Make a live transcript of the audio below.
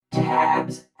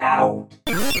Tabs out.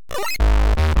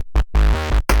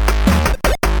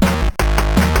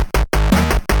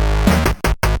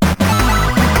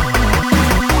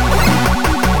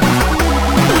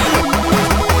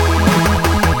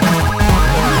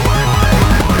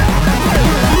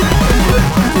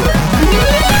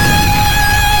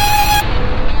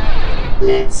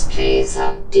 Let's play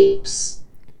some deeps.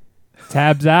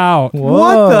 Tabs out.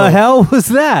 What the hell was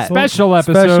that? Special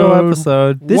episode. Special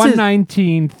episode. This is-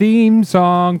 119 theme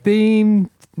song.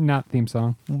 Not theme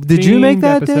song. Did you make Themed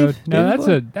that, episode. Dave? No,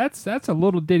 Dave that's a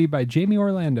little ditty by Jamie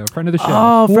Orlando, friend of the show.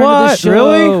 Oh, friend of the What? show.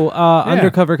 Really?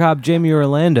 Undercover cop Jamie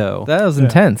Orlando. That was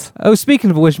intense. Oh,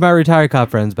 speaking of which, my retired cop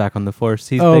friend's back on the force.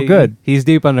 Good. He's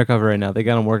deep undercover right now. They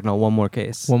got him working on one more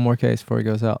case. One more case before he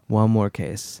goes out. One more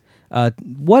case.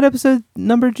 What episode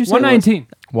number did you say? 119.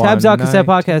 Tabs Out Cassette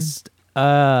 119.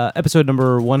 Podcast, episode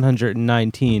number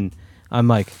 119. I'm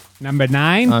Mike. Number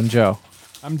 9. I'm Joe.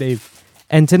 I'm Dave.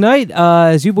 And tonight,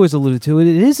 as you boys alluded to, it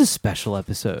is a special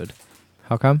episode.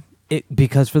 How come?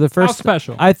 Because for the first... How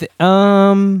special?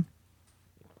 7.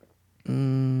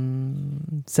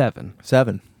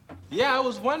 7. Yeah, I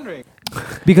was wondering.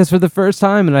 Because for the first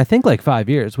time in I think like 5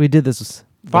 years, we did this.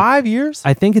 5 years?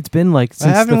 I think it's been like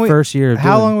since the first year. Of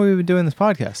How doing long have we been doing this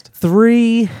podcast?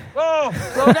 3. Whoa,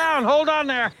 slow down. Hold on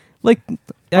there. Like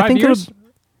I 5 think years? it'll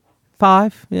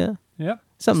 5. Yeah, Yep.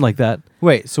 something like that.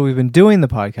 Wait, so we've been doing the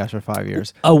podcast for 5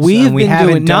 years. We've and we been haven't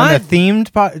doing done not a themed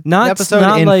episode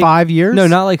not in like, 5 years? No,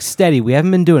 not like steady. We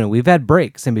haven't been doing it. We've had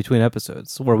breaks in between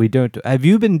episodes where we don't. Have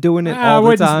you been doing it all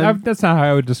the time? That's not how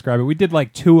I would describe it. We did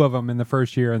like 2 of them in the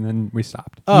first year, and then we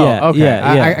stopped. Oh, Yeah, okay.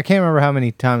 yeah. I can't remember how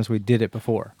many times we did it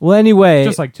before. Well, anyway,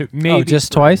 Just like 2. Maybe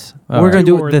just 3. twice? we're gonna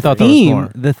Two do or the three. Thought there was theme.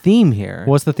 more. The theme here.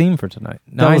 What's the theme for tonight?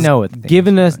 that I was know what the theme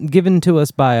given is given to us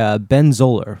by Ben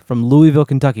Zoller from Louisville,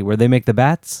 Kentucky, where they make the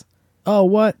bats. Oh,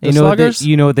 what? The You know what they, Sluggers?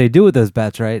 you know what they do with those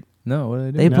bats, right? No, what do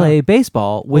they do? They No. play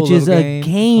baseball, which Little is a game.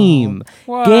 game.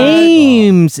 What?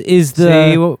 Games is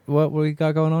the See what we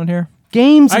got going on here?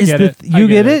 games I is get the it. you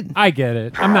get it. I get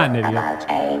it. I'm not an idiot. About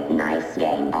a nice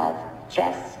game of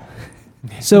chess.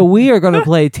 So we are going to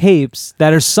play tapes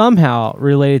that are somehow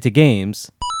related to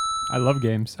games. I love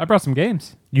games. I brought some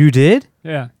games. You did?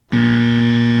 Yeah.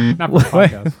 Not for the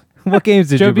podcast. What games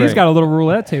did Joe you bring? B's got a little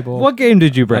roulette table. What game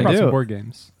did you I bring? brought some do. board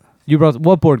games. You brought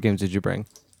what board games did you bring?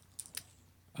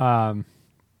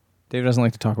 Dave doesn't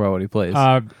like to talk about what he plays.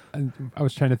 I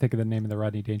was trying to think of the name of the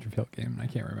Rodney Dangerfield game, and I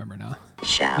can't remember now.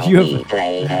 Shall You we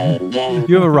play a game?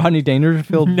 you have a Rodney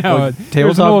Dangerfield No, like, there's an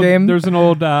tabletop old, game? There's an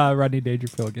old Rodney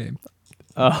Dangerfield game,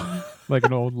 Oh. like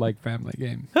an old like family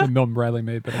game that Milton Bradley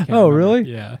made. But I can't. Oh, remember.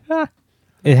 really? Yeah.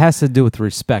 It has to do with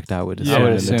respect, I would Yeah. assume, I would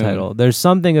in the assume. title. There's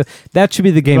something that should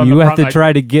be the game. On the You have front, to like-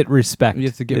 try to get respect. You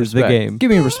have to get is respect. the game. Give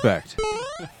me respect.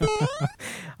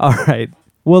 All right.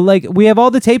 Well, like we have all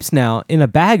the tapes now in a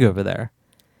bag over there.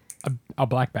 A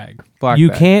black bag. Black You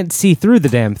bag. can't see through the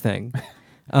damn thing.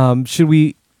 Should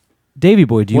we, Davey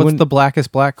boy? Do you What's want the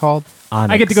blackest black called?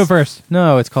 I get to go first.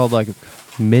 No, it's called like.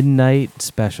 Midnight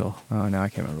Special. Oh no, I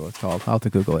can't remember what it's called. I'll have to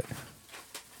Google it.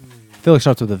 I feel like it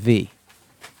starts with a V,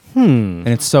 Hmm. and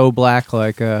it's so black,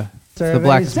 like it's the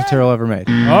blackest material ever made.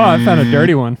 Oh, I found a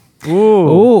dirty one.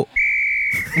 Ooh.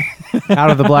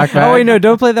 Out of the black bag. Oh wait, no!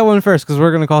 Don't play that one first because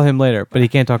we're gonna call him later. But he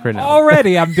can't talk right now.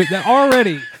 Already,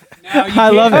 already. Now, you I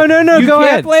love can't- it. Oh no, you go can't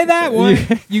ahead. play that one.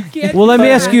 You can't. Well, let me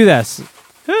play ask that. you this.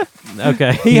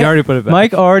 Okay, he already put it back.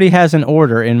 Mike already has an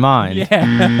order in mind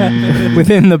Yeah.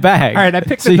 within the bag. All right, I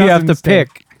picked So the you have to dozens then.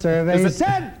 pick.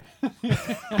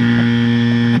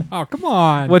 Oh, come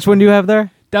on. Which one do you have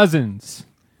there? Dozens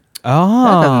doesn't Oh,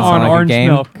 sound on like a orange game.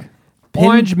 milk.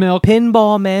 Orange milk.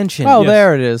 Pinball Mansion. Oh, Yes.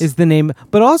 there it is. is the name,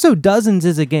 but also Dozens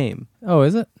is a game. Oh,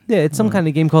 is it? Yeah, it's some kind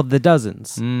of game called The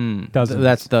Dozens. Dozens.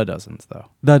 That's the dozens, though.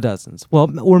 The Dozens. Well,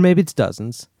 or maybe it's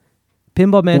Dozens.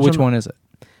 Pinball Mansion. Which one is it?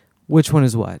 Which one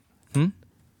is what? Hmm?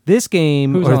 This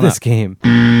game Who's or on this that? game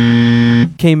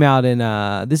came out in.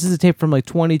 This is a tape from like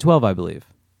 2012, I believe.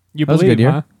 You That was a believe, good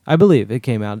year. huh? I believe it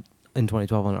came out in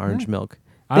 2012 on Orange Milk.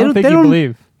 I don't think you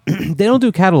believe. They don't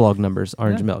do catalog numbers.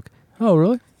 Orange Milk. Oh,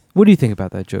 really? What do you think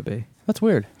about that, Joe B? That's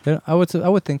weird. I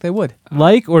would think they would.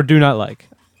 Like or do not like?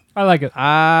 I like it.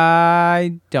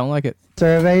 I don't like it.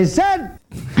 I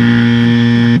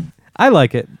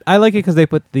like it. I like it because they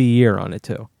put the year on it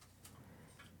too.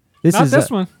 This Not is this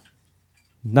one.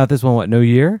 Not this one. What? No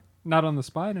year? Not on the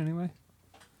spine, anyway.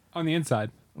 On the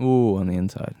inside. Ooh, on the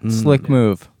inside. Slick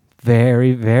move.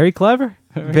 Very, very clever.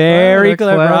 Very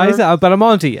clever. clever. But I'm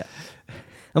on to you.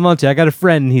 I'm on to you. I got a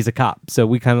friend and he's a cop, so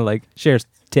we kind of like share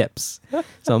tips.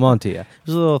 So I'm on to you.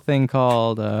 There's a little thing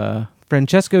called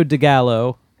Francesco De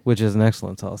Gallo, which is an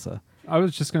excellent salsa. I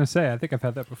was just gonna say. I think I've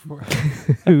had that before.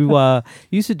 who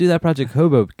used to do that project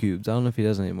Hobo Cubes. I don't know if he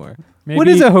does anymore. Maybe, What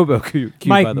is a Hobo Cube?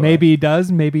 Mike? by the Maybe way? he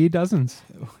does. Maybe he doesn't.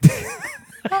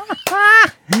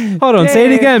 Hold on,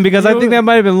 say it again because I think that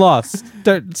might have been lost.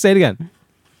 Say it again.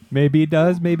 Maybe he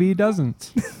does. Maybe he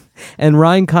doesn't. And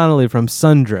Ryan Connolly from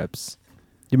Sundrips.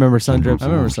 You remember Sundrips? I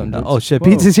remember Sundrips. Oh shit, Whoa.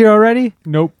 Pizza's here already.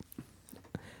 Nope.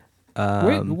 Wait,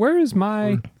 Um, where is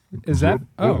my? Is that?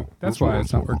 Oh, that's why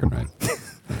it's not working right.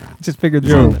 just figured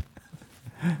this out.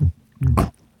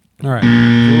 All right. It's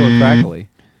a little crackly.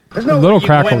 There's A little way you can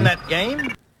crackly. win that game.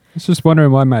 I was just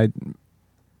wondering why my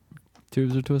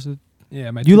Tubes are twisted.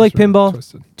 my. You like tubes were pinball?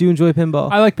 twisted. Do you enjoy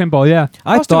pinball? I like pinball. Yeah.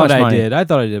 I Costs too thought much I money. did. I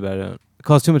thought I did, but I don't. It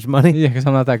costs too much money. Yeah, because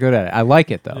I'm not that good at it. I like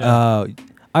it though. I So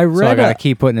I read. gotta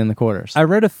keep putting in the quarters. I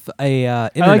read I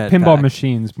like internet pinball fact.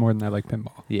 machines more than I like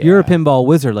pinball. Yeah. You're a pinball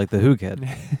wizard like the Who kid.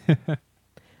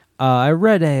 I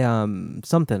read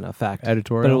a fact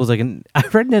Editorial? but it was like I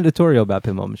read an editorial about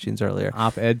pinball machines earlier.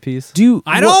 op-ed piece.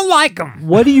 like them.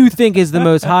 What do you think is the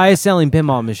most highest selling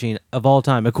pinball machine of all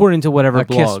time, according to whatever A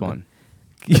blog? Kiss one.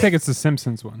 I think it's the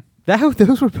Simpsons one.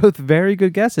 Those were both very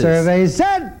good guesses. Survey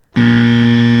said.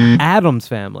 Adam's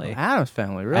Family. Adam's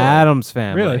Family, really? Adam's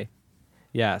Family. Really?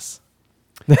 Yes.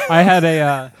 I had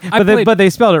a. But they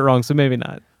spelled it wrong, so maybe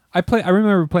not. I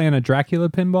remember playing a Dracula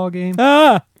pinball game.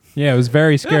 Ah. Yeah, it was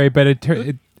very scary, but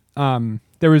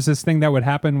there was this thing that would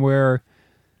happen where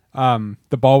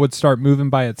the ball would start moving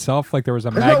by itself, like there was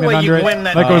a no magnet way you under it, win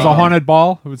that like it was a game. haunted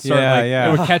ball. It would start Yeah.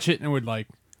 it would catch it and it would like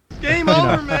Game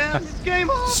over, man. It's game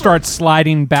over. start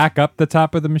sliding back up the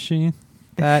top of the machine.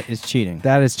 That is cheating.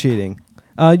 That is cheating.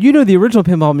 The original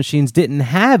pinball machines didn't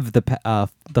have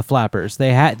the flappers.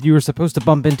 You were supposed to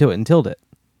bump into it and tilt it.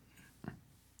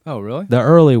 Oh, really? The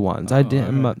early ones. I did.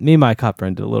 alright. Me and my cop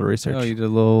friend did a little research. Oh, you did a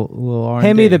little R&D.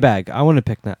 Hand me the bag. I want to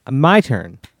pick that. My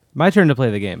turn. My turn to play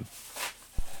the game.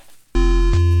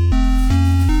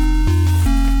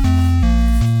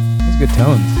 That's good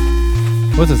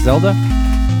tones. What's it, Zelda?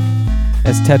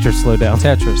 As Tetris slow down.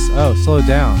 Tetris. Oh, slow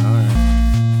down. All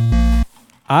right.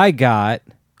 I got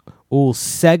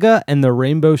Sega and the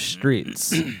Rainbow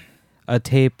Streets. A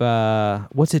tape.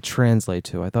 What's it translate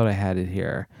to? I thought I had it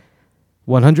here.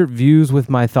 100 views with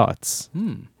my thoughts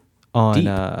on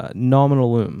Deep.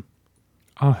 Nominal Loom.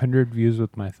 100 views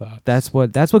with my thoughts. That's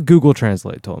what Google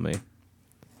Translate told me.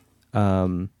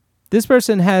 This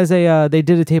person has they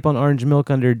did a tape on Orange Milk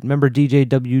under, remember DJ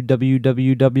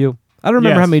WWWW? I don't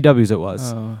remember Yes. how many W's it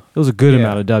was. Oh, It was a good yeah.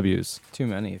 amount of W's. too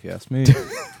many, if you ask me.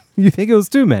 You think it was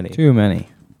too many? Too many.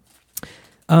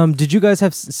 Did you guys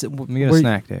have? Let me get a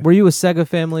snack, Dave. Were you a Sega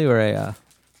family or a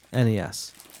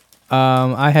NES?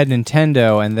 I had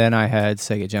Nintendo, and then I had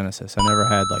Sega Genesis. I never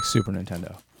had like Super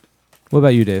Nintendo, What about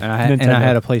you, Dave? and I Nintendo.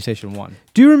 had a PlayStation 1,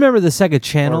 Do you remember the Sega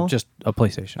Channel? or just a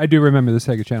PlayStation. I do remember the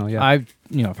Sega Channel. Yeah. I've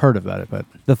heard about it, but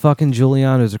The fucking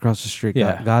Giulianos across the street.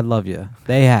 Yeah. God love you.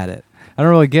 They had it. I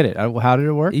don't really get it. How did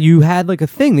it work? You had like a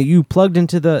thing that you plugged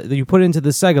into you put into the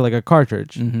Sega like a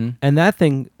cartridge, Mm-hmm. and that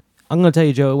thing, I'm gonna tell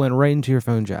you, Joe, it went right into your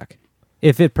phone jack.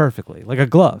 It fit perfectly, like a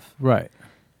glove, Right.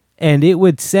 and it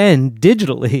would send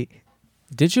digitally.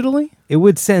 Digitally? It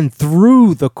would send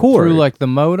through the cord, Through like the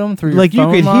modem? Through your like you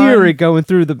phone could line? hear it going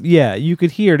through the. Yeah, you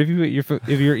could hear it if you put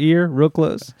your ear real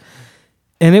close,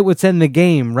 and it would send the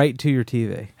game right to your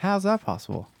TV. How's that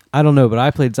possible? I don't know, but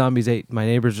I played Zombies 8, My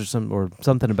Neighbors, or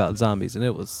something about zombies, and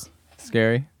it was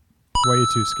Scary. Way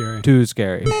too scary. too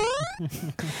scary.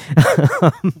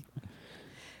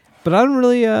 But I don't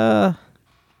really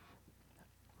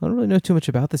know too much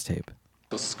about this tape.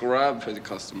 Subscribe for the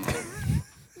customer.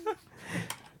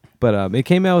 But it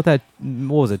came out with that,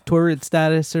 what was it, Toilet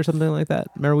Status or something like that?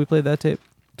 Remember we played that tape?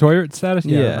 Toilet status?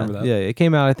 Yeah, I remember that. Yeah, it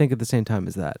came out I think at the same time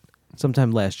as that.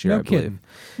 Sometime last year, No I believe. kidding.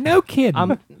 No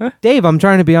kidding. Dave, I'm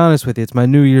trying to be honest with you. It's my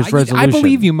New Year's resolution. I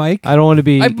believe you, Mike. I don't want to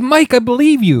be. Mike, I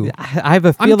believe you. I have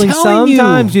a I'm feeling telling you.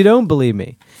 sometimes you don't believe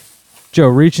me. Joe,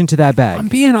 reach into that bag. I'm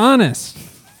being honest.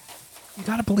 You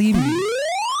gotta believe me.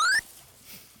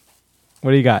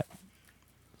 What do you got?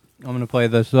 I'm gonna play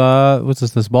this. What's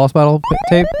this? This boss battle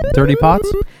tape? Dirty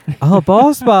Pots. Oh,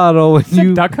 boss bottle. When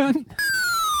you Duck Hunt?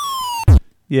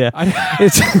 yeah, I-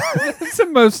 it's It's the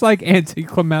most like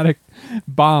anticlimactic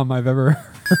bomb I've ever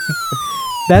heard.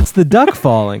 that's the duck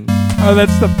falling. Oh,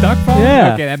 that's the duck bomb?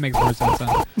 Yeah. Okay, that makes more sense.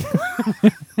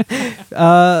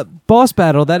 Huh? Boss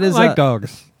battle. That I is like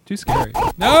dogs. Too scary.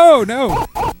 No.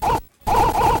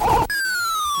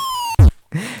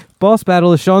 boss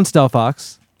battle is Sean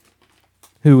Stelfox,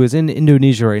 who is in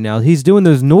Indonesia right now. He's doing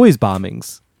those noise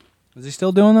bombings. Is he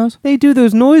still doing those? They do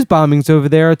those noise bombings over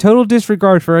there. A total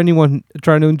disregard for anyone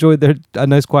trying to enjoy a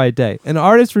nice quiet day. An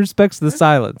artist respects the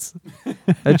silence.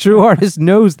 A true artist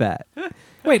knows that.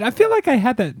 Wait, I feel like I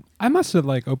had that. I must have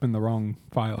like opened the wrong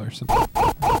file or something.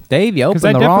 Dave, you 'Cause I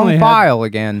opened the wrong definitely had- file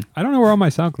again. I don't know where all my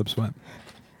sound clips went.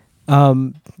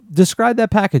 Describe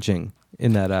that packaging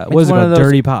in that. It's What is it one of called? those-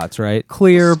 Dirty pots, right?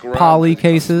 Clear Scrub poly the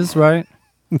cases, right?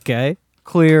 Okay.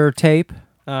 Clear tape.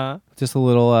 Just a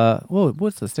little. Whoa,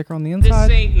 what's the sticker on the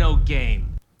inside? ain't no game.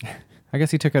 I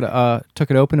guess he took it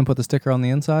open and put the sticker on the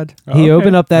inside. He Okay,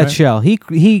 opened up that right. shell.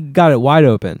 He got it wide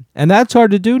open, and that's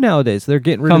hard to do nowadays. They're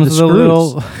getting rid Comes of with the a screws.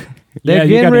 little They're Yeah, you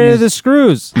getting gotta rid of use- the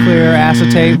screws. clear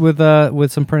acetate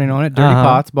with some printing on it. Dirty Uh-huh.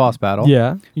 Pots, Boss Battle.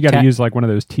 Yeah. You got to Ta- use like one of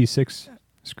those T6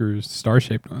 screws,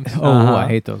 star-shaped ones. Oh, Uh-huh. I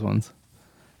hate those ones.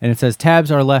 And it says tabs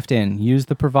are left in. Use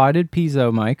the provided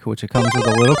piezo mic, which it comes with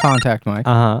a little contact mic,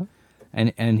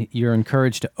 and you're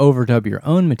encouraged to overdub your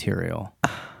own material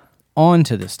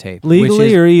onto this tape, Legally which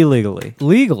is or illegally?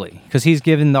 legally, because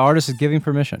the artist is giving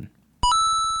permission.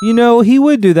 You know, he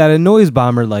would do that. A noise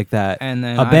bomber like that. And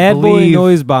then a I bad boy believe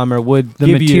noise bomber would The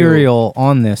give you- material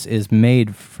on this is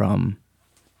made from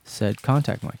said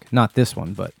contact mic, not this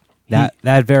one, but that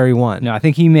very one. no, I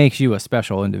think he makes you a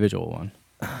special individual one,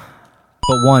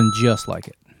 but one just like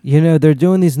it. You know, they're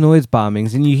doing these noise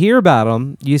bombings, and you hear about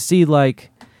them. You see, like,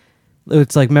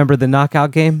 it's like, remember the knockout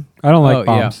game? I don't like Oh,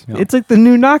 yeah. bombs. Yeah. It's like the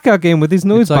new knockout game with these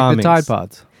noise It's like bombings. the Tide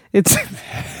Pods, It's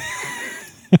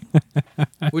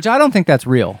which I don't think that's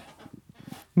real.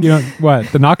 You know what?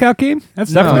 The knockout game?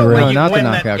 That's definitely real. No, not the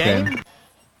knockout game.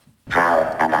 How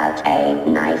about a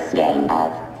nice game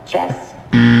of chess?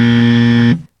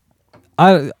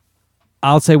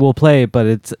 I'll say we'll play it, but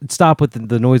it's stop with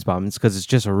the noise bombings because it's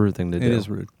just a rude thing to do. It is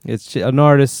rude. It's an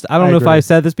artist. I don't know if agree. I've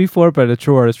said this before, but a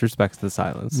true artist respects the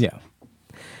silence. Yeah.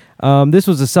 This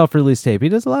was a self-release tape. He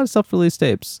does a lot of self-release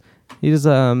tapes. He does.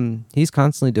 He's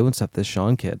constantly doing stuff. This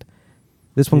Sean kid.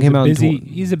 This one came out in.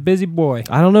 He's a busy boy.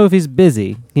 I don't know if he's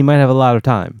busy. He might have a lot of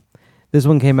time. This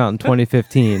one came out in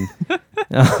 2015.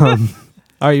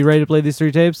 Are you ready to play these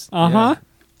three tapes? Uh-huh. All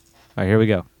right, here we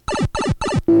go.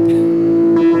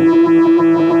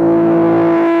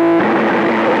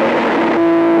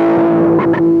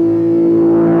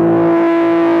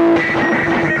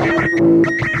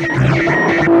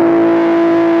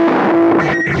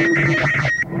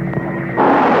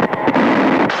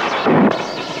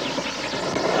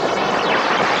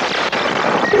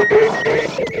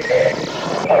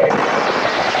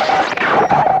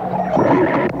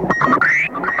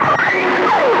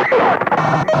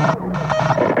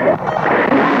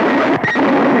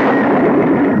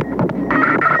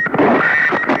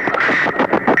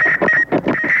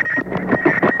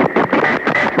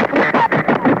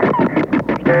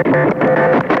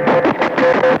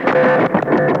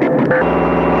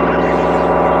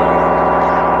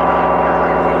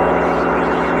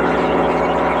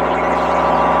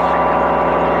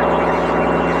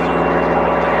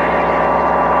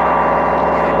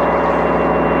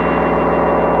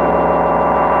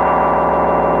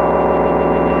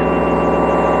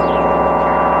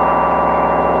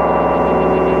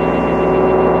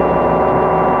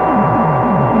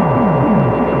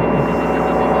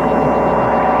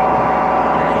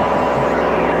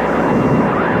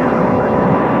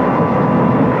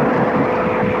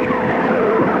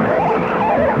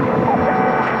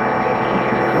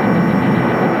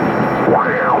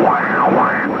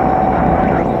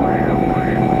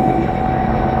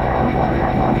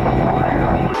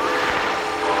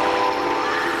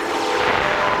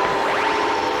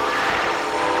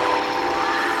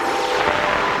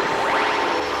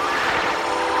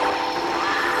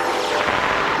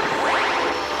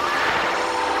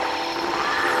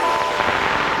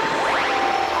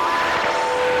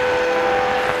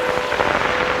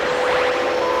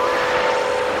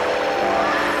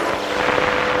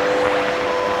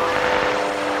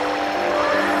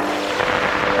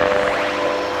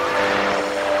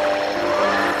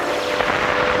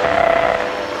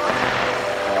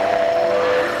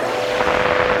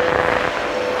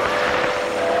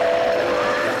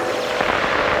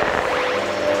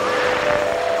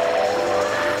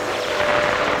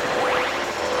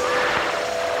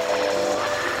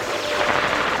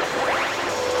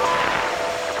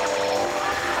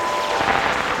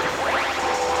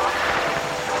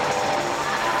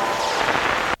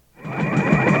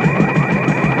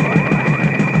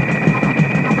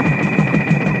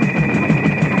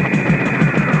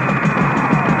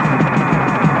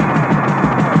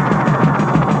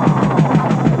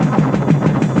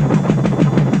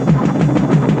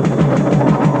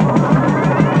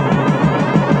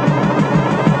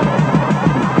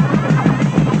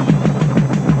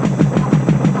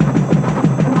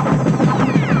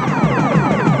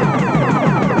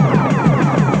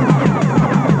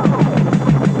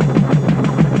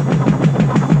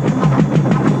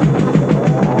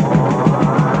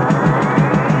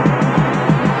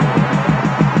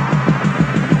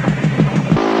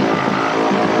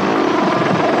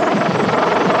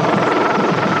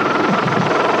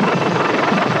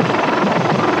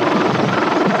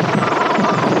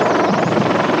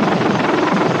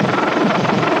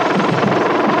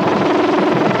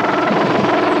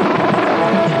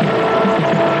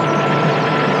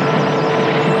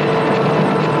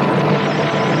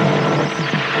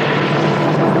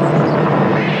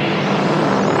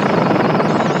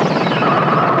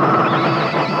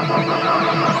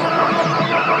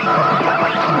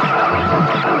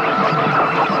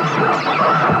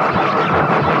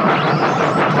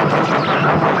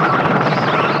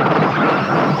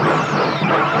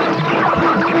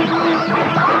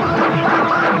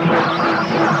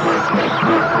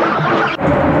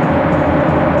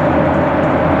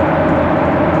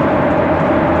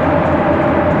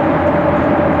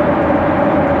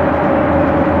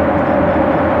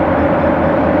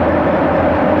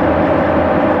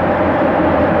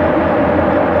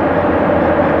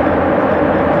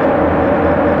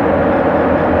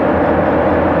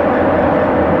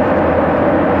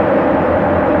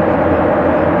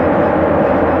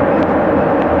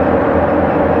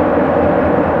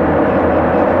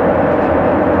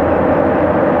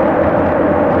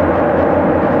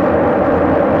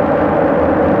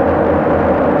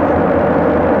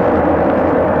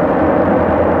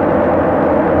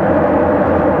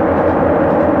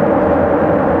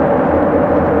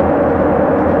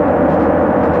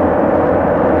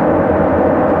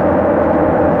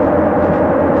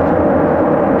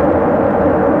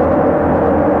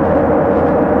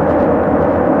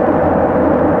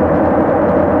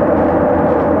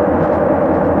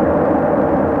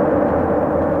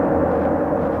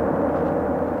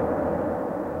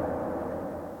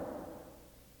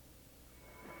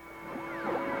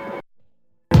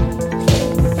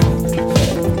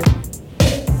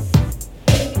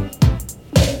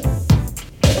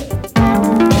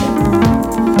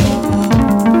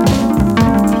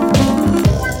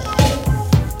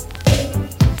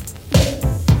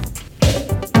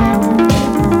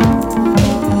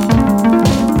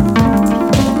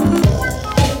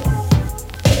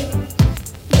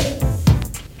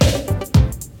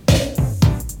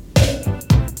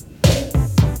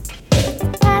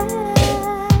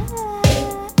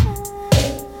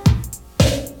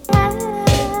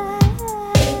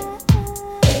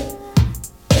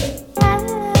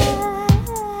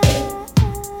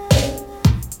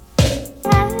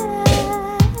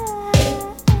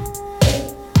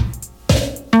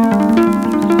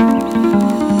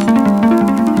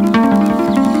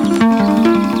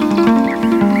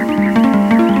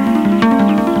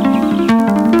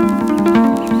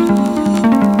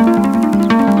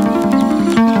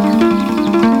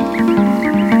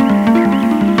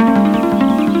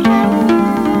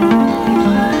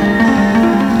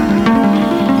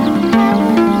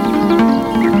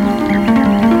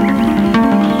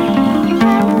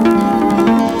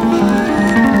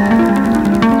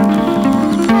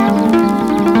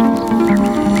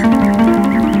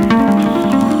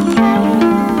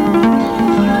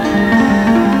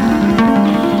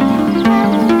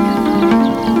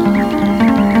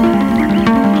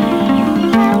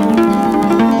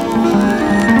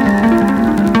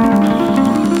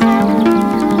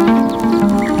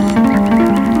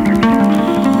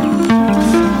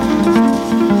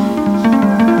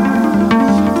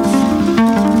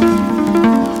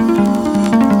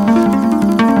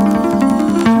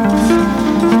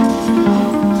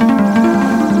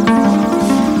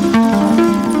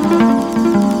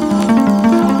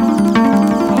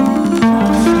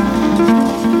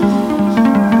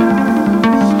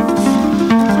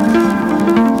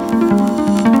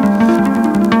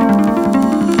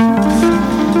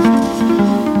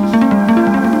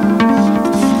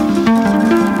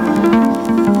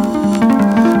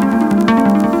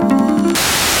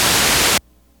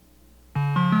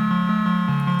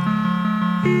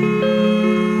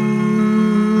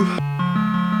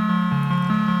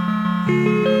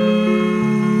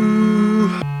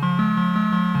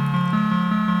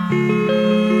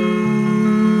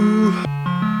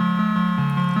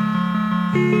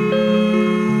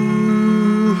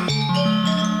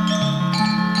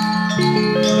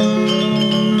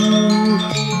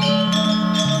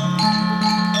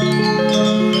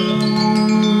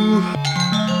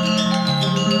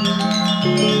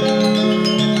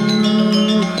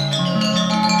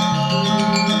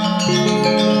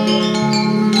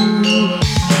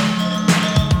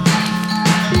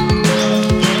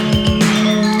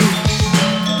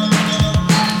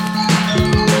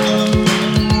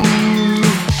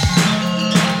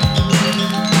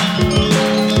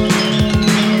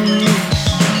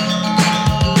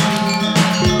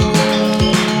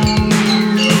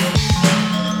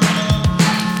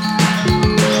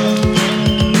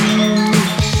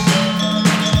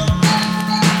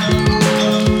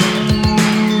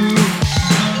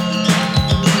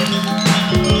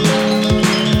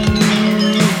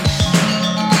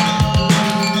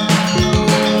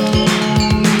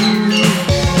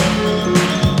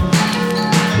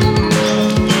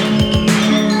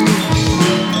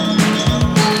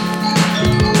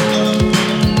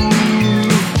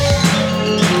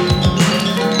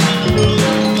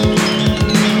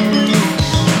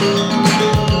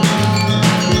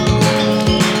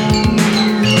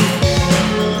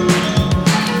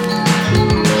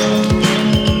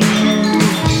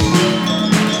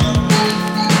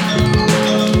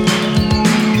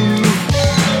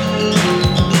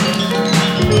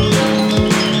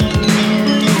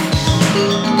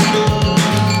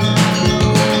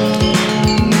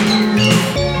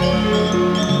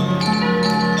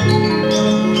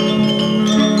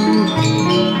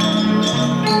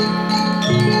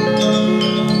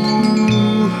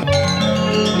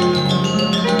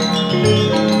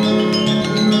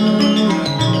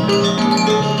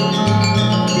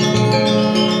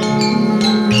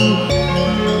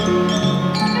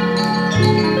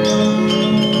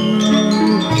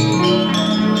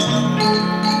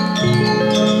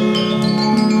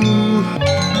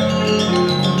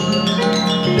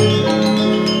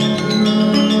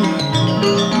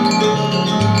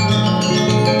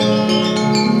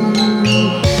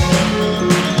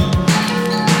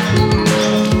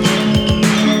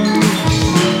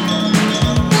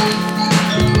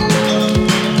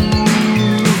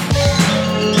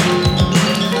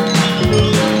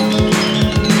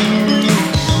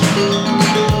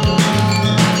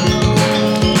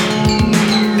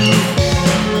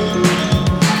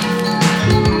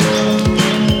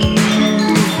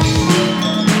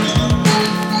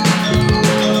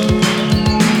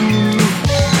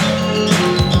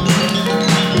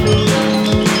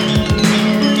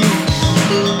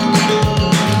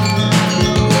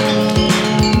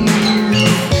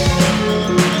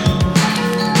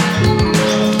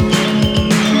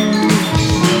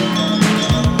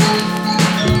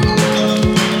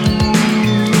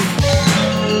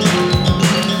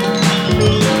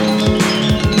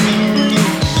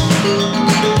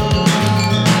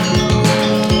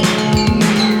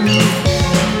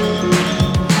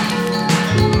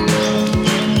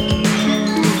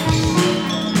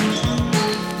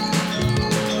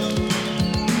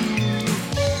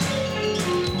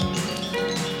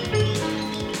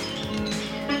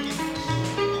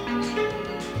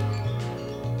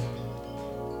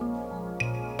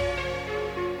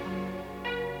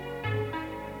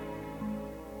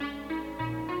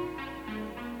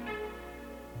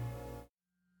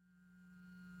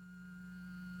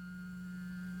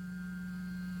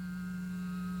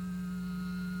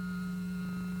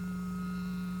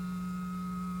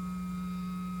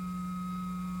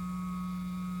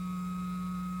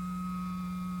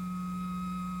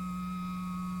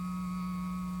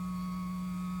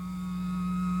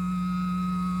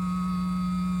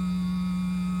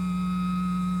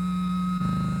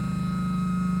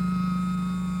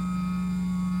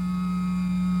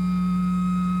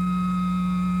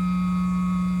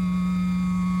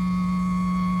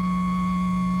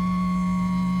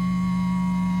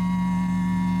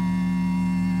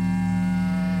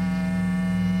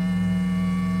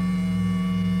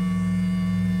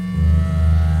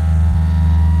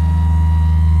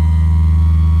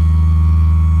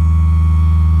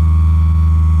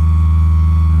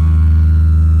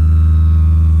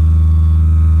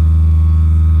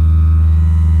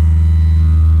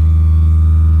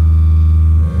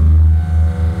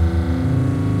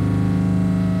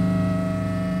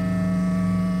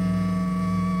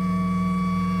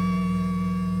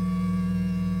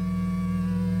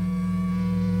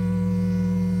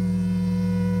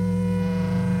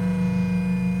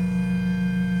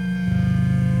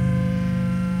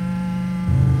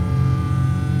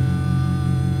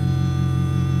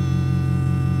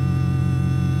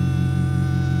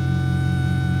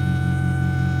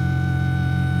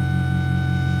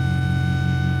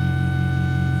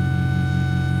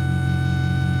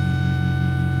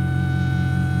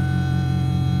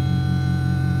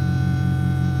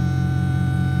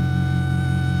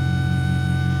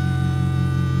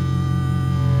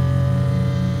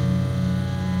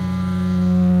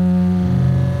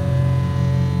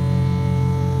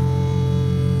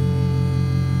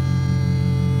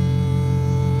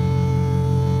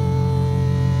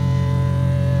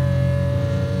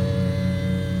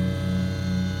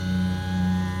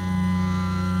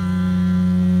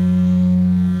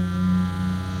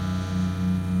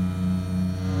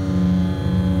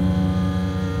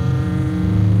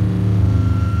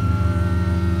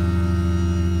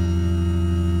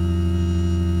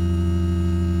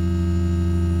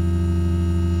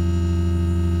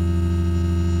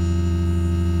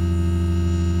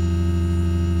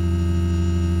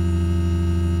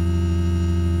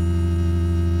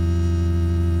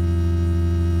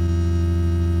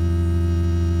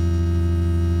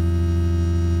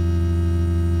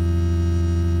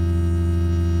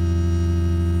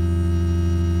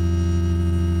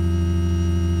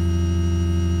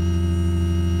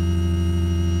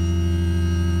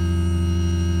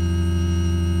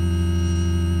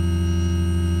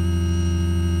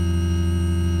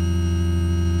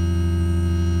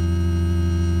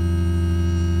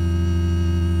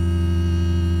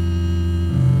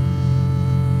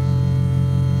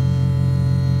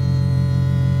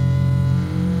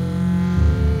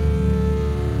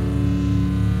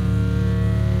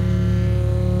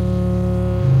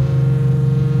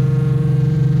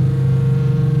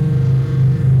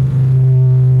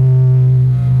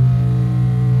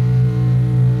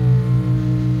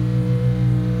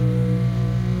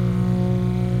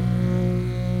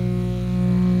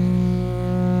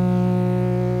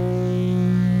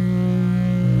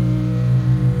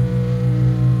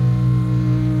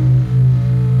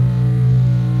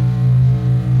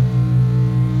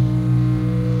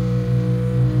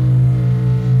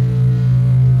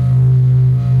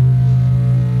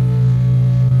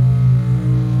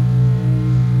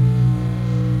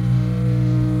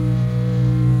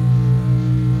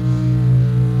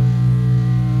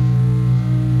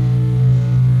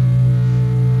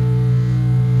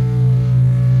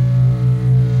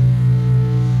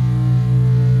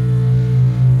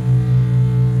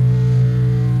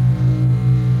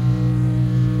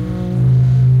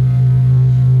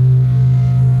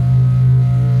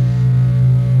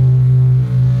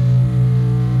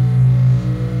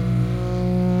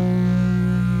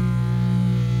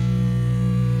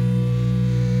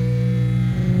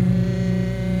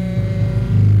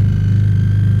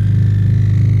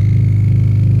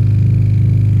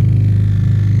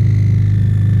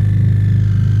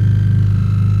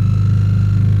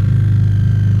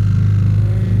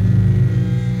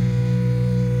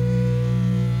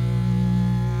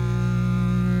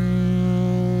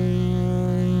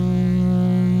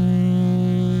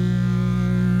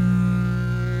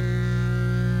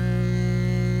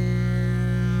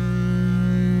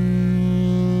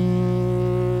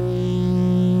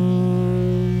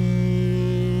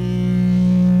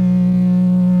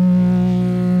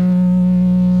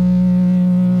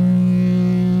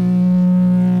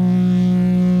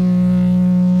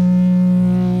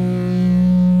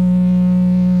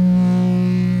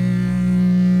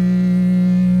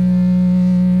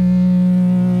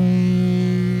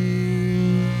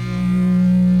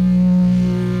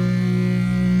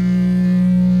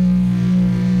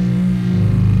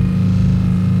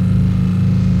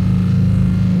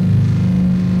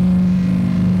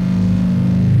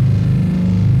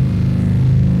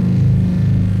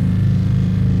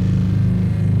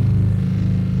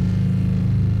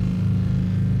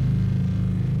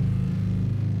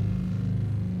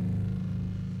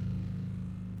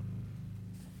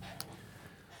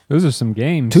 Those are some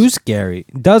games. Too scary.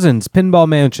 Dozens. Pinball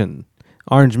Mansion.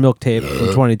 Orange Milk Tape from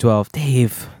 2012.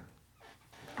 Dave,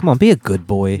 come on, be a good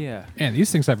boy. Yeah. Man, these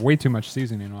things have way too much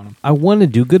seasoning on them. I want to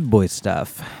do good boy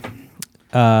stuff.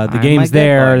 The I'm game's like that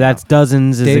there. boy That's now.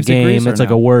 Dozens is Dave's a a game. greaser It's like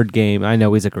now. a word game. I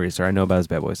know he's a greaser. I know about his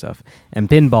bad boy stuff. And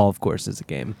Pinball, of course, is a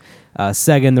game.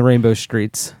 Sega and the Rainbow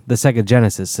Streets. The Sega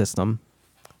Genesis system.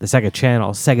 The Sega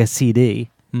Channel. Sega CD.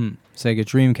 Sega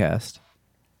Dreamcast.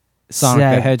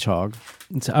 Sonic the Hedgehog.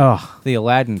 The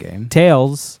Aladdin game.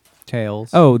 Tails. Tails.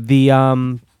 Oh, the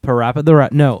Parappa the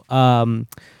Rat. No.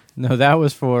 No, that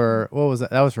was for... What was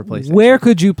that? That was for PlayStation. Where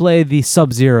could you play the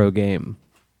Sub-Zero game?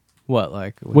 What,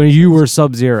 like... When you were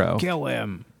Sub-Zero. Kill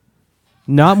him.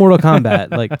 Not Mortal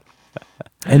Kombat. Like,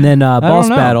 and then boss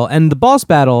know. battle. And the boss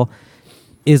battle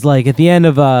is like at the end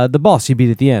of the boss you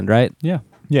beat at the end, right? Yeah.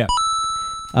 Yeah.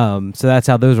 So that's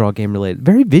how those are all game related.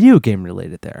 Very video game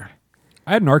related there.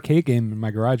 I had an arcade game in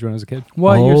my garage when I was a kid.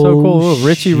 What? You're so Oh, cool. Ooh,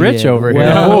 Richie Rich shit. over here.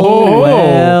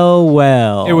 Well,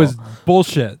 well. It was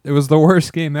bullshit. It was the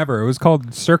worst game ever. It was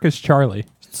called Circus Charlie.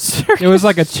 It was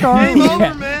like a Game over,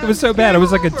 yeah, man. it was so bad. It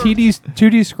was like a 2D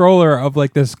scroller of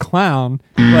like this clown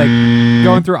like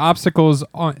going through obstacles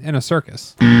in a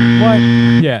circus. What?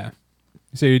 Yeah.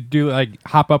 So you do like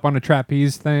hop up on a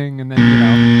trapeze thing, and then you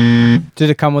know Did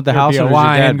it come with the there'd house be or a was your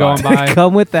lion dad going buy it? by.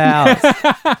 Come with the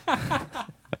house.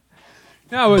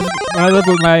 No, it was when I lived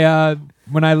with my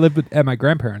at my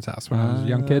grandparents' house when I was a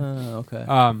young kid. Okay.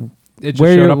 It just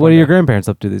What showed up are one your day. grandparents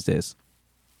up to these days?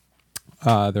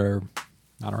 They're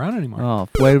not around anymore. Oh,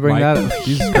 way to bring Mike, that up.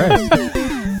 Jesus Christ.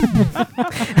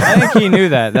 I think he knew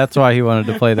that. That's why he wanted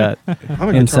to play that. I'm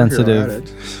a Insensitive.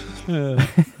 Guitar Hero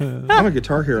addict. I'm a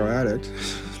Guitar Hero addict.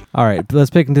 All right, let's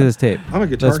pick into this tape. I'm a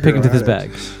Guitar Let's pick Hero into this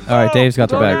addict. bag. All right, Dave's got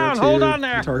the bag. Hold on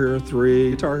there. Guitar Hero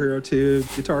 3, Guitar Hero 2,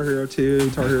 Guitar Hero 2,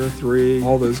 Guitar Hero 3,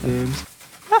 all those games.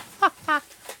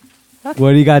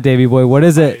 What do you got, Davey boy? What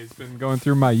is it? He's been going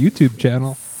through my YouTube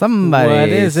channel. Somebody What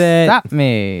is it? stop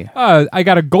me. I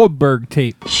got a Goldberg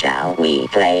tape. Shall we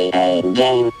play a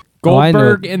game? Oh, I know.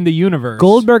 Goldberg in the Universe.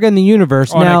 Goldberg in the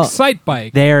Universe. on Now, Excite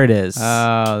Bike. there it is.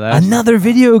 Oh, that's... Another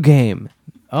video game.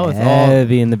 Oh, it's all...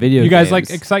 Heavy in the video You guys games. like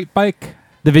Excite Bike?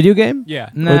 the video game? Yeah.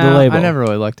 Nah, the label? I never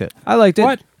really liked it. I liked it.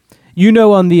 What? You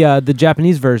know, on the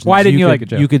Japanese version, Why didn't you like it,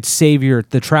 Joe? You could save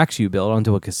the tracks you built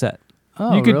onto a cassette.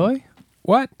 Oh, You could- really?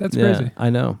 What? That's Yeah, crazy.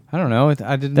 I know. I don't know. I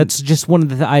didn't... That's just one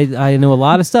of the. I know a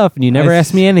lot of stuff, and you never I-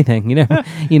 ask me anything. You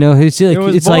know, it's like, It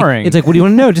was it's boring. like it's like, what do you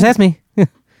want to know? Just ask me.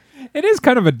 It is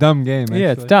kind of a dumb game.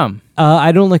 Yeah, it's actually. dumb.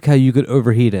 I don't like how you could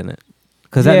overheat in it,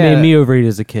 because that Yeah. made me overheat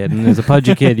as a kid, and as a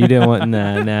pudgy kid, you didn't want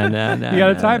nah. You got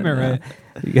to time it right.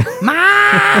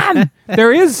 right.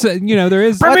 There is, there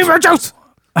is.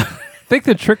 I think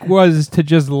the trick was to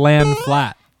just land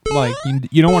flat. Like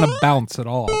you don't want to bounce at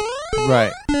all.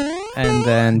 Right. And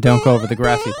then don't go over the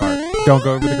grassy part. Don't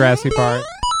go over the grassy part.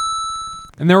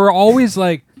 And there were always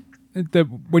like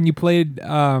when you played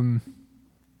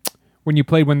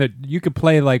you could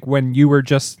play like when you were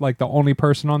just like the only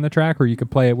person on the track, or you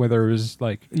could play it where there was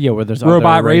like Yeah, where there's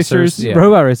Robot other racers. Yeah.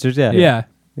 Robot racers, yeah,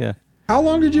 yeah. How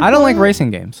long did you I don't play like it?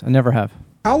 racing games. I never have.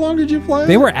 How long did you play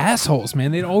They it? were assholes,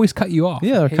 man. They'd always cut you off.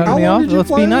 Yeah, they're Hey, cutting How me long off. did you Let's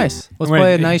play be it? nice. Let's When-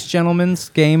 play a nice gentleman's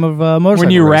game of motorcycle when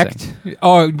you racing. wrecked, when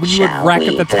you would Shall wreck we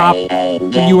at the top, play a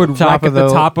when game? you would Top wreck of at the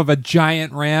the- top of a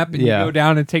giant ramp, and Yeah. you go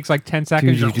down, and it takes like 10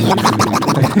 seconds.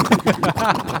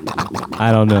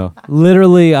 I don't know.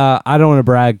 Literally, I don't want to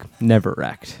brag. Never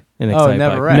wrecked. In Oh, Excite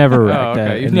never Bike. wrecked. Never Oh, wrecked.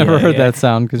 okay. You've never heard that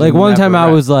sound. 'Cause Like you've one never time, I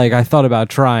wrecked. was like, I thought about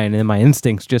trying, and my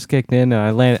instincts just kicked in, and I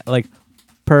landed like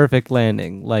perfect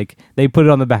landing. Like they put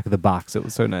it on the back of the box. It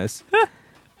was so nice.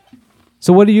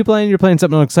 So what are you playing? You're playing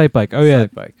something on Excite Bike. Oh yeah,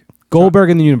 Excite Bike.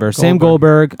 Goldberg in the Universe. Sam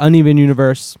Goldberg, Uneven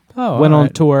Universe. Oh, went on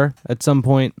alright. tour at some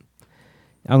point.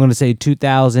 I'm going to say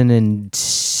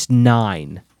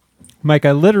 2009. Mike,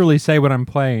 I literally say what I'm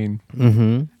playing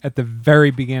Mm-hmm. at the very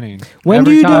beginning. When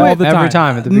Every do you time, do all it? the Every time.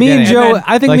 time at the Me beginning. and Joe, then,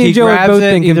 I think like me he and Joe have grabs both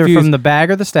it been either confused. from the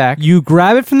bag or the stack. You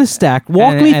grab it from the stack,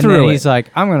 walk me and through then it, he's like,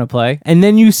 I'm gonna play. and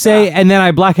then you say, and then I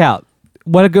black out.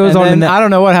 What goes And on then in that? I don't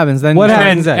know what happens. Then What you-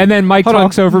 happens? And then Mike Hold on.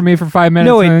 talks over me for 5 minutes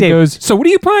No, wait, and then Dave. goes, so what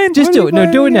are you playing? Just What do are it. you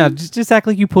No, do it playing?" now. Just act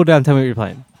like you pulled down. Tell me what you're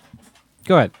playing.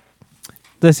 Go ahead.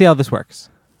 Let's see how this works.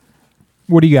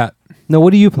 What do you got? No,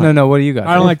 what are you playing? No. What do you got?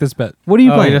 I don't like this bit. What are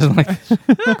you Oh, he playing? doesn't like.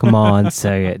 Come on,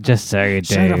 say it. Just say it,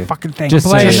 Dave. fucking thing. Just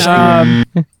Playing, say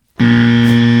it.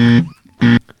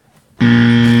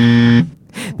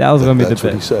 That was going to be the That's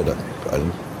what he bit. said.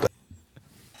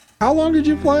 How long did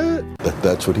you play it?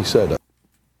 That's what he said.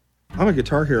 I'm a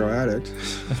Guitar Hero addict.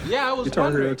 Yeah, I was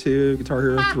Guitar Hero wondering. 2, Guitar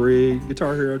Hero 3,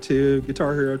 Guitar Hero 2,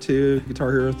 Guitar Hero 2,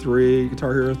 Guitar Hero 3,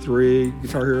 Guitar Hero 3,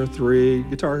 Guitar Hero 3,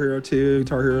 Guitar Hero 2,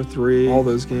 Guitar Hero 3, all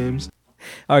those games.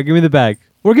 All right, give me the bag.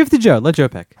 Or give it to Joe. Let Joe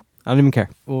pick. I don't even care.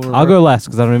 Well, I'll go last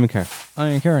because I don't even care. I don't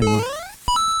even care anymore.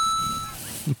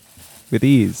 With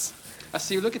ease. I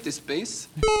see. Look at this bass.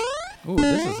 Ooh,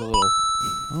 this is a little.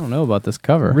 I don't know about this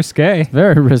cover. Risque.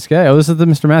 Very risque. Oh, this is the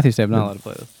Mr. Matthews tape. I'm not allowed to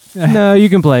play this. No, you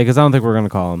can play because I don't think we're going to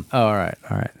call him. Oh, all right.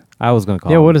 All right. I was going to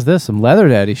call Yeah, him. what is this? Some Leather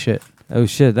Daddy shit. Oh,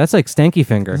 shit. That's like Stanky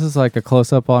Finger. This is like a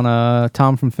close up on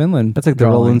Tom from Finland. That's like the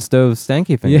drawing. Rolling Stove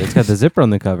Stanky Finger. Yeah. It's got the zipper on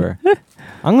the cover.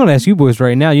 I'm going to ask you boys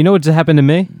right now. You know what just happened to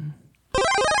me?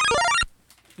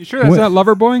 You sure that's not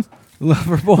Loverboy?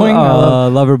 Loverboy.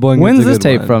 Loverboy. When's this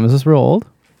tape from? Is this real old?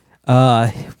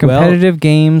 Competitive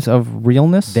games of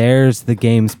realness. There's the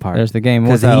games part. There's the game.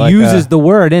 Because What's that, he like uses a the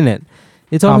word in it.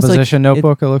 It's almost like composition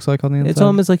notebook. It looks like on the inside. It's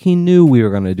almost like he knew we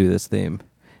were going to do this theme.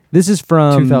 This is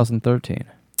from 2013.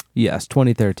 Yes,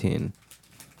 2013.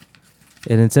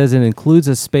 And it says it includes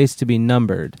a space to be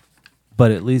numbered,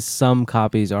 but at least some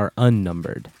copies are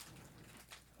unnumbered.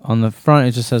 On the front,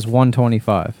 it just says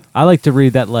 125. I like to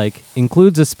read that like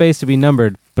includes a space to be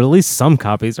numbered, but at least some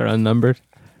copies are unnumbered.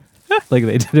 Like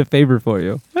they did a favor for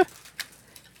you.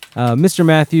 Mr.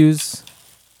 Matthews,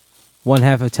 one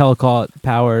half of Telecall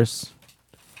Powers,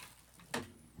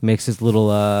 makes his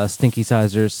little stinky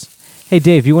sizers. Hey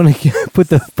Dave, you want to put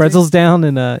the pretzels down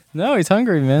and No, he's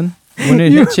hungry, man. When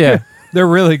it hits you, They're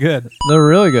really good. they're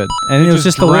really good. And You it was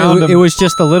just just the drowned little, them. it was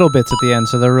just the little bits at the end,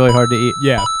 so they're really hard to eat.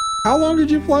 Yeah. How long did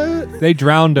you play it? They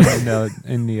drowned him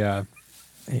in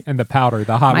the powder,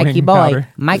 the hot Mikey wing boy, powder.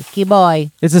 Mikey boy.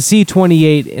 it's a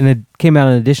C28 and it came out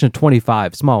in edition of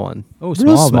 25, small one. Oh, Real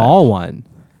small small one.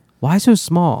 Why so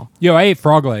small? Yo, I ate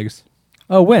frog legs.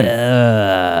 Oh, when?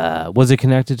 Was it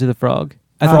connected to the Frog?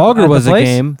 At the- Frogger at the was a place?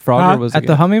 game. Frogger was a At game.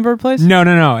 the Hummingbird place? No,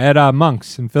 at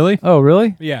Monk's in Philly. Oh,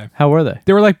 really? Yeah. How were they?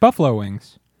 They were like buffalo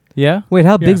wings. Yeah? Wait,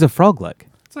 how Yeah. big's a frog leg?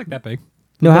 It's like that big.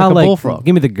 No, Like how a like bullfrog.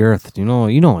 give me the girth. You know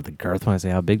what the girth when I say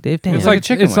how big, Dave. Damn. It's like a like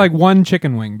chicken it's wing. like one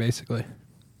chicken wing basically.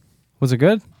 Was it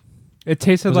good? It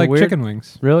tasted Was it like weird? chicken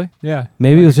wings. Really? Yeah.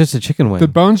 Maybe it was just a chicken wing. The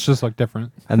bones just look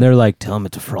different. And they're like, tell him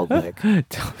it's a frog leg.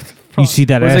 You see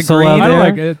that Was it asshole green? out I don't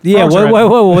there? like it. Yeah, Frogs are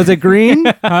what, was it green?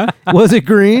 Huh? Was it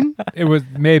green? It was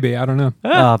maybe, I don't know.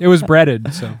 Uh, It was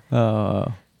breaded, so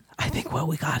I think what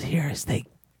we got here is they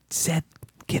said,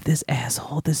 give this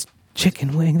asshole this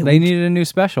chicken wing. that They we- needed a new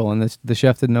special, and the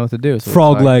chef didn't know what to do. So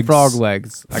Frog it's like, legs. Frog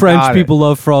legs. I French got people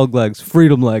love frog legs.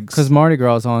 Freedom legs. Because Mardi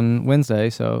Gras is on Wednesday,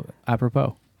 so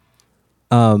apropos.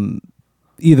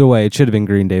 Either way, it should have been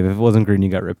green, Dave. If it wasn't green, you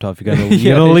got ripped off. You got, you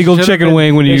Yeah, got an it illegal should have chicken been-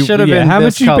 wing when it you. should have been how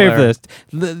this much you pay for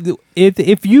color. this?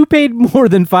 If you paid more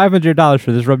than $500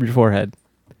 for this, rub your forehead.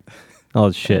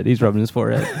 Oh shit, he's rubbing his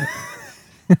forehead.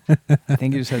 I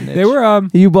think you just said they were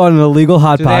You bought an illegal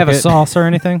hot Do pocket. they have a sauce or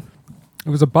anything? it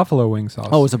was a buffalo wing sauce.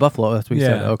 Oh, it was a buffalo. That's what you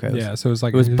yeah. said. Okay. Yeah, so it was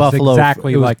like It was buffalo.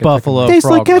 exactly it was like buffalo. Tastes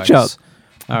like frog legs. ketchup.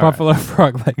 All right. buffalo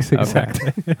frog legs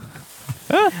exactly.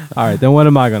 All right, then what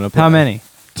am I gonna play? How many?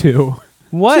 2.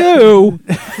 What? Two.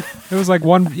 It was like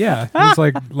one, yeah. It was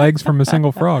like legs from a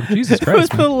single frog. Jesus It was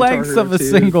Christ, the man. legs Hero of a 2.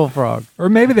 single frog. Or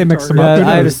maybe they mixed them Yeah, up. Who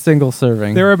I had a knows? single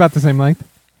serving. They were about the same length.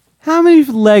 How many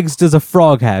legs does a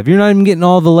frog have? You're not even getting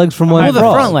all the legs from one well, the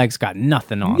frog. front legs got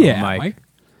nothing on Yeah, them, Mike. Mike.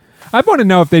 I want to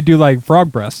know if they do like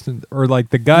frog breast or like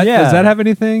the gut. Yeah. Does that have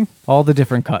anything? All the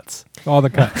different cuts. All the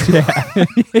cuts. Yeah.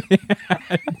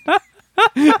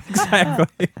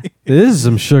 Exactly. This is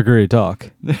some sugary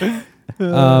talk.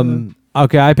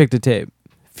 Okay, I picked a tape.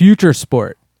 Future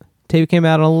Sport. Tape came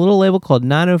out on a little label called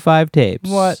 905 Tapes.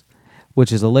 What?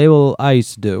 Which is a label I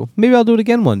used to do. Maybe I'll do it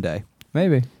again one day.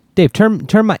 Maybe. Dave, turn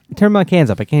my cans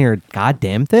up. I can't hear a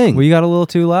goddamn thing. Well, you got a little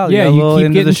too loud. Yeah, got a you little keep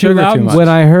into getting the too sugar loud too and much. when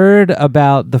I heard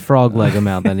about the frog leg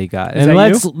amount that he got, Is and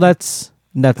that let's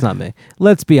that's not me.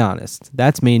 Let's be honest.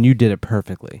 That's me, and you did it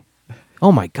perfectly.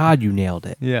 Oh my God, you nailed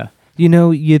it. yeah. You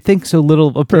know, you think so little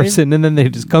of a person, and then they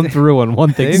just come through on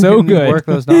one thing Dave so can good. work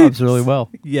those knobs really well.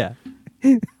 Yeah.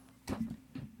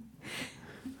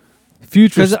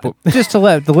 Future Because Sport. just to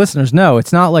let the listeners know,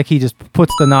 it's not like he just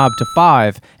puts the knob to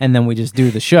 5 and then we just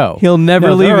do the show. He'll never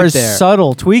No, leave there it is there.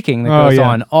 subtle tweaking that Oh, goes yeah.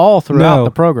 on all throughout No.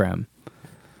 the program.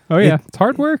 Oh yeah, it's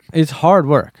hard work. It's hard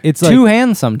work. It's two like-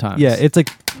 hands sometimes. Yeah, it's like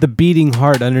the beating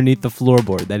heart underneath the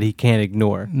floorboard that he can't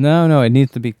ignore. no, it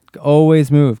needs to be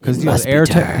always moved because must the be air,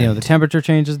 turned. the temperature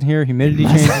changes in here, humidity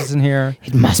Must- changes in here.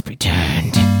 It must be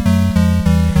turned.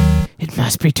 It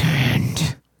must be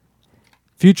turned.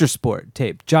 Future Sport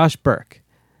tape. Josh Burke.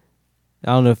 I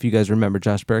don't know if you guys remember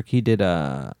Josh Burke. He did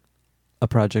a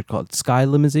project called Sky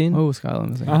Limousine. Oh, Sky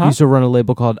Limousine. Uh-huh. Used to run a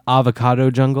label called Avocado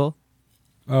Jungle.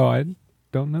 Oh, I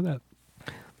don't know that.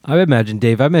 I imagine,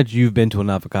 Dave, you've been to an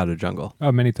avocado jungle.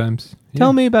 Oh, many times.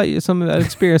 Tell me about some of that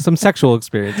experience, some sexual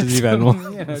experiences you've had.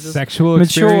 One. Sexual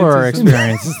Mature experiences.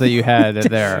 experiences that you had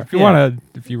there. If you want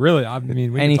to, if you really, I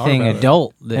mean, we can talk Anything about it.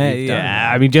 adult that you've done.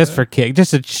 Yeah, I mean, just for kick,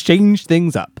 just to change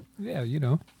things up. Yeah, you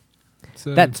know.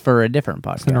 That's for a different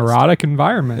podcast. It's an erotic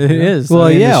environment. It you know? is. Well, I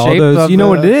mean, the yeah, all shape those, of you know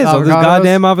the what it is, all those avocados.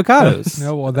 goddamn avocados.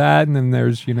 No, well, that, and then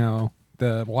there's, you know,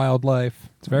 the wildlife.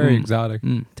 It's very exotic.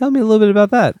 Tell me a little bit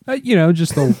about that. You know,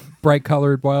 just the bright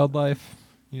colored wildlife.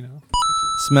 You know.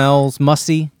 Smells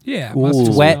musty. Yeah. Ooh.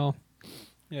 Must Wet. smell.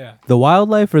 Yeah. The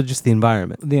wildlife or just the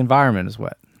environment? The environment is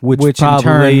wet. Which in probably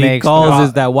turn makes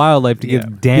causes that wildlife to Yeah. get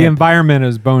The damp. environment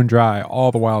is bone dry.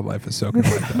 All the wildlife is soaking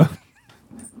wet, though.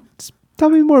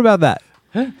 Tell me more about that.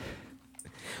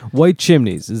 White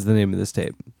Chimneys is the name of this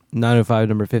tape. 905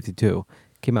 number 52.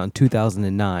 Came out in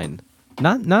 2009.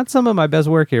 Not some of my best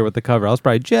work here with the cover. I was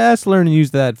probably just learning to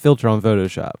use that filter on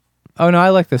Photoshop. Oh no, I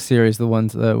like this series. The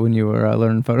ones when you were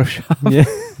learning Photoshop. Yeah.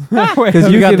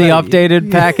 Because you got the can,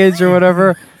 updated package or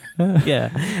whatever. Yeah.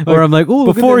 Where I'm like, ooh,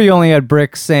 Before you only had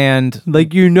brick, sand.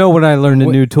 like, you know, when I learned a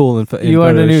new tool in Photoshop. You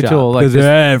learned a new tool, like because this-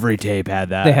 every tape had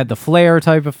that. They had the flare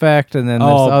type effect, and then this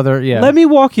other. Yeah. Let me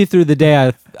walk you through the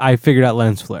day I figured out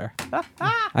lens flare.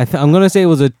 I'm gonna say it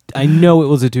was a. I know it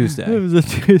was a Tuesday.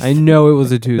 I know it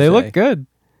was a Tuesday. They look good.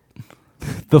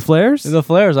 The flares. The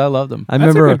flares, I love them. I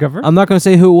That's a remember. good cover. I'm not gonna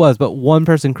say who it was, but one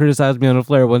person criticized me on a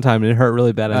flare one time, and it hurt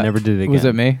really bad. I never did it again. Was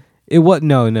it me? It was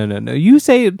no. You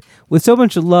say it with so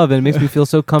much love, and it makes me feel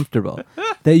so comfortable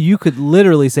that you could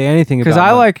literally say anything about. Because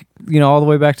I it. like all the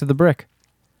way back to the brick.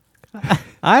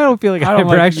 I don't feel like I I don't ever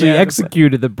like- actually yeah,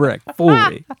 executed the brick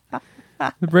fully.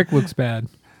 The brick looks bad.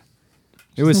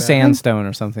 It was sandstone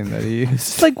or something that he used.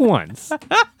 Just like once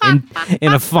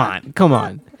in a font. Come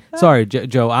on. Sorry,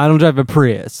 Joe. I don't drive a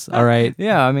Prius. All right.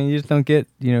 Yeah, I mean, you just don't get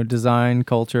design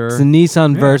culture. It's a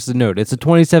Nissan Versa Note. It's a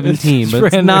 2017, It's but it's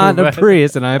brand not new, a but-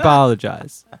 Prius, and I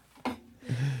apologize.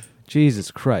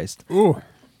 Jesus Christ. Ooh,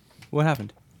 What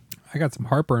happened? I got some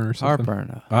heartburn or something.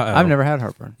 Heartburn. Uh-oh. I've never had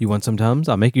heartburn. You want some Tums?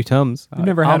 I'll make you Tums. You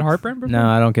never had heartburn before? No,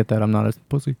 I don't get that. I'm not a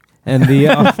pussy. And the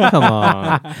come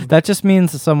on. That just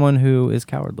means someone who is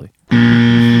cowardly.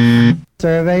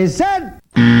 Survey said.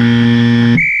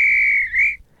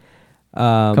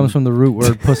 Comes from the root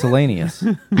word pusillanimous.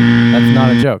 That's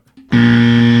not a joke.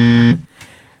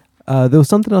 There was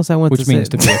something else I wanted Which to say. means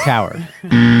to be a coward.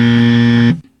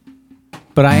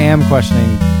 But I am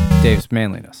questioning Dave's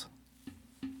manliness.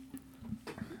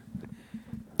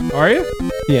 Are you?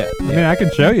 Yeah. I mean, I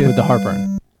can show you. With the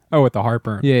heartburn. Oh, with the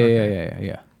heartburn.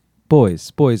 Yeah.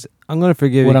 Boys, I'm going to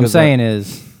forgive you. What I'm 'cause saying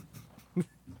is,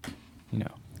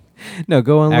 no,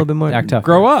 go on a little bit more. act tough.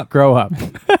 Grow up. Grow up.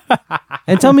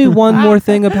 And tell me one more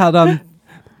thing about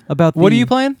What are you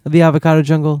playing? The Avocado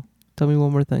Jungle. Tell me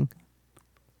one more thing.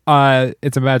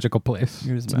 It's a magical place.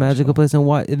 It's a magical place, and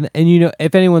why? And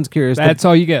if anyone's curious, That's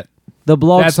all you get. the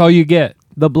blog. That's all you get.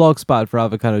 The blog spot for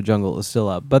Avocado Jungle is still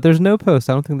up, but there's no post.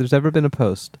 I don't think there's ever been a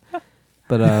post.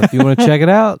 But if you want to check it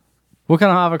out, What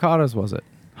kind of avocados was it?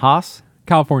 Haas?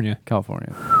 California.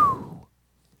 California.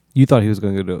 you thought he was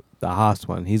going to go to the Haas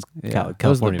one. He's Yeah, California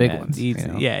those are the big man. ones, He's- you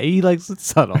know. Yeah, he likes it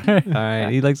subtle. All right,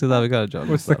 he likes his Avocado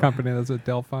Jungle. What's the subtle. company? That's a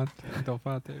Delphont.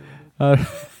 Delphonte. I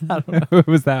don't know. What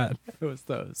was that? It was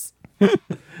those.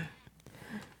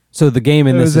 So the game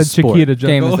in It this was a is sport. Chiquita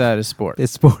Game jungle. is that is sport.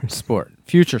 It's sport. Sport.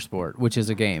 Future sport, which is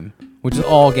a game. Which is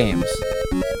all games.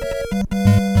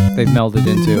 They've melded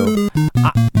into.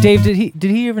 Dave, did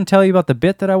he even tell you about the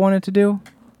bit that I wanted to do?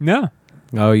 No.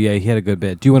 Oh yeah, he had a good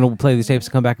bit. Do you want to play these tapes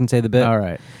and come back and say the bit? All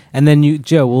right. And then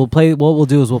Joe, we'll play. What we'll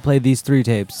do is we'll play these 3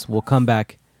 tapes. We'll come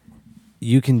back.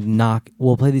 You can knock.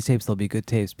 We'll play these tapes. They'll be good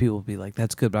tapes. People will be like,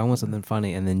 "That's good," but I want something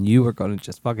funny. And then you are going to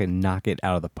just fucking knock it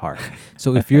out of the park.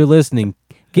 So if you're listening,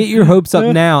 get your hopes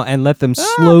up now and let them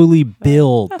slowly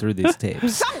build through these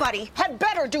tapes. Somebody had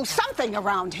better do something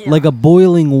around here. Like a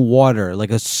boiling water, like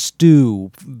a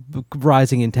stew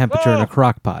rising in temperature in a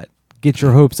crock pot. Get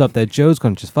your hopes up that Joe's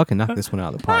going to just fucking knock this one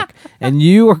out of the park. And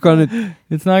you are going to...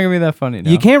 It's not going to be that funny now.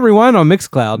 You can't rewind on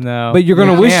Mixcloud. No. But you're going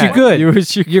to You wish you can't. could. You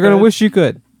wish you You're going to could. wish you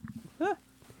could.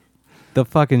 The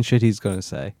fucking shit he's going to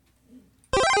say.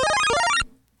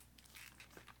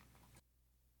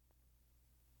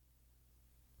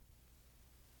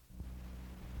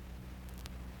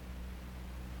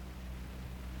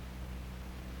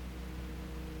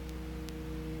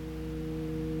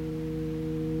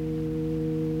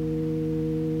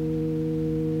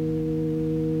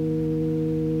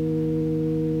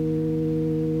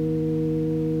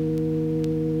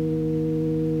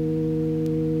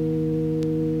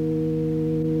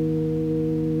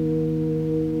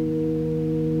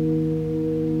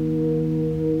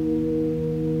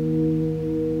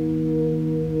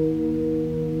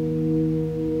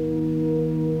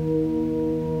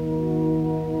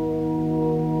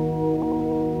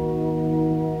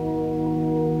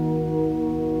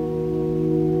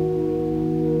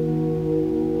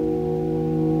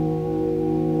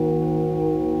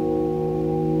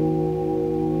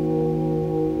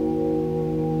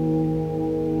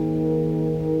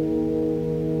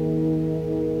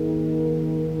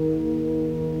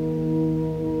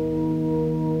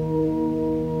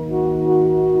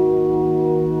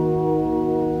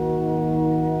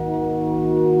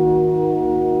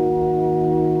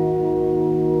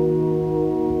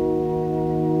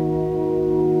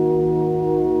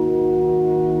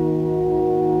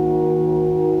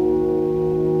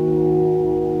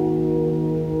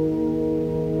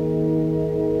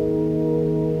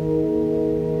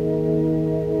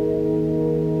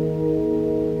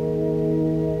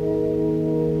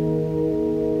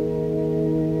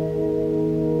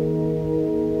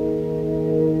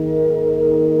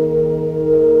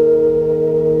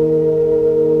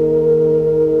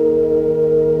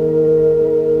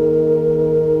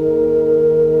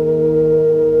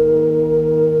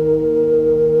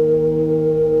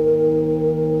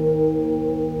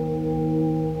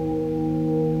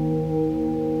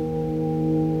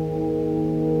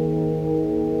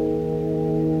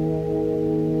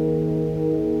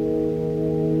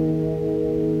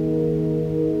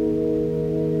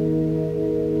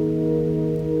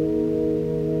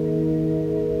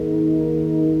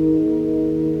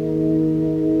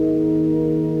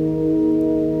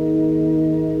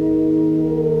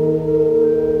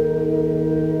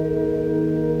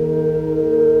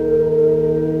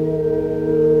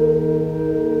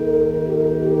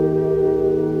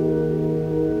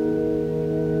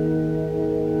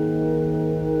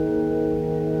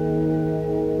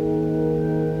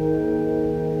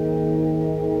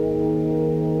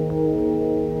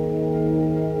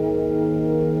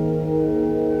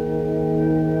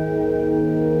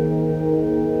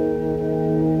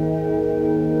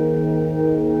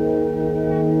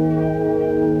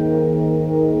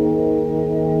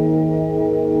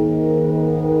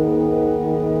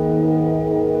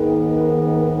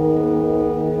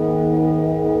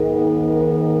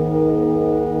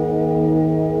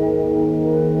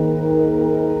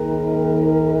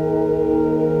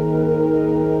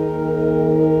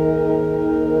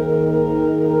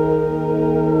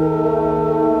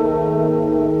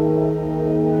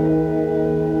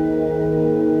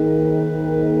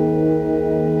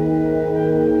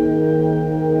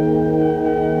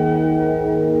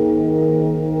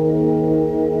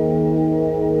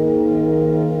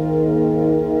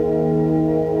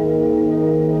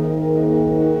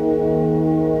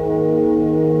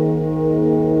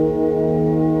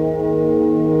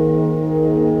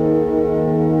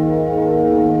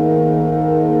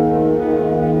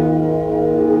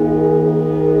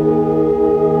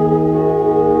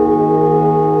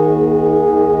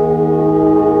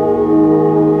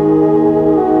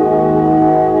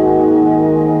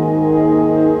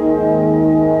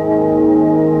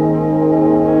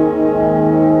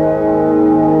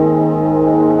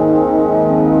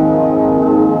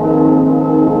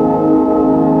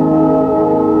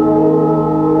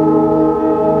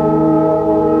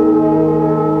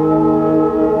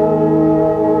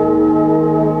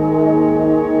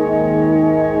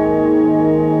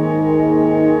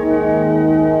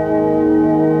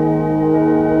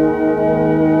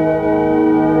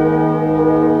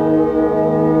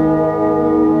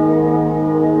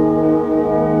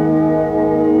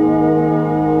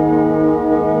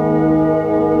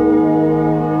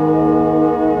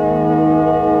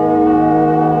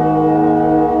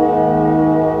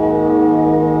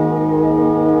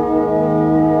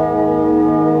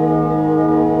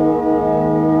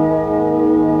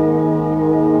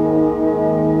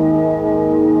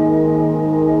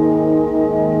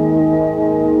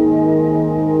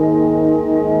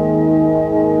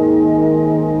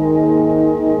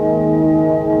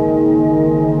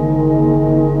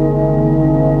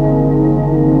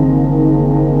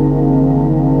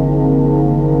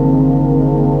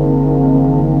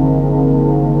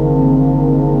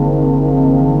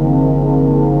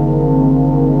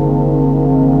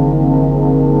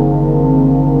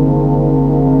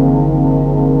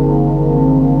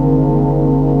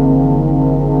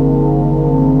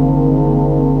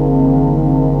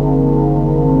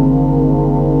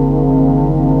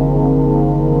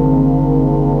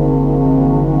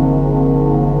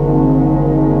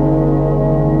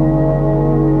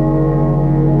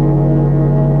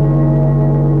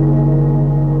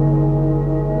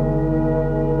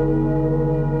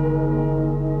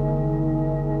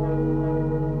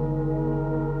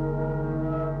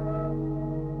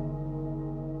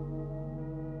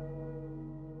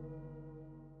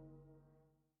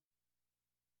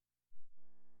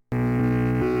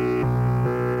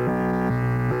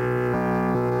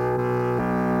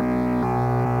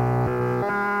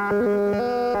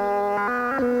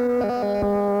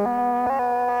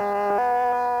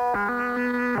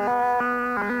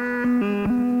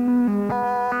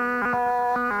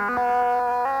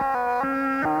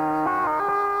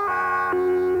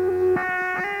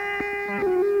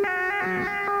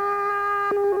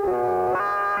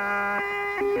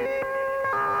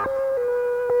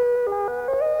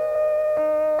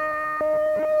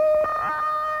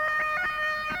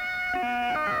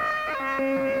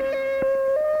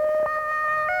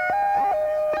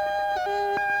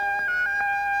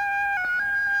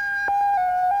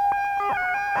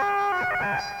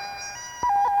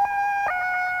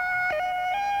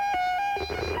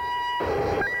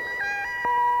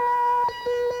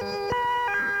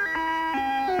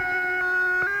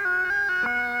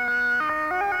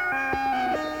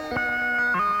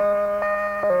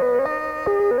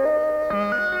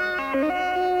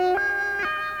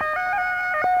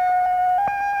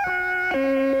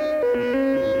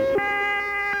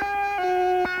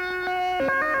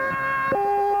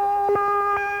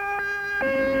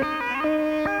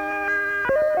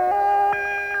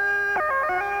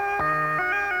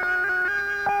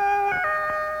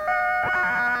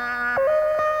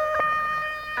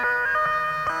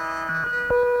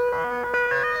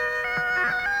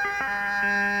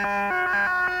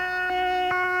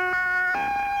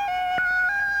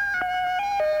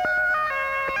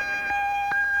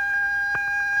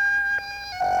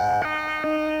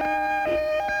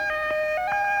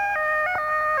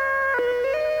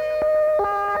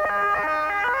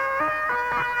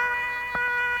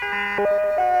 The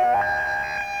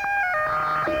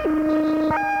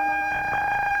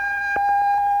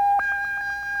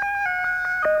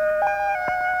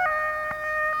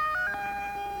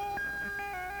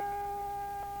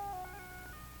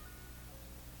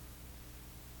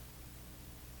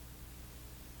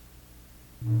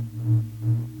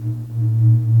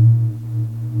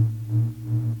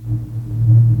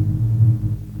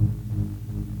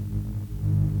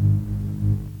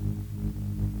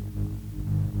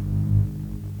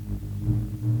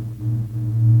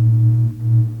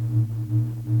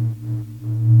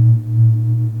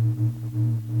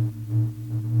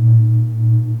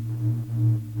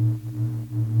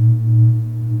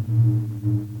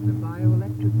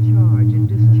bioelectric charge and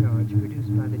discharge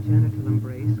produced by the genital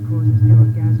embrace causes the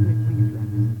orgasmic reflex,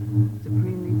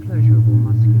 supremely pleasurable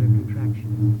muscular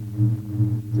contractions.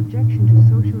 Subjection to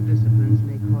social disciplines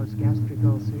may cause gastric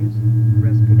ulcers,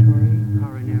 respiratory,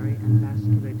 coronary, and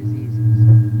vascular diseases.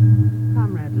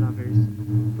 Comrade lovers,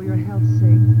 for your health's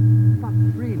sake, fuck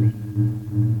freely.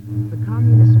 The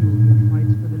communist movement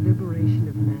fights for the liberation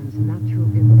of man's natural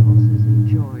impulses and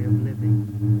joy of living.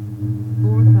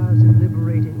 4,000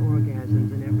 liberating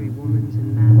orgasms in every woman's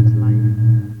and man's life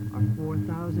are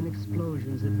 4,000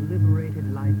 explosions of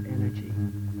liberated life energy.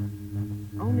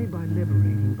 Only by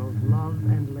liberating both love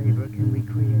and labor can we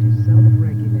create a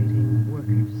self-regulating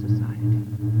workers' society.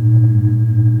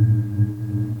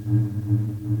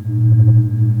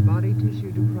 Body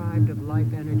tissue deprived of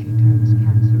life energy turns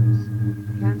cancerous.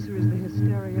 Cancer is the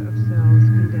hysteria of cells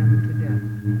condemned to death.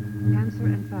 Cancer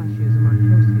and fascism are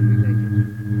closely related.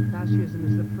 Fascism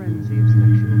is the frenzy of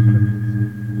sexual cripples.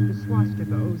 The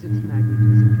swastika owes its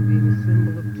magnetism to being a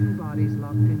symbol of two bodies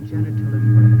locked in genital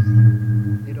embrace.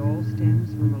 It all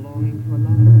stems from a longing for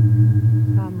love.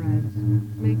 Comrades,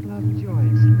 make love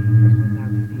joyously,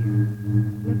 without fear.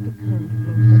 Let the current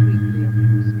flow sweetly up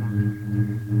your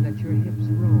spine. Let your hips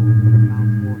roll and your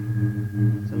mouth water.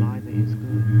 Saliva is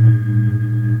good.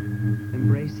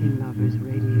 Embracing lovers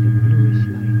radiate a bluish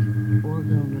light,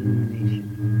 orgone illumination.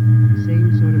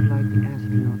 Same sort of light the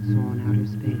astronauts saw in outer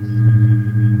space.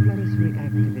 Let us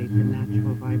reactivate the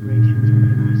natural vibrations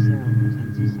within ourselves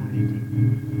and society.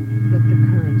 Let the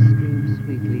current stream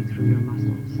sweetly through your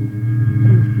muscles.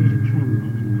 Feel free to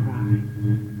tremble and cry.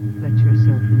 Let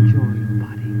yourself enjoy your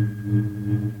body.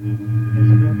 As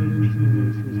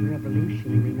revolutionaries whose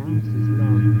revolution renounces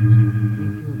love, we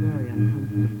feel very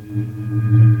uncomfortable.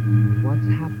 What's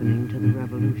happening to the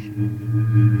revolution?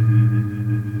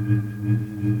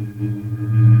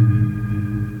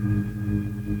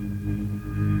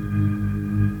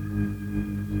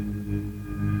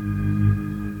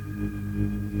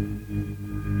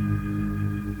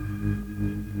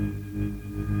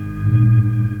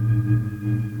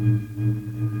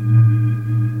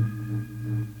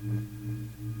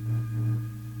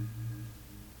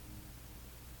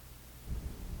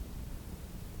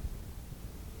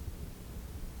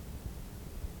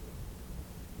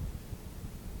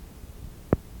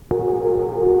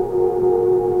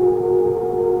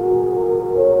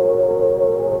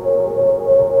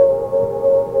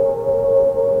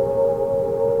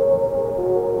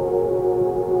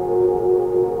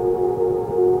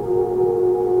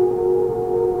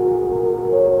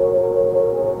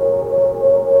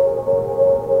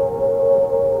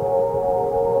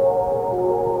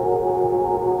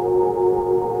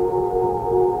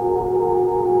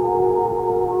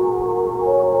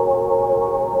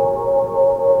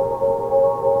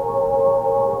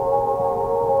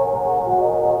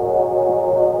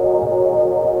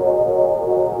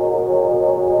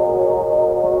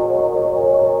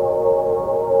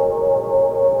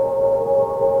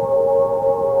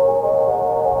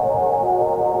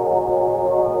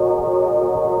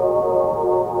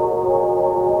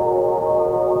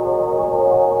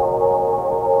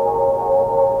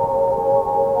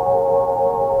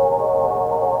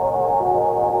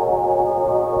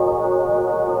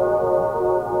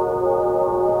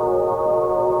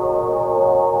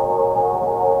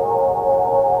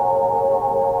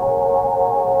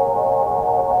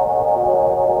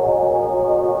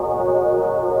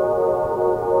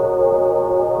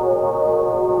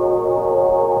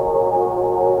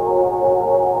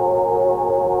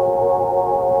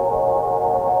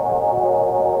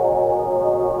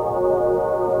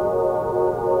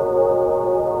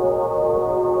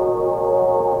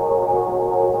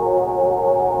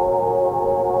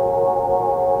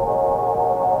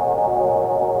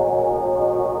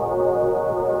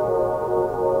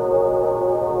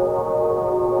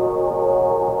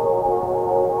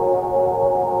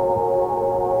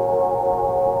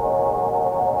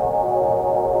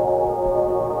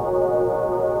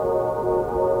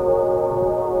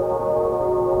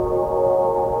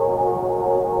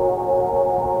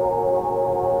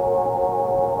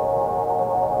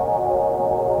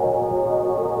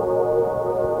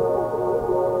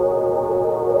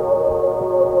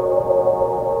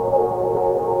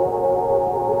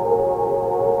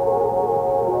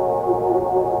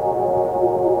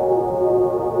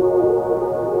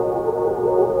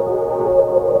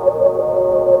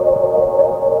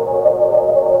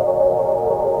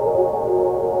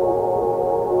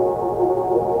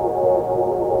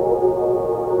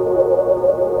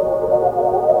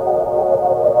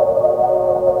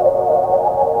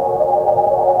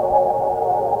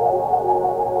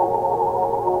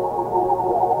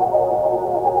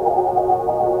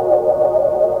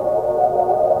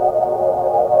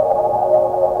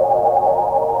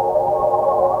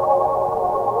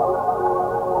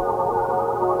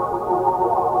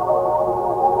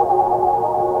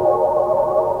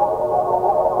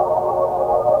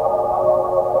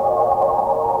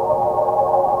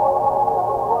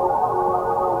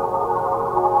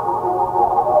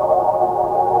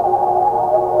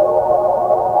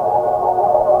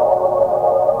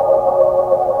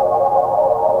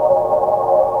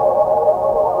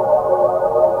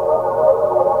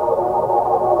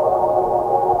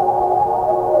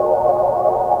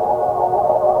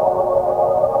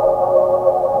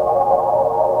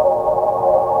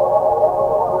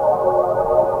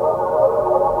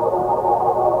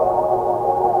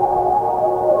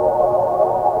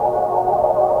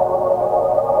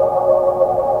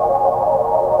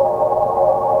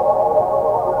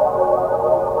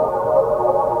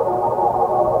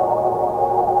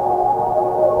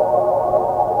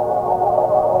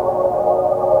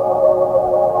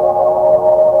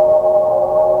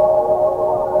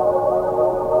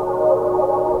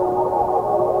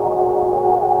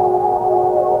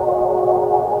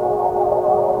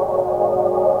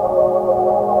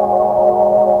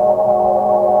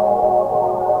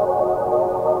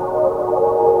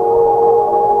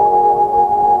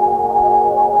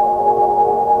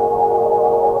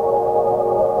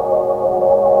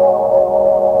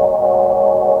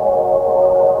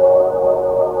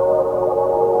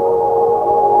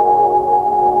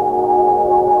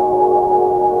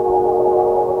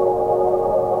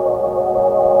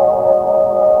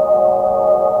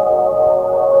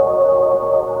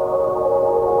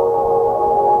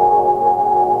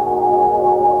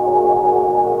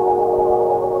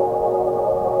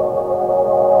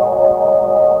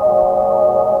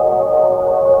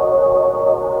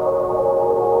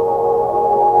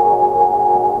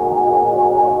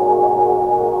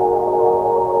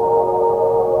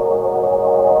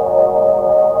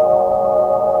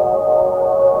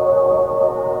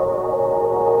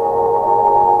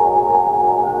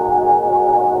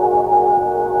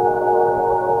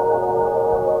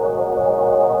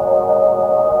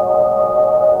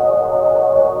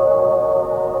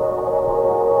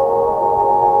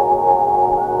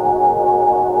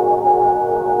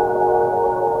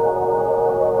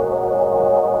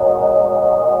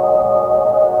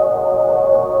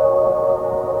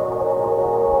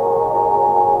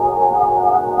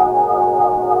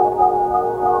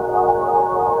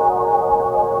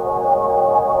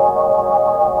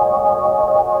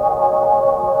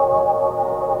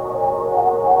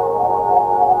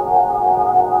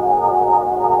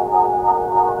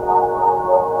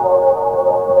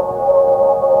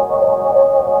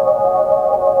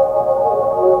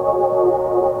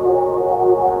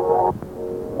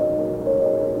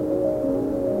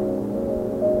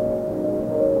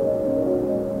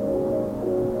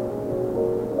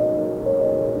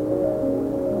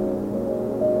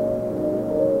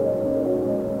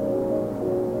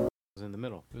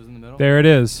 There it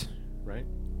is. Right.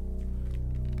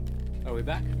 Are we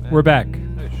back? We're back.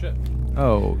 Oh shit.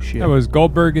 Oh shit. That was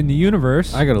Goldberg in the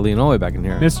Universe. I gotta lean all the way back in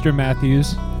here. Mr.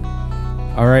 Matthews.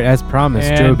 All right, as promised,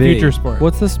 And Joe B. Future Sport.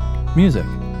 What's this music?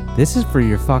 This is for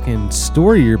your fucking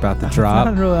story you're about to drop.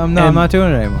 I'm and not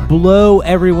doing it anymore. Blow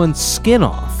everyone's skin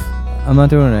off. I'm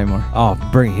not doing it anymore. Oh,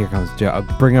 here comes Joe.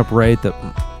 Bring up Ray. This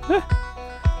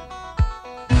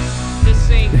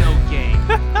ain't no game.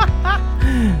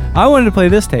 I wanted to play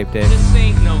this tape, Dave. This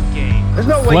ain't no game. There's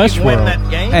no way Flesh you can win World.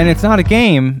 that game. And it's not a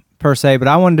game per se, but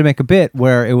I wanted to make a bit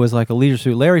where it was like a Leisure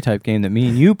Suit Larry type game that me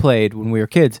and you played when we were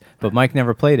kids, but Mike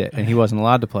never played it and he wasn't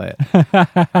allowed to play it.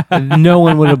 No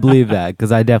one would have believed that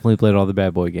because I definitely played all the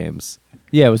Bad Boy games.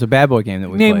 Yeah, it was a Bad Boy game that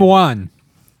we Name played. one.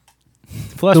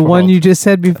 Flesh The one World. you just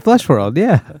said, Flesh World,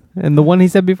 yeah, and the one he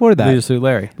said before that, Leisure Suit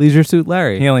Larry. Leisure Suit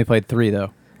Larry. He only played 3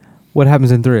 though. What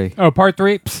happens in 3? Oh, part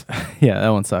 3. Psst. Yeah, that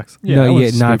one sucks. Yeah, No, that yeah,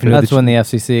 was not if stupid. you know That's the when the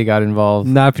FCC got involved.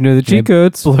 Not if you know the cheat They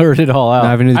codes. blurred it all out.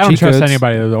 Not if you know the I don't cheat trust codes.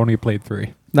 anybody that only played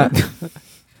 3. Not.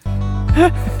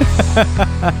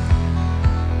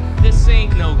 This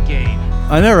ain't no game.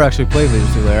 I never actually played Leisure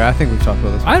Suit Larry. I think we've talked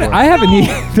about this before. I haven't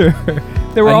either.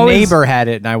 They were A always neighbor had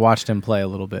it, and I watched him play a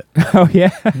little bit. It Oh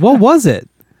yeah. What was it?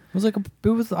 was like I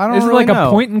don't Is it really like know.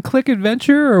 a point and click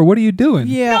adventure or what are you doing?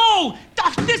 Yeah. No!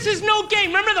 This is no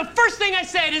game. Remember the first thing I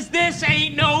said is this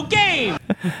ain't no game.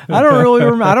 I don't really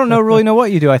remember. I don't really know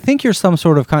what you do. I think you're some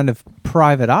sort of kind of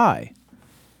private eye.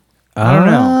 I don't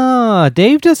know. Ah,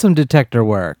 Dave does some detector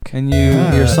work. And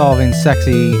you're solving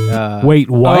sexy. Wait,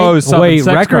 what? Oh, solving Wait,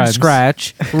 sex record crimes.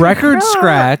 scratch. Record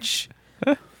scratch.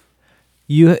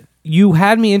 You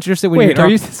had me interested when Wait, you are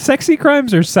were you sexy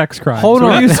crimes or sex crimes? Hold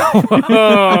What on. are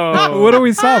you- what are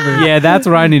we solving? Yeah, that's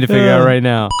what I need to figure out right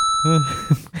now.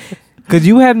 Because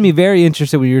you had me very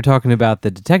interested when you were talking about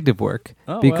the detective work.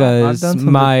 Oh, well, because I've done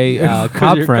some my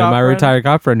cop your friend, cop my friend? retired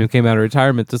cop friend who came out of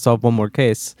retirement to solve one more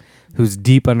case, who's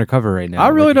deep undercover right now. I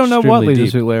really like don't know what extremely Leisure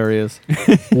deep. Suit Larry is.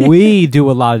 We do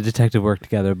a lot of detective work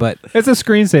together, but It's a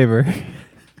screensaver.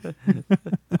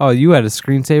 oh, you had a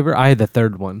screensaver? I had the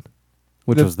third one,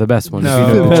 which The- was the best one. No. If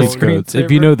you know the The cheat codes.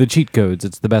 If you screensaver? know the cheat codes,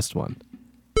 it's the best one.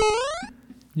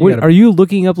 You Wait, gotta- are you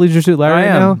looking up Leisure Suit Larry I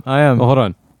right am. now? I am. Well, hold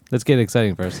on. Let's get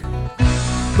exciting first.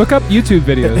 Look up YouTube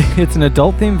videos. It's an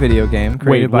adult themed video game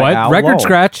created by Al Record Lowe.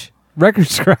 scratch. Record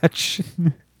scratch.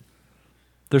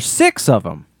 There's 6 of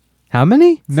them. How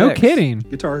many? No 6. kidding.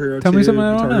 Guitar Hero Tell 2, me something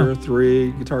I don't Guitar know. Hero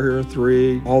 3, Guitar Hero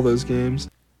 3, all those games.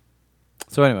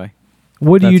 So anyway.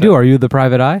 What do you That's do? it. Are you the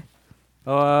private eye?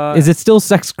 Is Is it still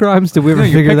sex crimes? Did we ever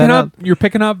No, figure that out? You're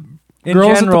picking up in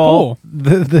girls general, at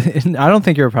the pool. I don't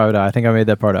think you're a private eye. I think I made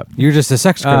that part up. You're just a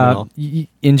sex criminal.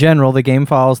 In general, the game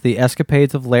follows the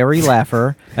escapades of Larry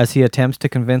Laffer as he attempts to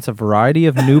convince a variety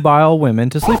of nubile women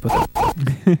to sleep with him.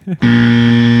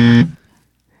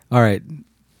 All right.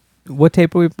 What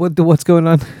tape are we? What's going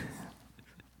on?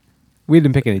 We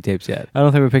didn't pick any tapes yet. I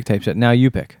don't think we picked tapes yet. Now you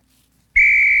pick.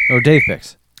 Or Dave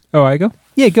picks. Oh, I go?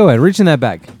 Yeah, go ahead. Reach in that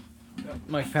bag.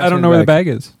 Mike, I don't know where the bag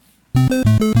is.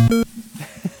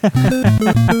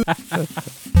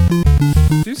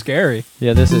 Too scary.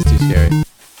 Yeah, this is too scary.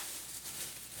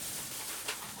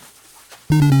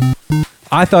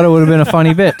 I thought it would have been a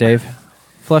funny bit, Dave.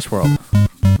 Flesh World,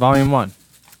 Volume 1.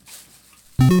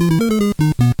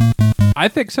 I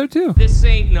think so too. This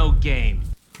ain't no game.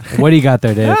 What do you got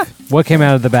there, Dave? What came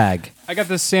out of the bag? I got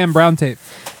this Sam Brown tape.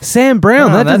 Sam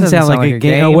Brown. Oh, that doesn't sound like a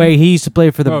game. Oh, wait, he used to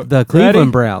play for the, Oh, the Cleveland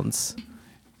ready? Browns.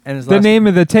 And his The last name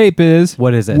of the tape is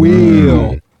What is it?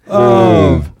 Wheel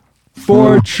of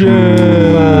Fortune.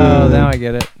 Oh, now I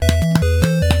get it.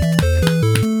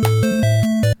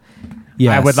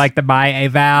 Yes. I would like to buy a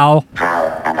vowel. How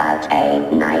about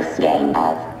a nice game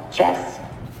of chess?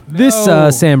 This No.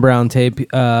 Sam Brown tape,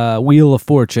 Wheel of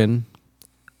Fortune.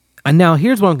 And now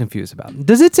here's what I'm confused about.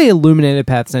 Does it say Illuminated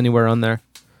Paths anywhere on there?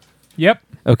 Yep.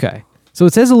 Okay. So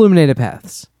it says Illuminated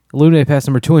Paths. Illuminated Paths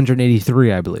number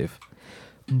 283, I believe.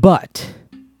 But,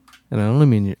 and I don't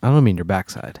mean your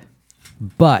backside.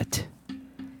 But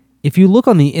if you look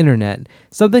on the internet,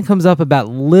 something comes up about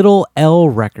Little L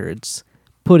Records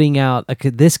putting out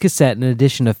this cassette in an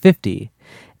edition of 50,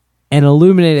 and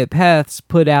Illuminated Paths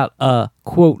put out a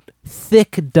quote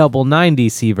thick double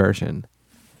 90C version.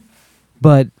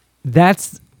 But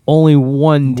that's only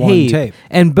one tape.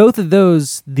 And both of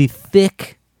those, the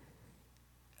thick,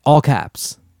 all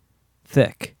caps,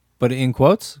 thick. But in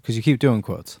quotes? Because you keep doing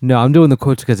quotes. No, I'm doing the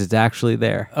quotes because it's actually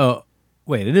there. Oh,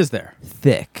 wait, it is there.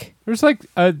 Thick. There's like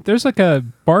a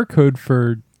barcode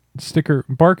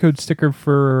sticker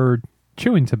for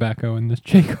chewing tobacco in this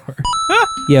J card.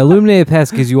 Yeah, Illuminated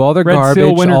Pest gives you all their Red Seal garbage,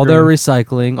 Wintergreen. all their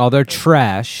recycling, all their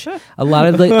trash. A lot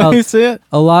of You see it?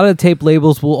 a lot of tape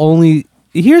labels will only.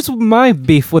 Here's my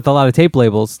beef with a lot of tape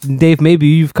labels, Dave. Maybe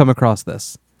you've come across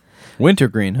this.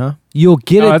 Wintergreen, huh? You'll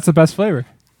get Oh, it. that's the best flavor.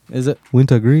 Is it?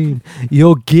 Wintergreen.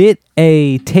 You'll get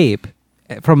a tape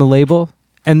from a label,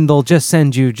 and they'll just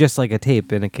send you just like a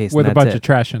tape in a case With and a that's bunch it. of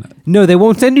trash in it. No, they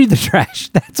won't send you the trash.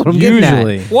 That's what I'm getting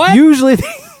Usually. at. What? Usually,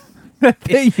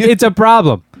 it's a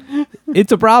problem.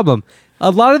 It's a problem.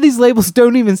 A lot of these labels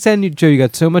don't even send you. Joe, you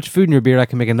got so much food in your beard, I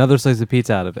can make another slice of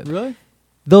pizza out of it. Really?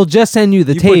 They'll just send you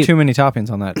the You tape. put too many toppings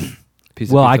on that piece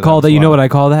of Well, I pizza, call that's that. You know why. what I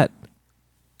call that?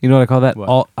 You know what I call that?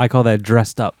 What? I call that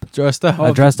dressed up. Dressed up.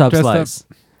 A dressed up dressed slice.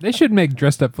 They should make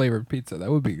dressed up flavored pizza. That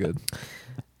would be good.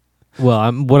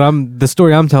 Well, the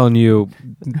story I'm telling you,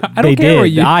 I don't they care did.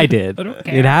 what you- I did. I don't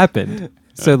care. It happened.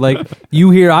 So like you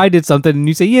hear I did something and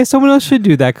you say, yeah, someone else should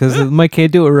do that because Mike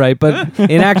can't do it right. But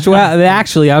in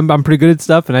actually, I'm pretty good at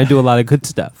stuff and I do a lot of good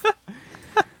stuff.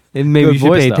 And maybe Good you should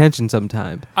voice pay stuff. attention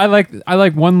sometime. I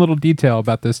like one little detail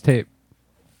about this tape.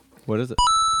 What is it?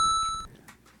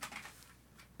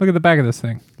 Look at the back of this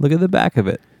thing. Look at the back of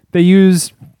it. They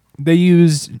use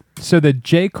so the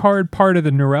J card part of the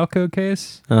Norelco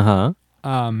case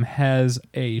has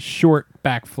a short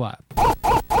back flap.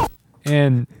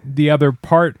 And the other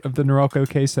part of the Norelco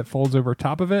case that folds over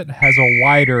top of it has a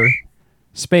wider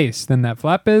space than that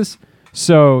flap is.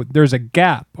 So there's a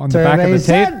gap on the back of the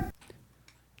tape.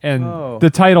 And Oh.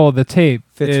 the title of the tape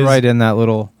Fits is, right in that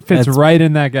little. fits That's- right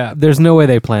in that gap. There's no way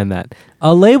they planned that.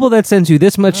 A label that sends you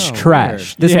this much Oh,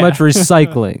 trash, weird. this Yeah. much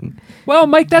recycling. Well,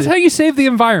 Mike, that's how you save the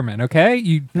environment, okay?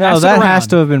 You No, pass it that around. has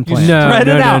to have been You planned. spread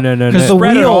it out. Because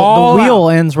Spread it all the wheel out.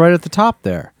 ends right at the top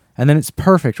there, and then it's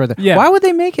perfect right there. Yeah. Why would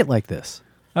they make it like this?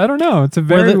 I don't know. It's a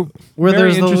Where very, where very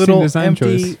there's the interesting little design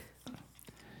empty. choice.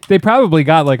 They probably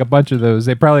got like a bunch of those.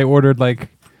 They probably ordered like,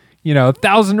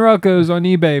 1,000 Rocos on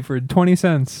eBay for 20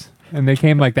 cents. And they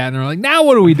came like that and they're like, now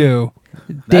what do we do?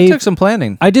 That Dave, took some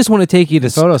planning. I just want to take you to.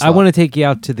 Photo I stop. want to take you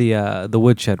out to the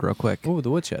woodshed real quick. Oh, the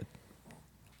woodshed.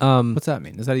 Um, What's that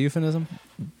mean? Is that a euphemism?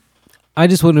 I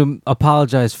just want to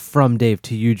apologize from Dave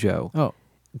to you, Joe. Oh.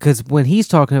 Because when he's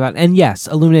talking about, and yes,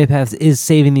 Illuminated Paths is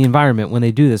saving the environment when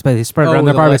they do this, but they spread Oh, around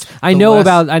their the garbage. less- I the know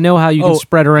less- I know how you can Oh,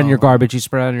 spread around your oh. garbage, you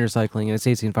spread around your recycling, and it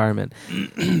saves the environment.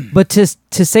 But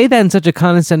to say that in such a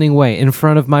condescending way in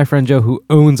front of my friend Joe, who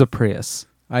owns a Prius,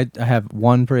 I have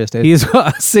one Prius. It's he is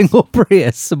a single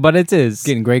Prius, but it's his.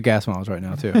 getting great gas miles right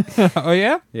now too. Oh,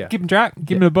 yeah? Yeah. Keep him track.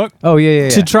 Keep him a book. Oh yeah.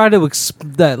 To try to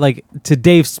to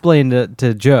Dave explain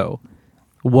to Joe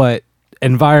what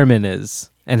environment is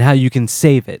and how you can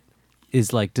save it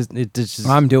is like just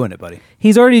I'm doing it, buddy.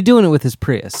 he's already doing it with his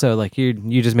Prius, so like you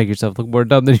just make yourself look more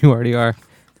dumb than you already are.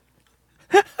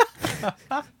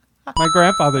 My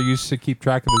grandfather used to keep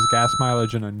track of his gas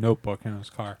mileage in a notebook in his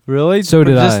car. Really? So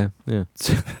did Just- I. Yeah.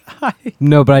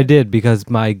 No, but I did because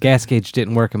my gas gauge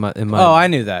didn't work in my. Oh, I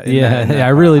knew that. Yeah, I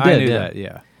really I did, knew yeah. that.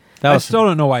 Yeah. That I was still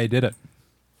don't know why he did it.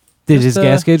 Did just, his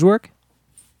gas gauge work?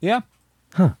 Yeah.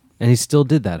 And he still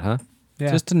did that, huh?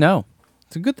 Yeah. just to know.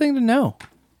 It's a good thing to know.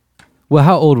 Well,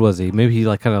 how old was he? Maybe he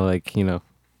like kind of like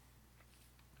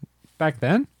back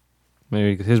then?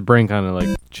 maybe his brain kind of like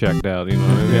checked out. You know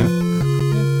what I mean?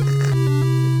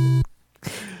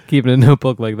 Keeping a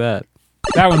notebook like that.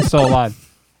 That one's still alive.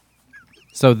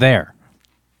 So there.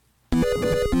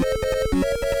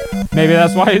 Maybe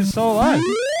that's why he's still alive.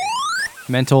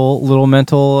 Little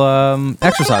mental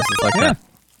exercises like Yeah.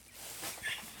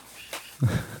 that.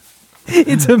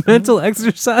 It's a mental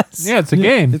exercise. Yeah, it's a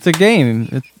game. It's a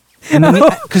game.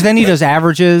 Because then he does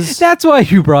averages. That's why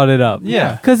you brought it up.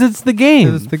 Yeah. because it's the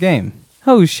game. It's the game.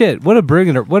 Oh shit! What a bring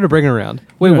around.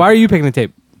 Wait, Yeah. why are you picking the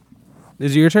tape?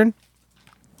 Is it your turn?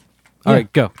 All Yeah.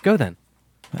 right, go then.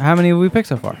 How many have we picked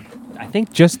so far? I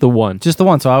think just the one. Just the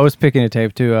one. So I was picking a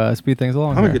tape to speed things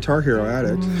along. I'm a here. Guitar Hero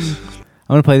addict.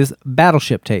 I'm going to play this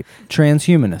Battleship tape.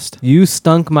 Transhumanist. You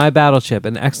stunk my Battleship,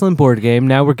 an excellent board game.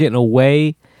 Now we're getting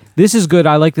away. This is good.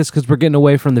 I like this because we're getting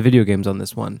away from the video games on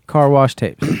this one, Car wash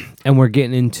tapes. and we're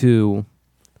getting into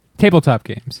Tabletop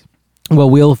games.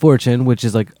 Wheel of Fortune, which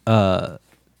is like a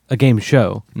game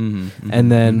show,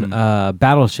 and then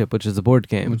Battleship, which is a board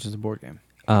game. Which is a board game.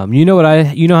 You know what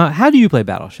how do you play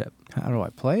Battleship? How do I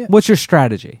play it? What's your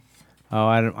strategy? Oh,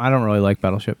 I don't really like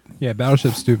Battleship. Yeah,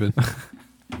 Battleship's stupid.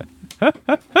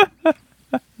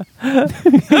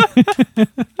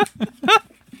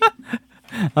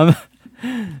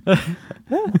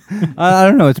 I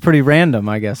don't know. It's pretty random,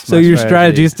 I guess. So my your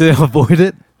strategy is to avoid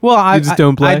it. Well, I just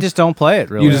don't play? I just don't play it.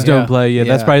 Really, You just don't play. Yeah,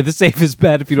 that's probably the safest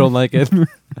bet if you don't like it.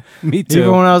 Me too.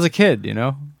 Even when I was a kid, you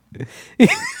know.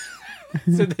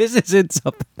 So this isn't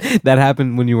something that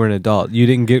happened when you were an adult. You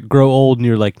didn't grow old and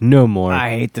you're like, no more. I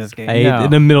hate this game. I hate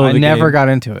in the middle of the game. I never got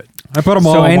into it. I put them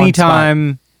all So in one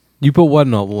anytime You put what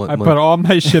in all one? spot. I put all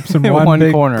my ships in In one one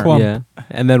big corner. clump. Yeah.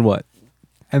 And then what?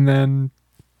 And then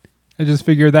I just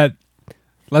figure that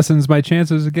lessens my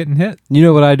chances of getting hit. You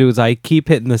know what I do is I keep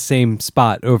hitting the same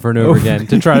spot over and over again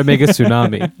to try to make a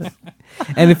tsunami.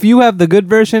 And if you have the good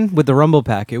version with the rumble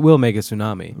pack, it will make a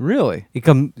tsunami. Really?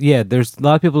 There's a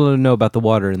lot of people who don't know about the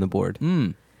water in the board.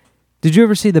 Mm. Did you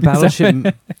ever see the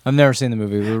Battleship? I've never seen the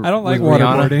movie. I don't like with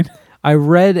Rihanna. waterboarding. I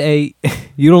read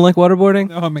you don't like waterboarding?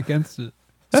 No, I'm against it.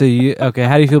 So okay,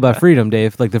 how do you feel about freedom,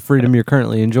 Dave? Like the freedom you're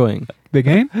currently enjoying? The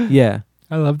game? Yeah.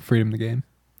 I loved Freedom the game.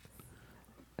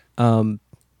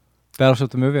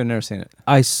 Battleship the movie? I've never seen it.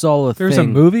 I saw a There's thing.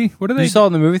 a movie? What are they? You saw it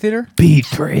in the movie theater?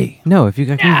 B3. No, if you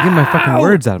can get my fucking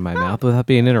words out of my mouth without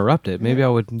being interrupted, maybe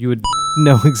you would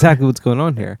know exactly what's going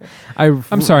on here.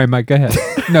 I'm sorry, Mike. Go ahead.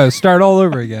 No, start all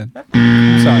over again.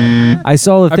 I'm sorry. I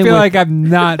saw the I thing. feel like I've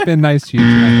not been nice to you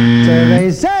tonight.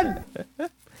 Survey said.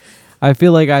 I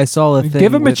feel like I saw a thing.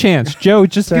 Give him a chance, Joe.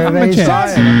 Just give him a Survey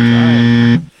chance.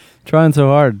 said. Trying so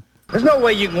hard. There's no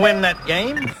way you can win that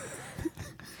game.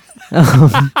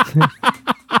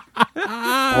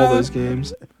 All those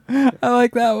games. I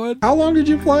like that one. How long did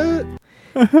you play it?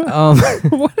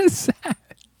 What is that?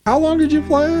 How long did you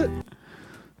play it?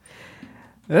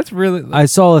 That's really. I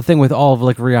saw a thing with all of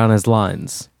like Rihanna's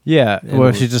lines. Yeah. And Where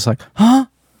it she's was- just like, huh?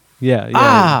 Yeah.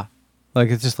 Ah! Like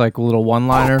it's just like little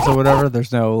one-liners or whatever.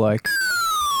 There's no like.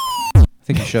 I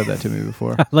think you showed that to me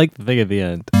before. I like the thing at the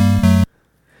end.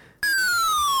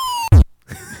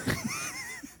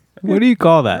 What do you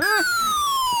call that?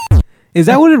 Is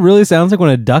that what it really sounds like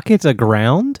when a duck hits a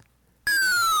ground?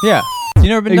 Yeah. You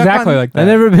never been duck Exactly hunting? like that. I've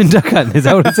never been duck hunting. Is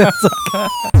that what it sounds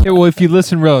like? Yeah, well, if you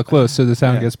listen real close, so the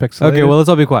sound gets pixelated. Okay, well, let's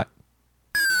all be quiet.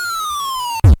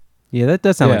 Yeah, that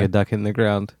does sound Yeah. like a duck hitting the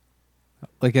ground.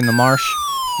 Like in the marsh,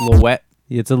 a little wet.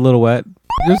 It's a little wet.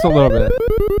 Just a little bit.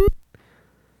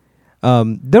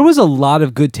 There was a lot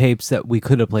of good tapes that we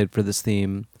could have played for this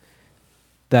theme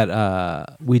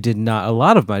that we did not. A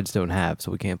lot of mine just don't have,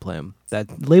 so we can't play them.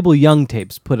 That label Young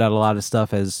Tapes put out a lot of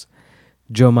stuff as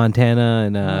Joe Montana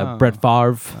and Brett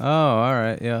Favre. Oh, all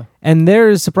right, yeah. And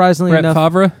there's surprisingly Brett enough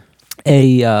Favre?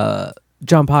 a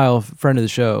John Pyle, friend of the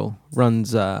show,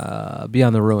 runs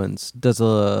Beyond the Ruins, does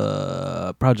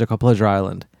a project called Pleasure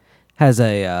Island, has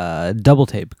a double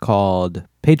tape called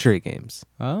Patriot Games.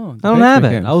 Oh, I don't have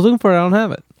it. I was looking for it. I don't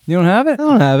have it. You don't have it? I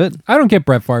don't have it. I don't get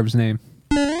Brett Favre's name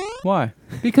Why?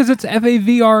 because it's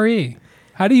Favre.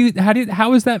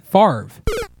 How is that Favre?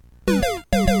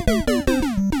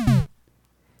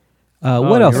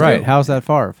 What else? You're right. How's that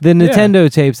Favre? The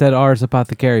Nintendo tapes that Ars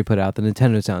Apothecary put out, the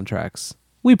Nintendo soundtracks.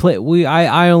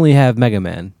 I only have Mega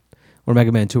Man or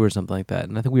Mega Man 2 or something like that,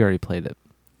 and I think we already played it.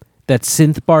 That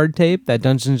Synth Bard tape, that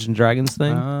Dungeons and Dragons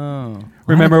thing. Oh.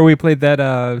 Remember we played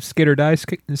that Skate or Die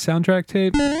soundtrack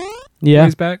tape? Yeah.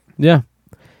 Ways back? Yeah.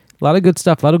 A lot of good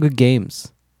stuff, a lot of good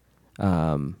games.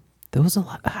 There was a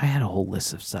lot. I had a whole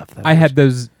list of stuff. I had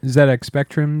those ZX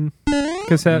Spectrum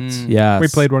cassettes. Yes. We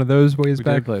played one of those ways We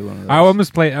back. did play one of those. I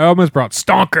almost brought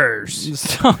Stonkers.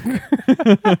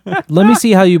 Let me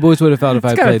see how you boys would have felt if I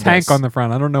It's got played a tank this. on the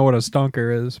front. I don't know what a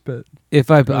Stonker is, but If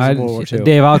I, was World War II.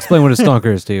 Dave, I'll explain what a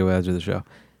stonker is to you after the show.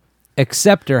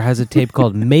 Acceptor has a tape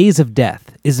called Maze of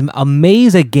Death. Is a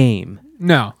maze a game?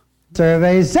 no.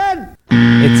 Survey said.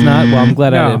 It's not. Well, I'm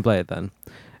glad I No. didn't play it then.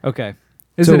 Okay.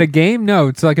 Is So- it a game? No,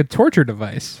 it's like a torture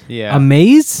device. Yeah. A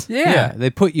maze? Yeah. They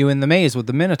put you in the maze with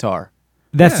the Minotaur.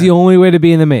 That's Yeah. the only way to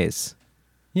be in the maze.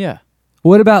 Yeah.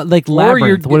 What about like Or you're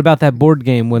Labyrinth? What get- about that board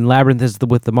game when Labyrinth is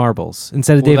with the marbles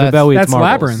instead of Well, David that's- Bowie? that's it's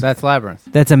marbles. Labyrinth. That's Labyrinth.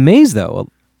 That's a maze though.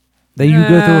 That you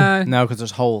go No, because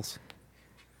there's holes.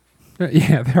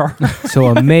 Yeah, there are. through. So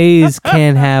a maze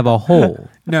can have a hole.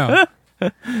 No. No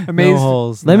Amazing.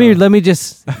 holes. Let me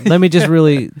just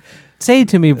really say it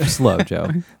to me slow, Joe.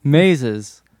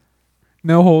 Mazes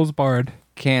No holes barred.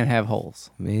 can't have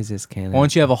holes. Mazes can. Have.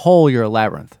 Once you have a hole, you're a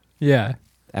labyrinth. Yeah.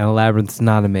 And a labyrinth's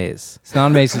not a maze. It's not a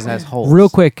maze that has holes. Real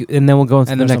quick, and then we'll go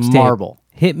into And the there's next a tape. marble.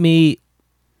 Hit me.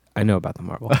 I know about the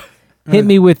marble. Hit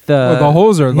me with the. Well, the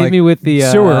holes are hit like me with the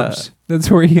sewers.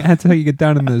 That's where that's how you get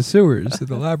down in the sewers of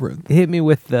the labyrinth. Hit me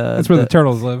with the. That's where the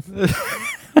turtles live.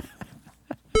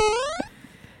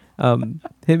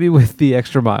 Hit me with the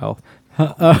extra mile.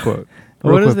 Quote.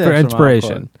 Real What is quick the for extra mile inspiration.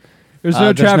 quote? There's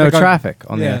no traffic. There's no on- traffic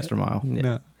on the Yeah. extra mile.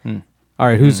 No. All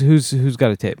right, who's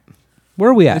got a tape? Where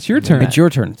are we at? It's your turn. It's your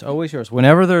turn. It's always yours.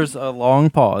 Whenever there's a long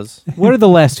pause, What are the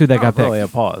last two that got not picked? really a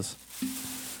pause.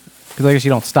 Because I guess you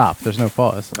don't stop. There's no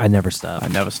pause. I never stop. I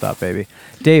never stop, baby.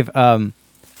 Dave,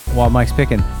 while Mike's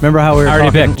picking. Remember how we were I already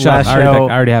talking picked. Sean, last I already show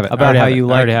picked. I already have it. I about already how have it. you I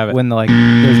like already have it. when like there's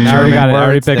I already German got it. I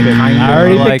already words that picked it. kind I of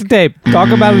already like picked the tape. Talk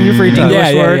about it in your free time.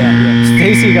 English word. yeah.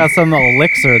 Stacy got some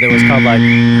elixir that was called like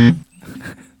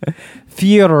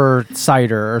Führer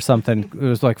cider or something. It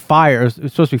was like fire. It was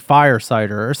supposed to be fire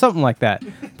cider or something like that.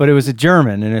 But it was a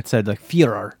German and it said like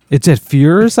Führer. It's at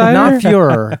Führer cider? Not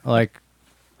Führer. Like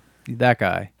that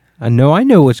guy. I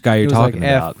know which guy It you're was talking like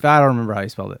about. I don't remember how you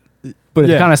spelled it. But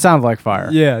it Yeah. kind of sounded like fire.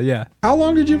 Yeah. How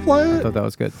long did you play I it? thought that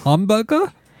was good.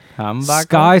 Hamburger?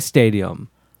 Sky Stadium.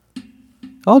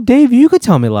 Oh, Dave, you could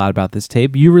tell me a lot about this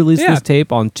tape. You released Yeah. this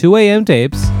tape on 2 a.m.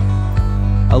 Tapes,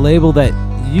 a label that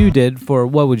you did for,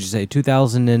 what would you say,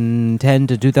 2010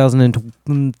 to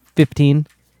 2015? Is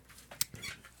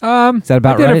that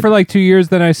about I did right? it for like 2 years,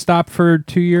 then I stopped for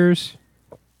 2 years.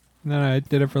 And then I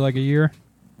did it for like a year.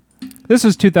 This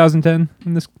is 2010.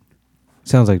 And this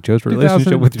Sounds like Joe's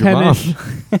relationship with your mom.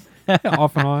 2010-ish.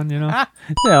 Off and on, you know.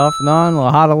 Yeah, off and on, a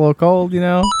little hot, a little cold, you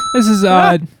know. This is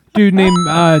a dude named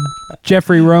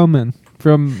Jeffrey Roman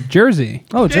from Jersey.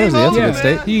 Oh, Jersey, that's a good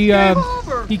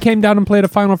state. He came down and played a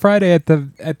Final Friday at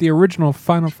the original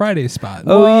Final Friday spot.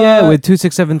 Oh, yeah, with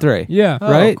 2673. Yeah.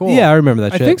 Right? cool. Yeah, I remember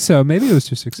that I shit. think so. Maybe it was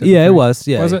 267. Yeah, it was.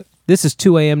 Yeah. Was it? This is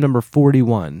 2 a.m. number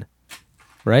 41.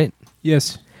 Right?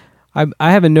 Yes. I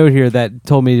have a note here that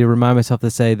told me to remind myself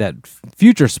to say that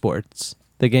Future Sports,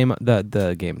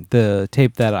 the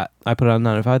tape that I put on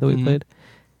 905 that we played,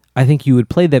 I think you would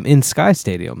play them in Sky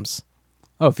Stadiums.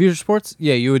 Oh, Future Sports?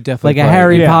 Yeah, you would definitely Like a play it.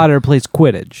 Harry Yeah. Potter plays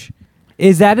Quidditch.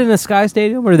 Is that in a Sky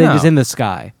Stadium or are they No. just in the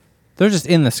sky? They're just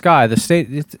in the sky. The state,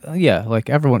 it's, yeah, like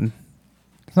everyone.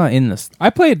 It's not in this. I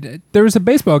played. There was a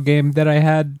baseball game that I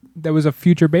had. That was a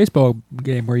future baseball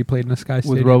game where you played in a Sky With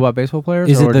Stadium. robot baseball players?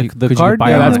 Is it or the- you- the could you card?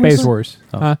 buy Yeah, that's online? Base Wars.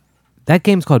 Oh. Huh? That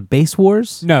game's called Base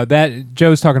Wars? No, that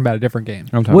Joe's talking about a different game.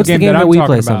 I'm talking What's the game that I'm we talking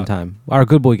play about. sometime? Our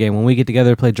Good Boy game when we get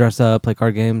together, play dress up, play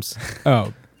card games.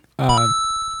 Oh,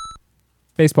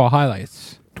 baseball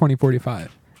highlights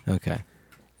 2045. Okay.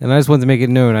 And I just wanted to make it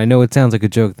known. I know it sounds like a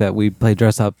joke that we play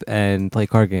dress up and play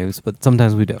card games, but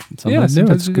sometimes we do. Sometimes do.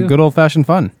 sometimes It's we good, do. good old-fashioned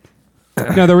fun.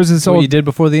 No, there was this That's what old. you did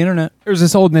before the internet. There was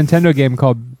this old Nintendo game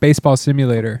called Baseball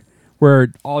Simulator,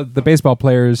 where all the baseball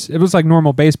players. It was like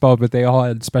normal baseball, but they all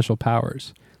had special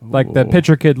powers. Like the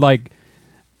pitcher could like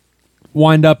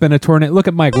wind up in a tornado. Look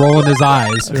at Mike rolling his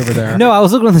eyes over there. No, I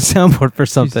was looking on the soundboard for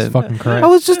something. Jesus fucking Christ. I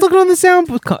was just looking on the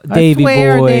soundboard. Davey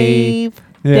boy.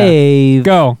 Yeah. Dave.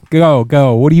 Go.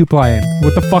 What are you playing?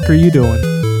 What the fuck are you doing?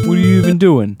 What are you even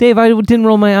doing? Dave, I didn't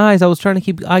roll my eyes. I was trying to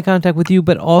keep eye contact with you,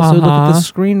 but also look at the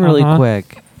screen really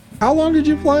quick. How long did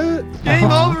you play it?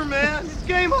 Game over, man. It's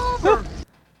game over.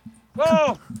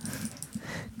 Whoa.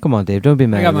 Come on, Dave. Don't be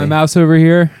mad I got at my me. mouse over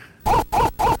here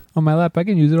on my lap. I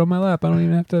can use it on my lap. I don't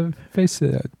even have to face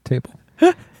the table.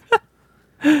 I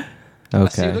see.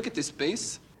 Okay. Look at this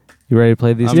base. You ready to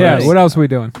play these? I'm Yeah. ready. What else are we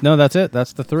doing? No, that's it.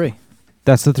 That's the three.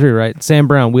 That's the three, right? Sam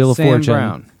Brown, Wheel of Sam Fortune.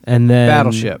 Brown. And then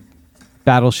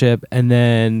Battleship. And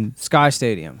then Sky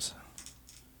Stadiums.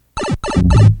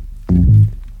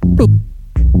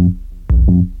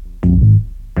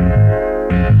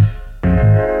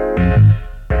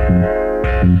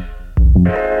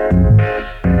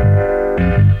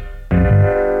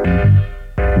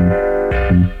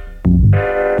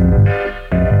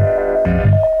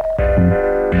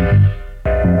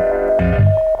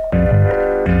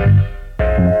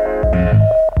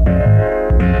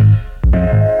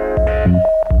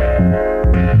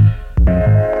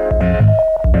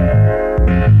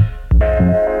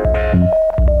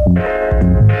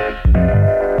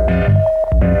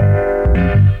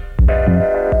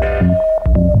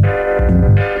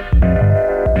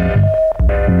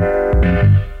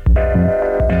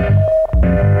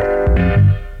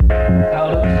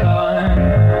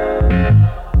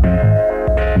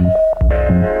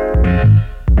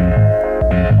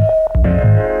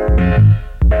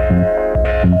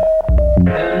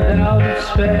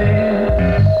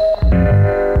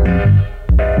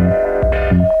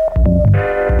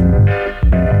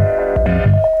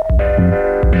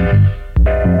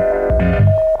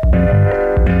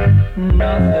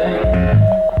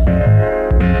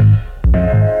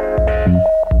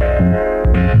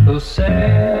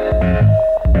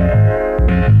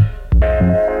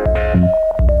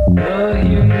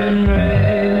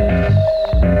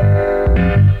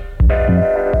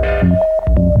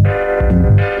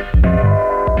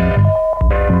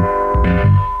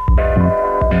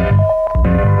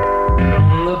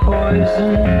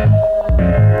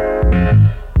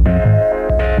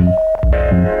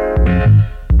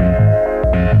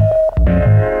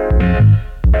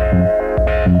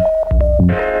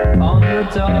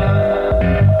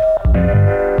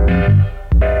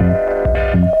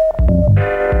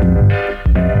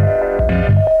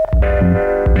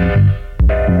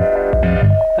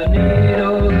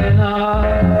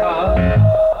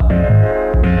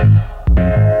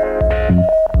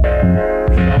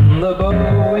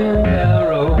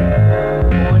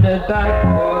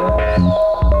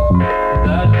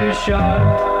 Yes,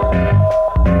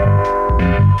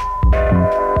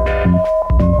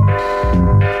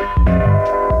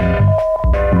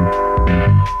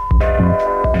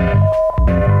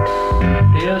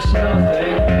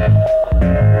 nothing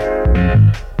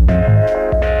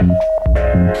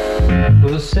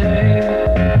will say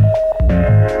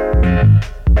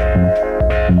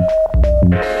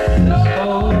this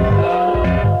whole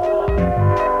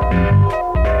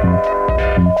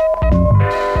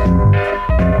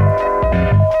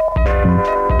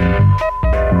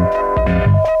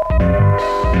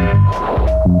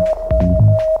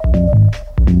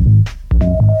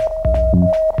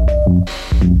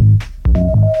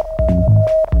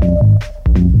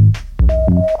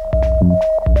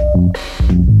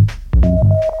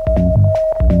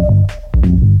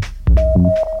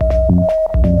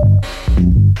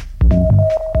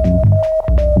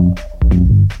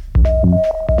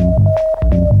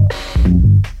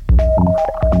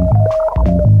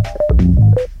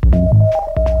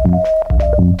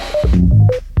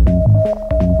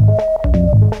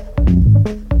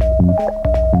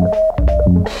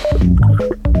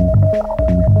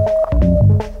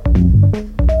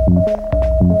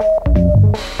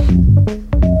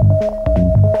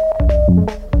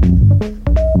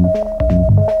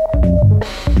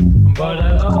but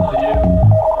I love you.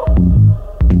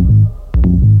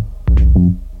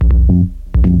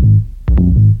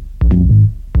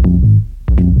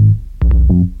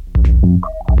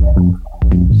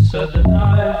 Set the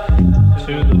knife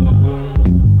to the wound.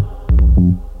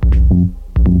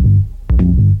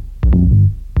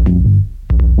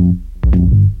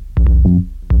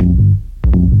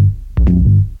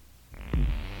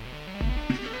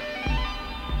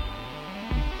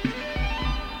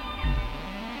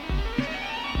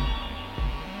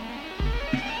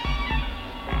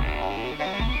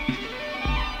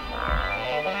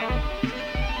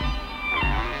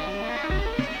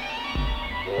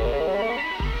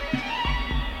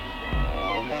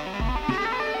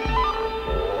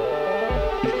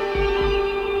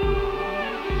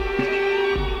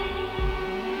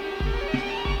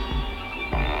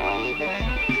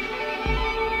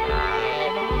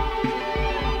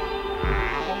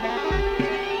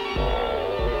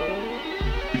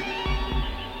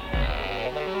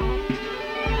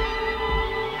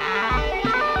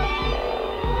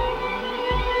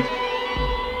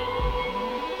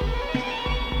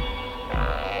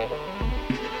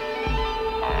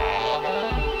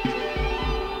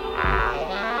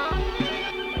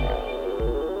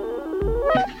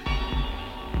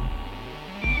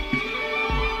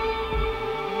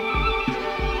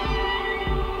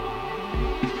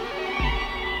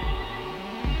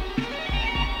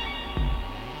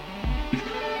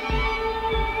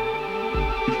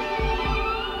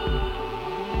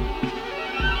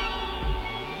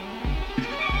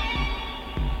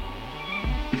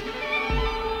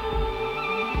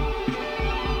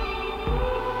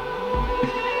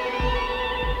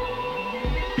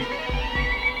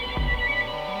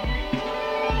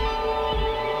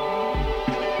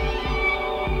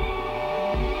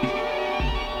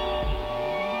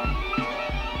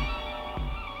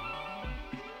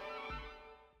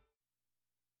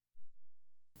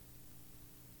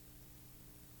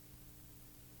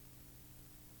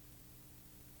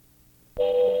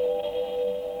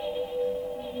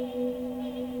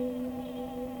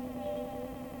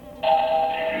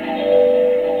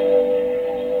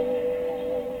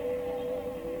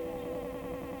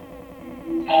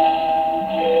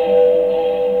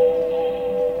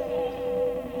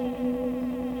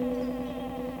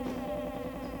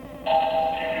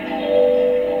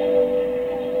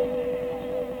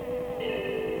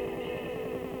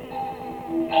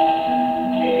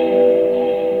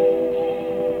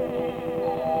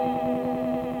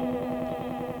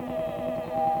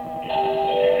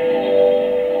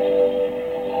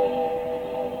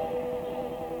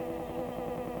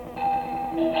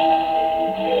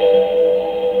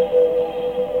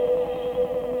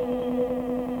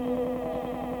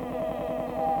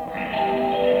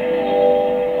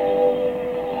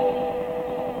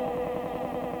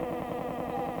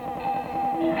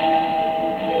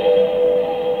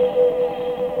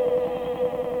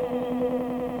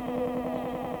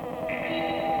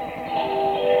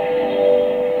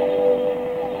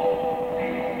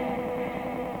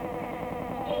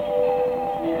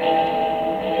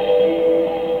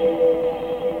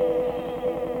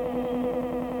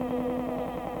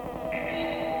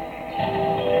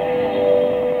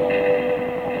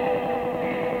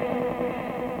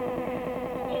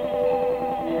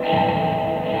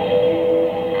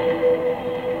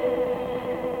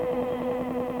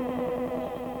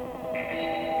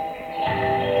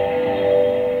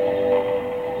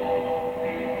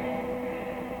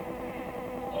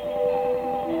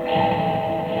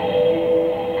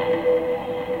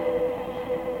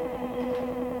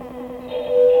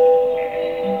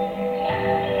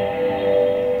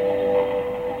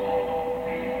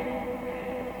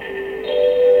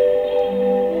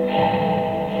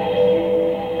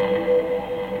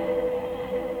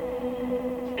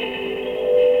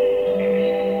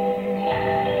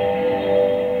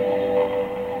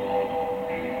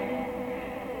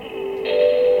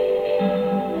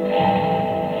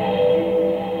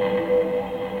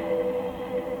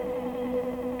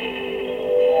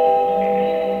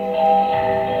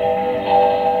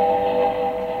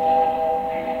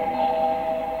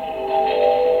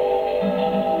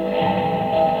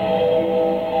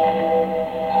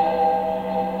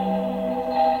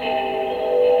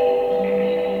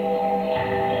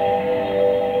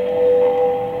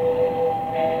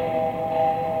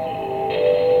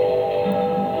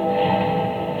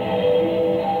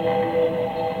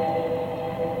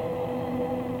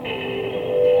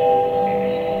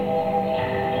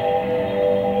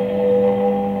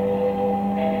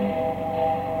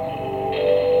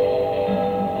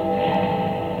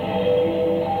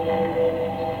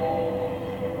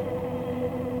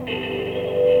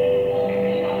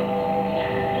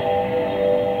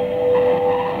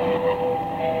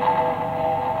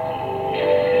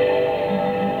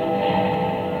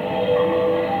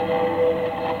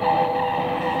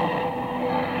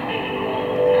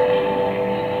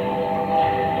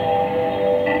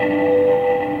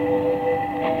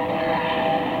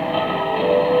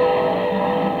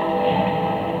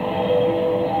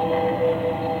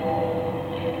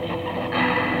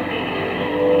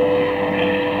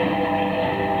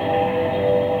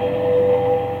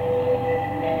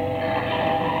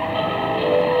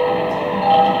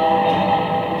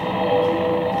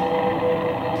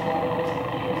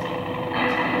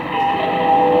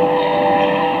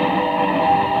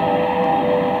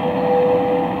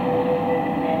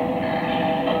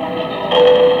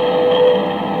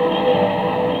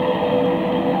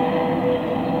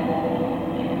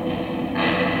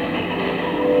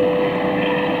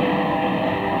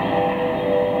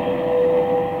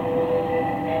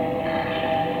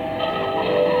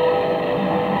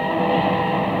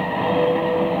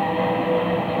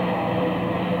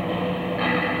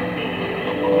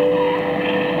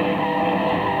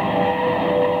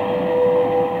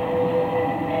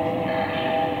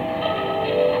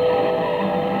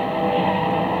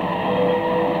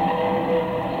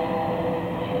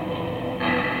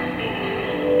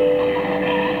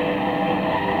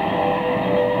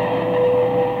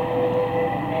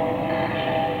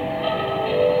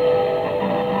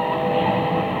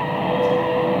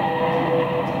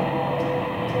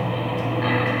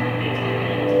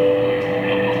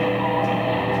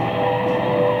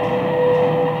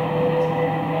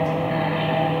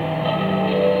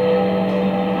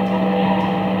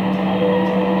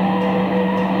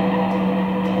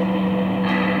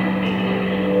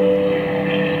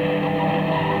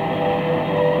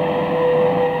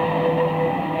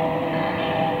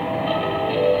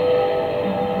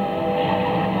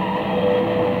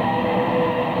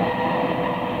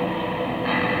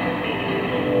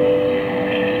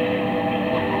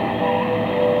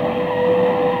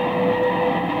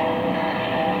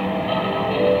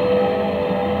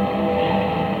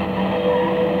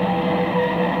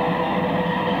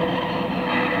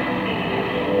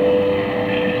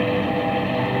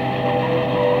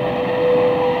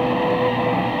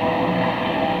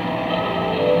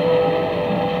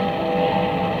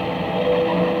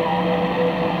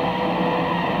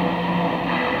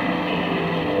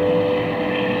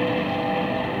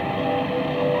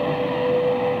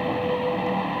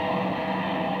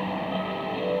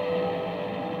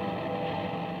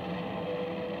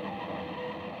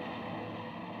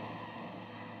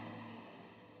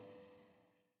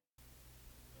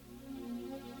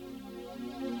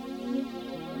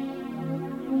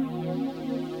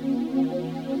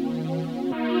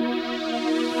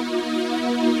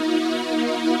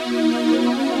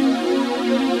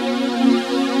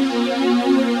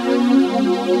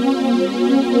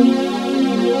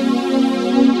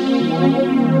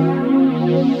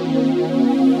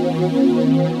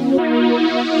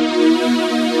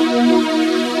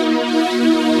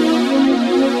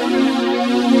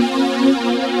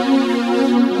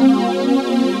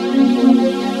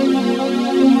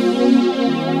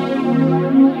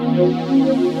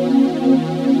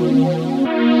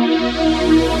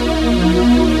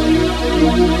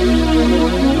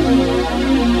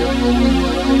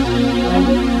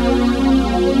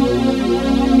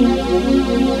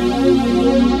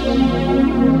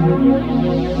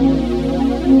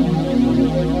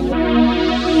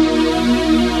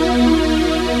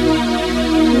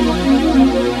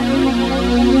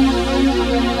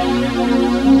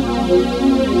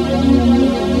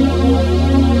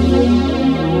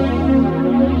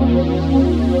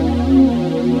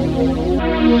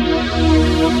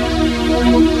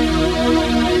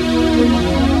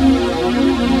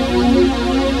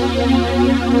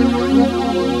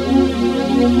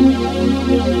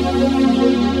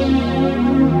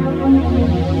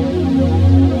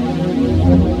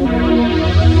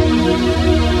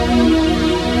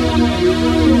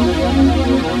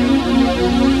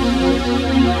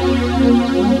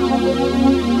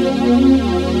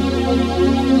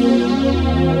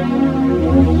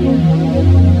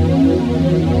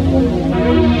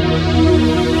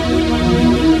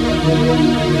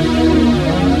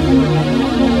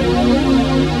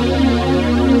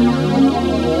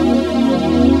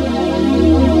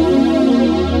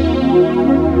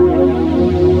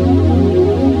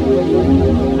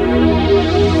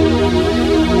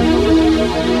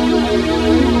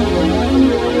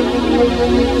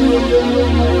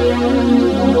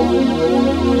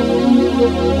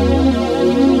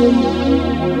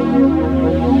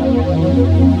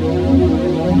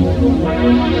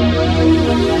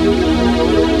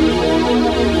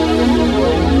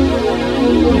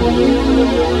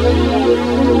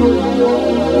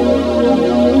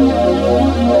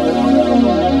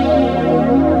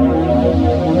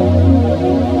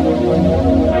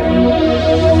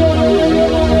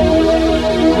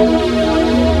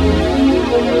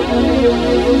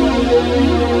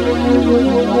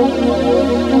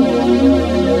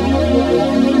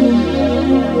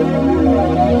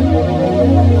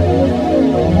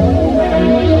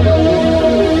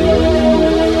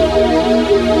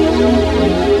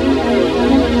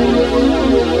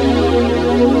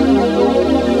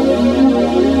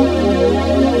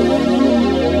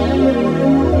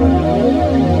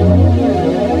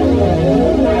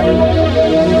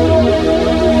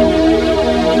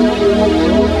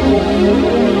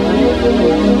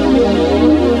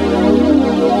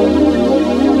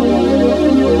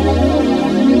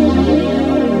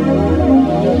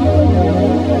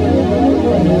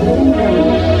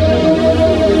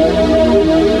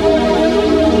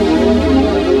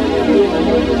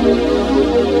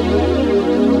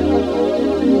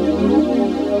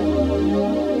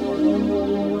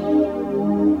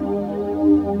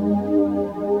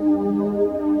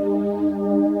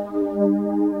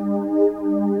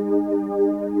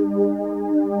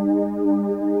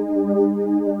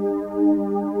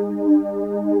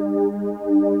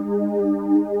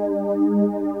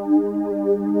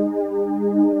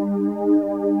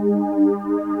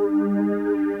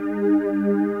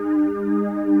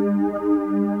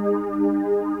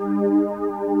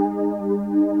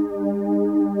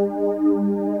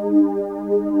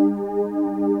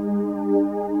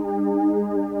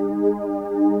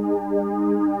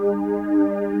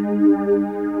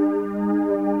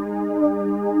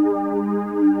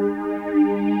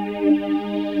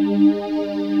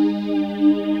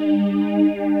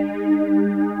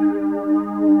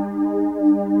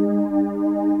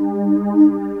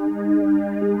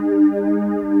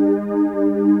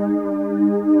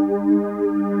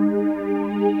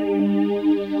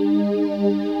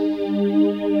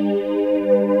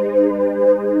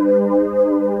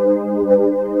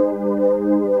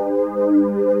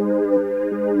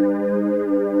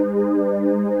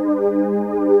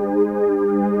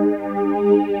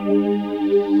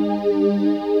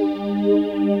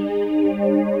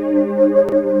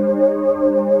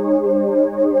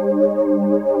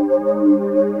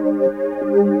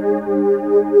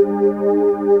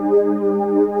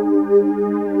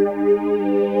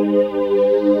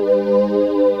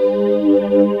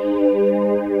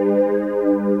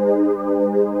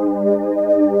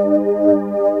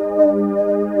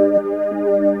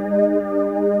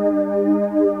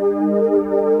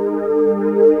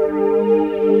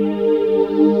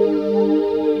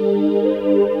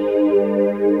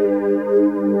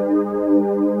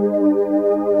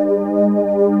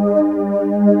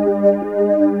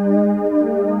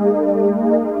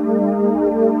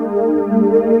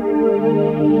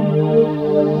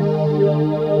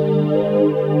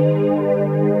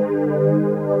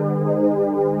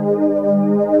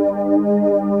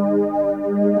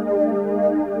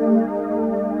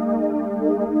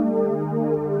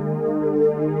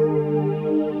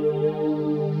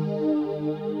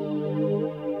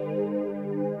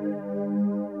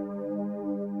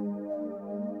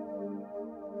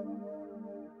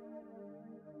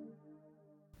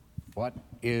 What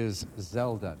is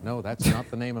Zelda? No, that's not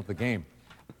the name of the game.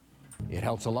 It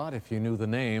helps a lot if you knew the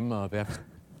name of F.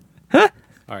 All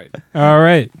right.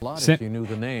 A lot if you knew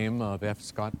the name of F.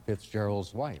 Scott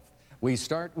Fitzgerald's wife. We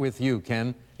start with you,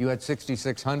 Ken. You had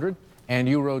 6,600, and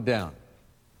you wrote down.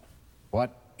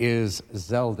 What is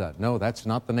Zelda? No, that's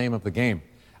not the name of the game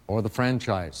or the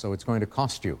franchise, so it's going to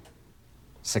cost you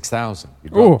 6,000.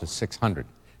 You dropped to 600.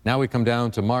 Now we come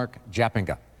down to Mark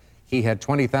Jappinga. He had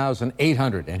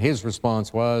 20,800, and his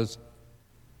response was,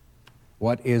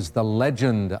 what is The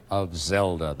Legend of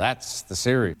Zelda? That's the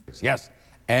series. Yes.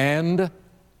 And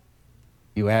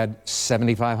you had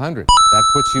 7,500. That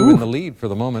puts you in the lead for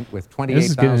the moment with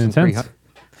 28,300.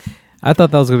 I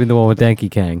thought that was going to be the one with Danky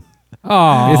Kang.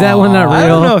 Oh, is that one not real? I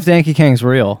don't know if Danky Kang's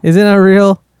real. Is it not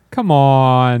real? Come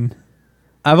on.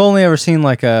 I've only ever seen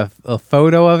like a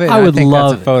photo of it. I would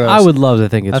love. That's a photo. I would love to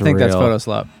think it's real. I think that's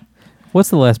Photoslop. What's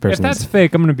the last person? If that's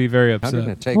fake, I'm going to be very upset. I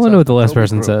want to know what the last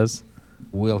person says.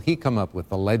 Will he come up with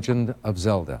The Legend of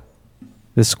Zelda?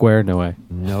 This square? No way.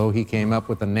 No, he came up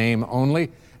with the name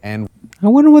only. And I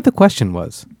wonder what the question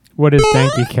was. What is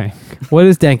Danky Kang? What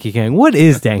is Danky Kang? What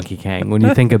is Danky Kang when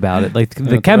you think about it? Like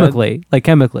the chemically.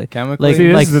 Chemically? Like,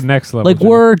 See, this is the next level. Like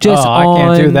we're just on... I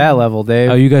can't do that level,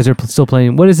 Dave. Oh, you guys are still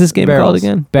playing... What is this game called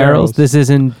again? Barrels. This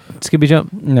isn't Skippy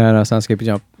Jump? No, it's not Skippy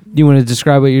Jump. You want to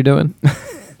describe what you're doing?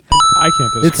 I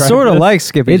can't describe It's sort of like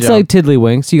Skippy Jump. It's like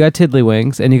Tiddlywinks. You got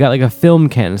Tiddlywinks, and you got like a film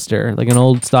canister, like an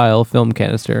old style film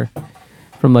canister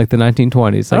from like the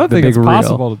 1920s. Like I don't the think big it's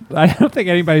possible. I don't think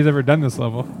anybody's ever done this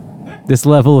level. This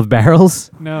level of barrels?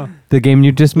 No. The game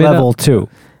you just made Level up? 2.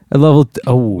 A level...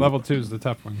 Level 2 is the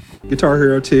tough one. Guitar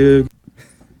Hero 2,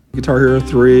 Guitar Hero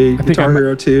 3, Guitar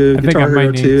Hero 2, Guitar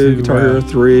Hero 2, Guitar Hero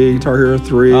 3, Guitar Hero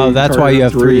 3. Oh, that's why you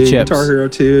have 3 chips. Guitar Hero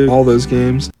 2, all those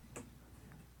games.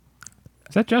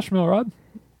 Is that Josh Milrod?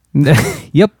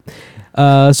 Yep.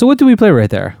 So what did we play right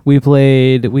there? We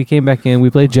came back in, we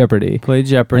played Jeopardy. Played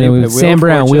Jeopardy. And then Sam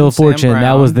Brown, Wheel of Fortune.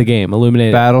 That was the game.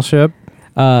 Illuminated. Battleship.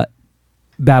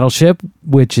 Battleship,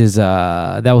 which is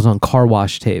that was on Car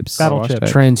Wash tapes. Battleship.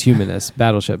 Transhumanist.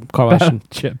 Battleship. Car Wash.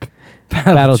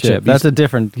 Battleship. That's a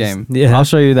different game. Yeah. I'll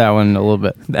show you that one in a little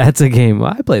bit. That's a game.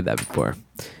 I played that before.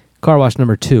 Car Wash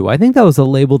number 2. I think that was the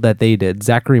label that they did.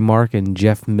 Zachary Mark and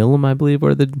Jeff Millam, I believe,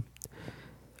 were the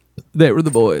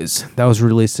boys. That was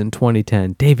released in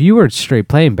 2010. Dave, you were straight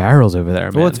playing barrels over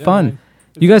there, man. Well, it's fun.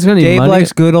 You guys got any Dave money?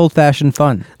 likes good old-fashioned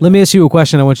fun. Let me ask you a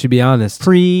question. I want you to be honest.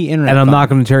 Pre-internet And I'm fun. not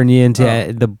going to turn you into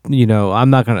I'm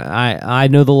not going to... I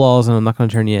know the laws and I'm not going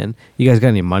to turn you in. You guys got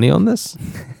any money on this?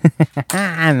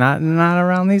 Not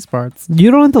around these parts.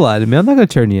 You don't have to lie to me. I'm not going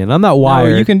to turn you in. I'm not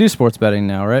wired. No, you can do sports betting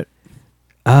now, right?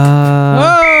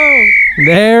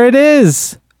 There it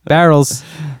is. Barrels.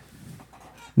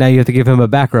 Now you have to give him a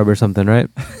back rub or something, right?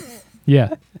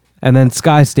 Yeah. And then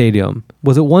Sky Stadium.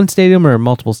 Was it one stadium or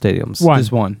multiple stadiums? One.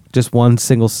 Just one. Just one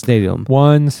single stadium.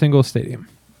 One single stadium.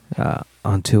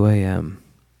 On 2 a.m.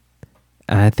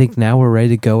 And I think now we're ready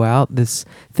to go out.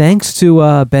 Thanks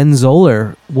to Ben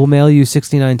Zoller, we'll mail you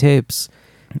 69 tapes.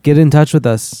 Get in touch with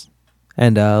us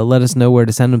and let us know where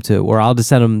to send them to. Or I'll just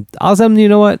send them. I'll send them, you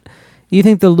know what? You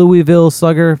think the Louisville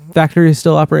Slugger factory is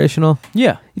still operational?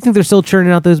 Yeah. You think they're still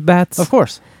churning out those bats? Of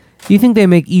course. You think they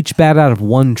make each bat out of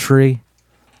one tree?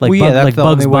 Like, that's the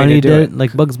Bugs only way Bunny to do did it. it?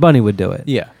 Like Bugs Bunny would do it.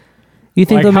 Yeah. You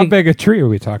think Like they'll how make big a tree are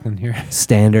we talking here?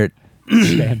 standard?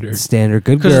 Standard.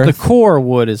 Good Because girth. the core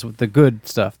wood is the good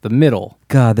stuff. The middle.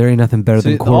 God, there ain't nothing better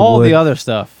than core all wood. the other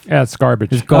stuff. Yeah, it's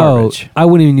garbage. It's garbage. Oh, I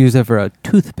wouldn't even use that for a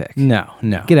toothpick. No.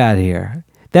 Get out of here.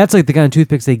 That's like the kind of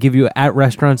toothpicks they give you at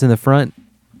restaurants in the front.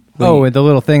 Oh, with the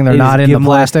little thing they're They not just in give the 'em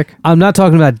plastic. I'm not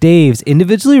talking about Dave's.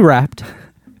 Individually wrapped,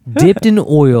 dipped in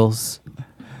oils.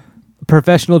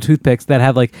 Professional toothpicks that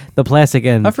have like the plastic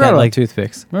end. I forgot that, about like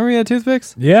toothpicks. Remember you had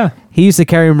toothpicks? Yeah. He used to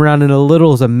carry them around in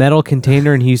a metal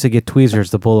container, and he used to get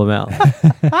tweezers to pull them out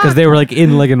because they were like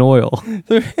in like an oil.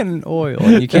 They're in oil.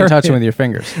 And you can't touch them with your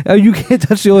fingers. Oh, you can't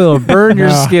touch the oil; burn your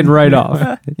No. skin right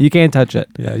off. You can't touch it.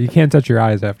 Yeah, you can't touch your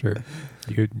eyes after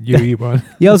you eat one.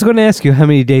 Yeah, I was going to ask you how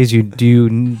many days do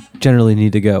you generally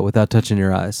need to go without touching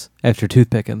your eyes after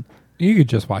toothpicking? You could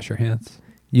just wash your hands.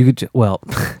 You could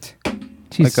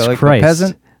Jesus like Christ, a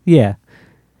peasant. Yeah.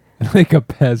 Like a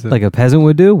peasant. Like a peasant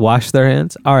would do, wash their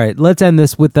hands. All right, let's end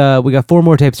this with we got 4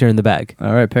 more tapes here in the bag.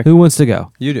 All right, pick. Who wants to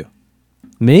go? You do.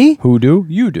 Me? Who do?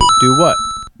 You do. Do what?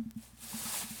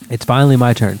 It's finally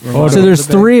my turn. Order So there's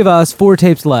the bag. 3 of us, 4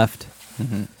 tapes left.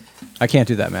 Mm-hmm. I can't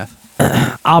do that math.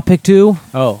 I'll pick 2.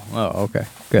 Oh, okay.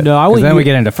 Good. No, I 'Cause want then you- we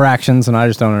get into fractions, and I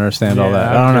just don't understand all Yeah,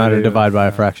 that. I don't know how to okay. divide by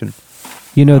a fraction.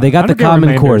 You know, they I got the don't get Common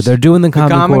Core. remainders. They're doing the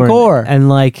Common Core. Core. And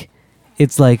like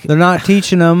it's like They're not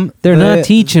teaching them. They're not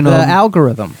teaching the them.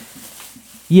 algorithm.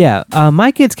 Yeah,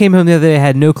 my kids came home the other day,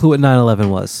 had no clue what 9/11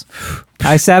 was.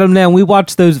 I sat them down. We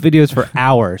watched those videos for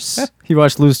hours. You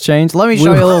watched Loose Change? Let me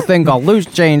show you a little thing called Loose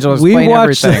Change. I'll explain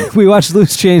everything. We watched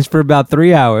Loose Change for about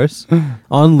 3 hours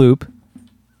on loop.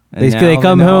 And They now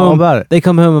come they know all home. about it. They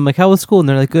come home. I'm like, how was school? And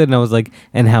they're like, good. And I was like,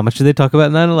 and how much did they talk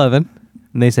about 9/11?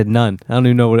 And they said none. I don't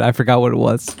even know what. I forgot what it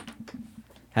was.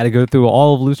 Had to go through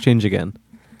all of Loose Change again.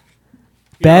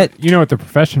 Bet You know what the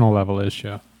professional level is,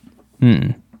 Joe?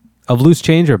 of Loose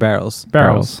Change or barrels?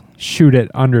 Barrels. Shoot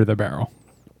it under the barrel.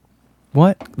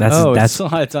 What? That's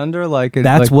it's under like it's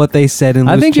that's like, what they said in.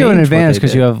 I Loose think you have an Change, what advantage they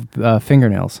because did. you have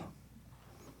fingernails.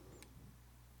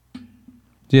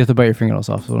 Do you have to bite your fingernails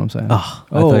off? Is what I'm saying. Oh,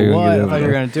 I thought you were gonna what? do I thought it. you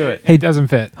were gonna do it. Hey, It doesn't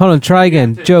fit. hold on. Try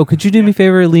again. Joe, could you do me a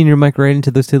favor? Lean your mic right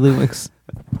into those tiddlywinks.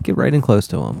 Get right in close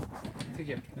to them.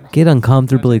 Get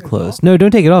uncomfortably close. No,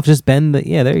 don't take it off. Just bend the.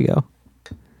 Yeah, there you go.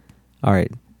 All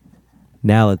right.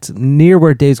 Now it's near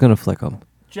where Dave's gonna flick them.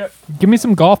 Give me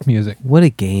some golf music. What a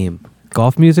game.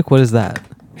 Golf music? What is that?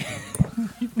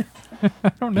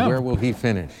 I don't know. Where will he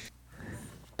finish?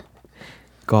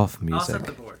 Golf music.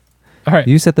 All right.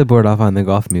 You set the board off on the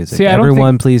golf music. See, I don't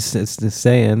Everyone, please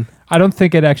stay in. I don't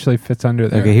think it actually fits under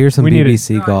there. Okay, here's some We need it-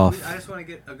 BBC golf. I just want to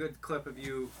get a good clip of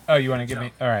you. Oh, you want to give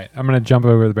me? All right. I'm going to jump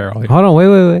over the barrel here. Hold on.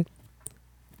 Wait.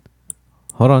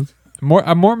 Hold on.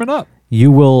 I'm warming up. You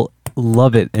will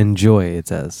love it. Enjoy, it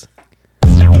says.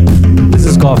 This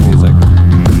is golf music.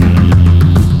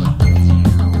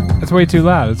 That's way too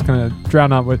loud. It's going to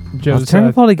drown out what Joe's Let's turn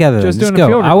it all together. Just Just doing a go.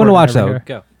 field I want to recording watch over that.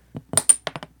 here. Go.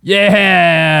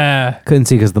 Yeah. Couldn't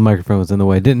see because the microphone was in the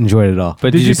way. Didn't enjoy it at all.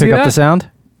 But Did did you you see pick up that? the sound?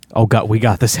 Oh, God, we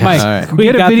got this. Mike, All right. We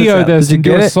get a got video of this Did you and do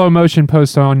get a it? slow motion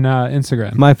post on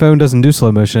Instagram. My phone doesn't do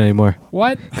slow motion anymore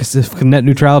What? because of net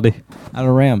neutrality. Out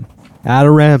of RAM. Out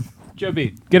of RAM. Joe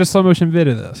B, get a slow motion vid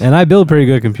of this. And I build pretty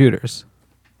good computers.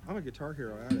 I'm a Guitar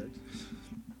Hero addict.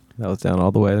 That was down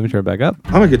all the way. Let me turn it back up.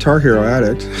 I'm a Guitar Hero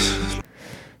addict.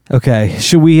 Okay,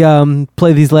 should we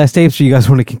play these last tapes, or you guys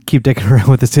want to keep dicking around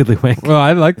with this tiddlywink? Well,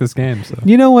 I like this game, so.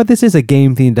 You know what? This is a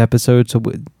game-themed episode, so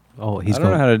he's I don't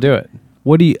going. know how to do it.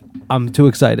 What do you? I'm too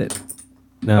excited.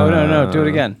 No, No. Do it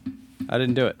again. I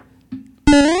didn't do it.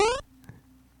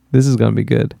 This is gonna be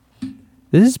good.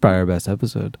 This is probably our best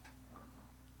episode.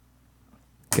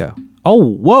 Go. Oh,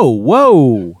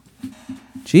 whoa.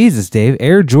 Jesus, Dave.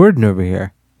 Air Jordan over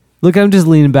here. Look, I'm just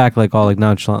leaning back like all like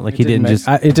nonchalant, like he didn't just.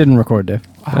 It didn't record, Dave.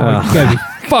 Oh, you gotta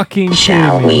be fucking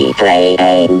Shall kidding me. we play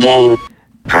a game?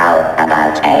 How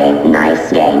about a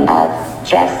nice game of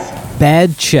chess?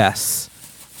 Bad Chess,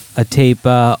 a tape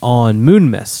on Moon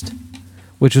Mist,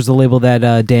 which was a label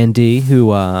that Dan D,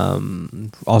 who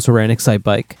also ran Excite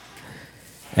Bike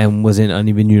and was in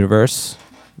Uneven Universe,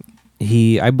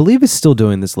 I believe, is still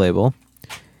doing this label.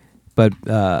 But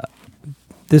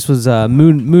this was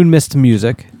Moon Mist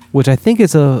Music, which I think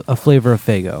is a flavor of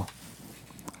Fago.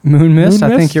 Moon Mist? Moon I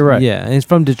think Mist? you're right. Yeah, and he's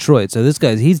from Detroit, so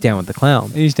he's down with the clown.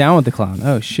 He's down with the clown.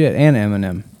 Oh, shit. And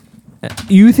Eminem.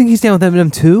 You think he's down with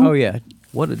Eminem too? Oh, yeah.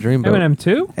 What a dreamboat. Eminem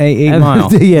 2? A 8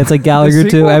 Mile. Yeah, it's like Gallagher The too.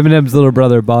 sequel? Eminem's little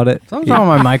brother bought it. Something's wrong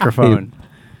with my microphone.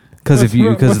 Because of you,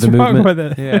 because of the what's wrong movement.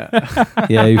 with it? Yeah.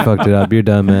 Yeah, you fucked it up. You're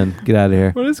done, man. Get out of here.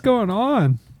 What is going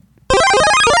on?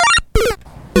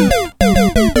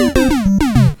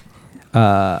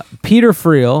 Peter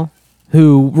Friel,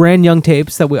 who ran Young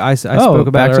Tapes that I spoke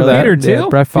about back to earlier. that. Peter Thiel?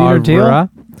 Brett Peter Thiel? Favre,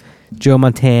 Joe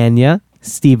Montana,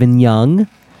 Stephen Young.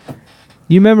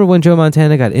 You remember when Joe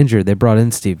Montana got injured? They brought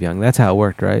in Steve Young. That's how it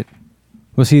worked, right?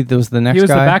 Was the next He was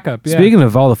guy? the backup. Yeah. Speaking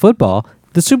of all the football,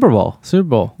 the Super Bowl. Super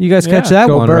Bowl. You guys catch Yeah. that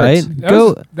Go one, Birds.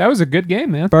 right? That was a good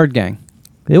game, man. Bird Gang.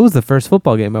 It was the first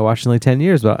football game I watched in like 10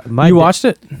 years. But You watched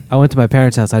it? I went to my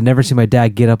parents' house. I'd never seen my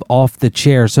dad get up off the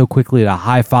chair so quickly to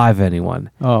high five anyone.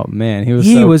 Oh, man. He was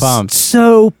He so was pumped.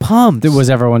 so pumped. Was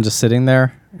everyone just sitting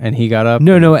there and he got up?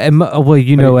 No.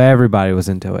 Well, everybody was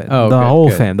into it. Oh, the good, whole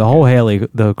good. fam, the whole Haley,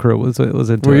 the crew was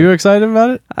into Were it. you excited about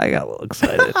it? I got a little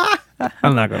excited.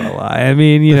 I'm not gonna lie. I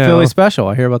mean, The Philly Special.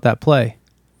 I hear about that play.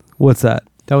 what's that?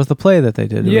 That was the play that they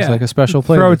did. It was Yeah. like a special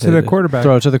play. Throw that it to they the did. quarterback.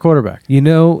 Throw it to the quarterback.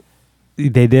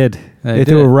 They did. They They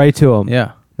threw did. it right to him.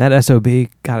 Yeah. That SOB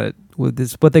got it. With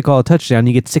this, what they call a touchdown.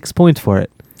 You get 6 points for it.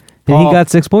 And Paul- he got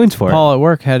 6 points for Paul at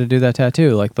work had to do that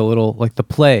tattoo, like the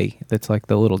play that's like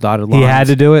the little dotted it. line. He had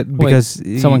to do it because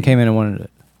someone came in and wanted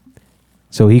it.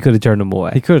 So he could have turned him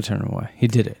away. He could have turned him away. He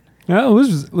did it. No, it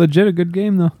was legit a good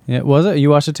game though. Yeah, was it? You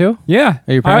watched it too? Yeah.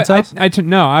 At your parents' house?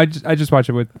 No, I just watched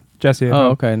it with Jesse. At Oh,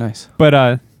 home. okay, nice.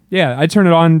 But Yeah, I turned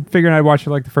it on, figuring I'd watch it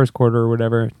like the first quarter or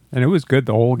whatever, and it was good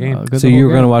the whole game. So you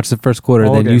were going to watch the first quarter,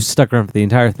 Whole then you game. stuck around for the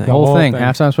entire thing. The whole thing.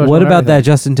 Halftime special. What and about that everything.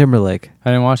 Justin Timberlake? I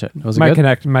didn't watch it. Was it my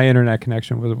good? my internet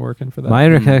connection wasn't working for that. My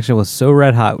internet connection was so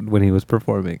red hot when he was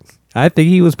performing. I think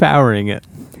he was powering it.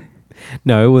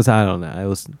 No, it was, I don't know. It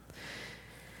was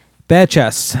bad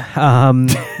chess.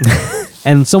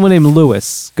 And someone named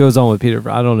Lewis goes on with Peter.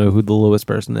 I don't know who the Lewis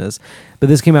person is, but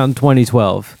this came out in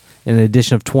 2012 in an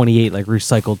edition of 28 like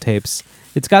recycled tapes.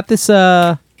 It's got this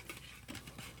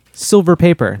silver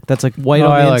paper that's like white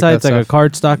on the inside. It's like a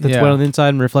cardstock that's white on the inside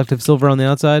and reflective silver on the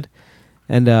outside.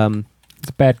 And it's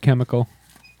a bad chemical.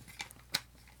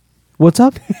 What's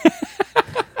up?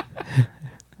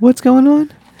 What's going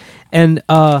on? And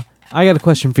I got a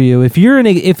question for you. If you're in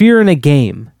a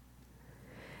game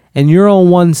and you're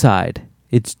on one side,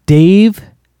 it's Dave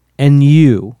and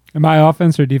you. Am I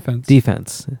offense or defense?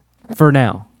 Defense. For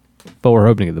now. But we're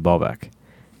hoping to get the ball back.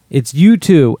 It's you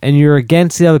two, and you're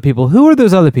against the other people. Who are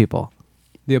those other people?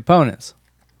 The opponents.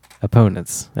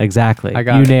 Opponents. Exactly. I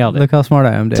got you it. nailed it. Look how smart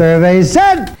I am, Dave. Survey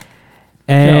said.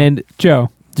 And Joe.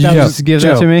 Just give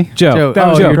that to me? Joe.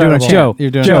 Oh, Joe. you're doing a Joe. chant.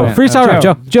 You're doing a Joe. chant. Freestyle rap.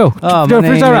 Joe. Joe. Oh, Joe. my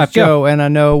name Freestyle is rap. Joe, and I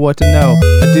know what to know.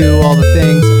 I do all the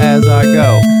things as I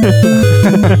go.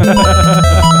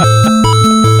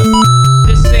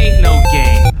 This ain't no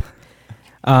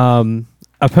game.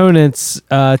 Opponents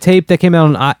tape that came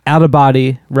out on Out of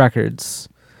Body Records,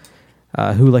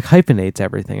 who like hyphenates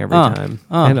everything every time.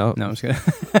 I know. No, I'm just kidding.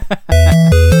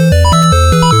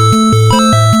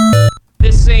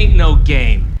 This ain't no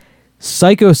game.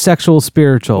 Psychosexual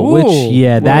Spiritual, Ooh. which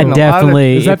that Whoa.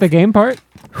 definitely Is that the game part?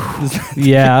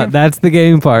 yeah, that's the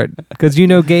game part, because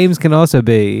games can also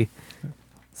be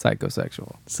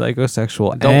psychosexual.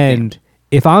 Adult and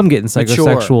if I'm getting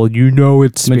psychosexual,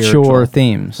 it's spiritual. Mature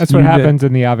themes. That's what happens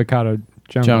in the avocado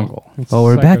jungle. It's Oh,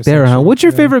 we're back there, huh? What's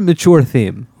your favorite mature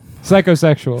theme?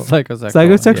 Psychosexual.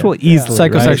 Psychosexual, easily.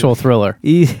 Psychosexual right? thriller.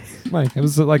 Mike, it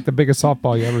was like the biggest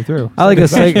softball you ever threw. I like a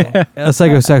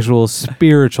psychosexual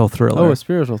spiritual thriller. Oh, a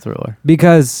spiritual thriller.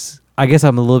 Because I guess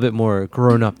I'm a little bit more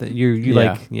grown up than you. You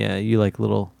Yeah. you like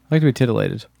little. I like to be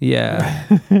titillated. Yeah.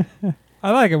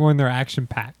 I like it when they're action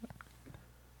packed.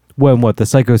 When what the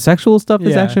psychosexual stuff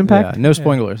is action packed? Yeah. No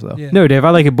spoilers though. Yeah. No, Dave.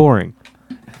 I like it boring.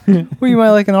 Well, you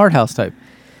might like an art house type.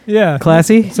 Yeah.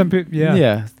 Classy. Some people. Yeah.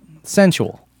 Yeah.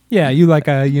 Sensual. Yeah. You like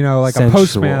a Sensual. a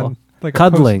postman. Like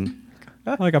Cuddling.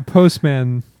 like a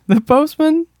postman. The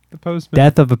postman. The postman.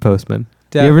 Death of a Postman.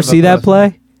 Death you ever of a see that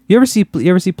Postman. play? You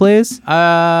ever see plays?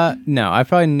 No, I've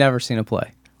probably never seen a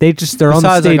play. They're on the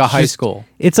Besides, stage. like a high just- school.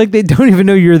 It's like they don't even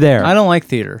know you're there. I don't like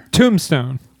theater.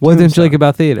 Tombstone. What didn't you like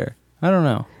about theater? I don't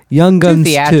know. Young Guns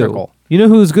 2. theatrical. You know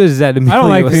who's good is that I don't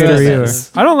like Emilio theater either.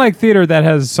 Estevez. I don't like theater that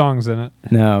has songs in it.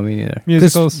 No, me neither. 'Cause,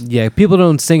 Musicals. yeah, people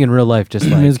don't sing in real life just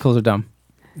like. Musicals are dumb.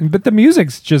 But the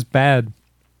music's just bad.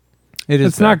 It is.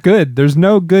 It's not good. There's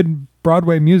no good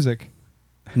Broadway music.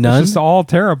 None? It's just all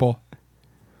terrible.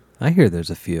 I hear there's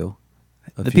a few.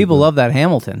 The people love that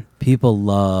Hamilton. People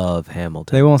love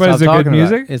Hamilton. They won't But stop is it good talking about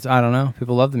music? it. It's I don't know.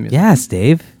 People love the music. Yes,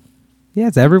 Dave.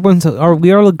 Yes, everyone's.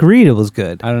 We all agreed it was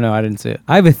good. I don't know. I didn't see it.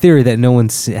 I have a theory that no one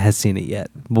has seen it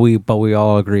yet, but we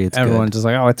all agree it's Everyone's good. just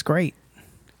like, oh, it's great.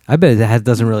 I bet it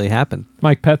doesn't really happen.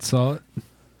 Mike Pett saw it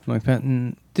Mike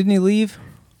Penton didn't he leave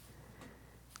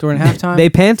during halftime? They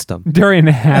pantsed him. during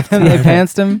the halftime. They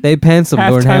pantsed him. They pantsed him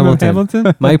during Halftime of Hamilton.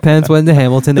 Hamilton? Mike Pence went to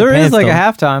Hamilton. They There is pantsed like him. a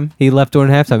halftime. He left during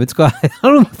halftime. It's called. I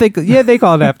don't think. Yeah, they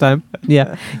call it halftime.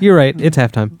 Yeah, you're right. It's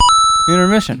halftime.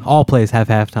 Intermission. All plays have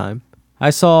halftime. I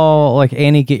saw like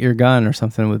Annie Get Your Gun or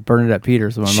something with Bernadette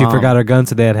Peters. With my She mom. forgot her gun,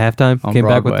 so they had halftime. On Came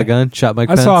back with Broadway. the gun, shot Mike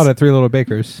I Pence. saw it at Three Little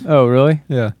Bakers. Oh, really?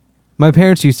 Yeah. My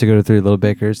parents used to go to Three Little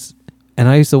Bakers, and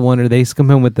I used to wonder. They used to come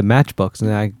home with the matchbooks,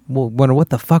 and I wonder what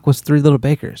the fuck was Three Little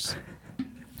Bakers.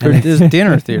 It's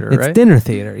dinner theater, It's right? dinner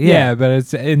theater. Yeah, Yeah. but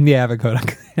it's in the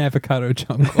avocado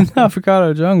jungle.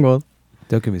 Avocado Jungle.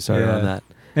 Don't get me started Yeah. on that.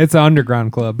 It's an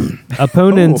underground club.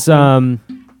 Opponents.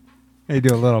 They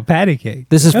do a little patty cake.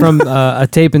 This is from a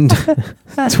tape in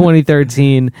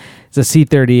 2013. It's a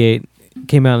C38.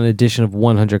 Came out in an edition of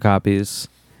 100 copies.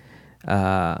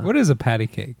 What is a patty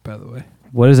cake, by the way?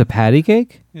 What is a patty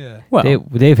cake? Yeah. Well,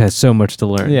 Dave has so much to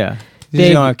learn. yeah. Dave,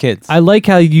 You don't have kids. I like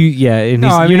how you, and No,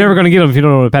 he's, I you're mean- never going to get him if you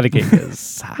don't know what a patty cake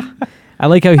is. I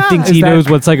like how he thinks is he that- knows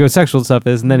what psychosexual stuff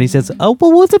is, and then he says, "Oh,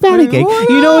 well, what's a patty cake?"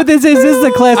 You know what this is? This is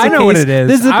a classic I know case. what it is.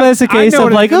 This is a I- classic I case know of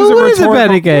what like, it is. oh, what is a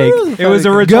patty cake? It was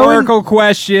a rhetorical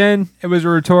question. It was a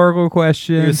rhetorical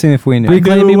question. You've seen if we knew. I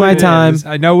Reclaiming know my what it time. is.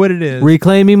 I know what it is.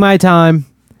 Reclaiming my time.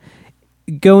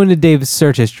 Go into Dave's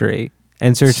search history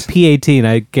and search P18.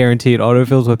 I guarantee it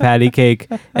autofills with patty cake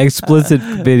explicit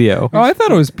video. Oh, I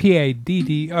thought it was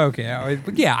PADD. Okay,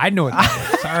 yeah, I know what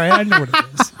that is. All right, I know what it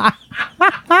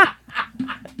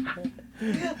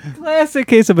is. Classic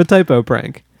case of a typo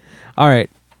prank. All right.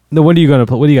 No, what are you gonna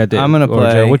play? What do you got, Dave? I'm gonna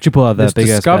play. What you pull out that this big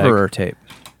Discoverer tape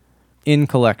in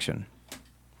collection.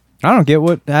 I don't get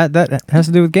what that has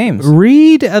to do with games.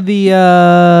 Read the.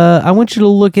 I want you to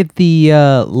look at the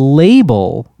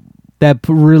label that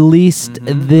released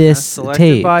this Selected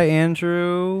tape. by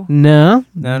Andrew. No,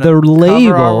 No, the cover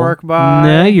label. artwork by-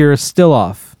 No, you're still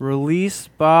off.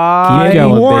 Released by Keep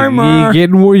going,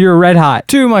 baby. You're red hot.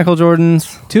 2 Michael Jordans.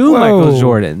 2 Whoa. Michael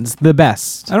Jordans, the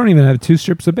best. I don't even have 2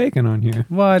 strips of bacon on here.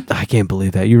 What? I can't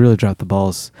believe that. You really dropped the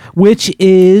balls. Which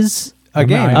is A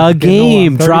game. A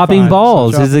game. Dropping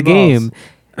balls is a game.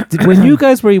 When you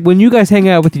guys hang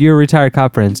out with your retired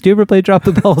cop friends, do you ever play drop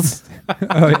the balls?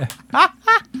 Oh yeah.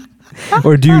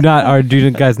 Or do you not? Or do you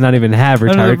guys not even have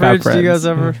Under the retired cop bridge, friends? do you guys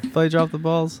ever play drop the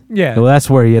balls? Yeah. Well, that's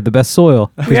where you had the best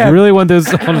soil. 'Cause Yeah. you really want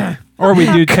those. On, Or we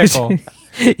do tickle.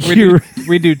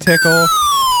 we do tickle.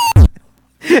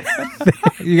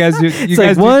 You guys do. You it's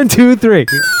guys like 1, 2, 3.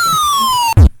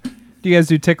 Do you guys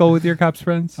do tickle with your cops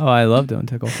friends? Oh, I love doing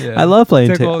tickle. Yeah. I love playing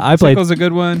tickle. I played. Tickle's a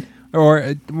good one. Or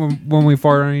when we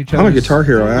fart on each I'm other's a Guitar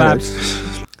Hero laps.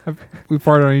 addict. We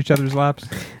fart on each other's laps.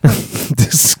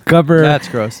 Discover That's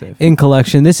gross, Dave. in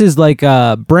collection. This is like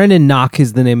Brendan Knock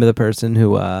is the name of the person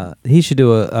who he should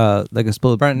do a like a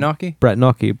split. Brent Nocky? Brett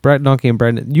Nocky and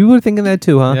Brendan. You were thinking that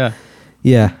too, huh? Yeah.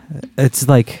 Yeah. It's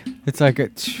like It's like a.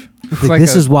 like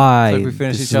this is why. it's like we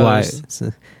finish this each is why other's- it's,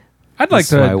 I'd like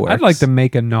This is why it to. I'd like works. to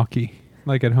make a gnocchi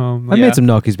like at home. I Like, made some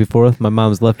gnocchis before with my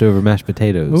mom's leftover mashed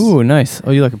potatoes. Ooh, nice. Oh,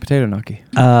 you like a potato gnocchi?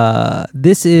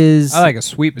 This is I like a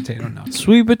sweet potato gnocchi.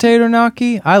 Sweet potato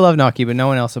gnocchi? I love gnocchi, but no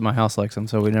one else at my house likes them,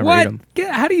 so we never eat What? them.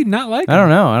 How do you not like I them? don't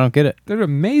know. I don't get it. They're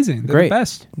amazing. They're Great. the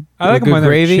best. I With like them good when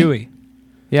gravy? they're chewy.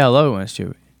 Yeah, I love it when it's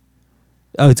chewy.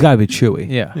 Oh, it's got to be chewy.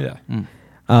 Yeah. Yeah.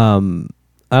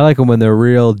 I like them when they're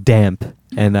real damp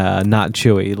and not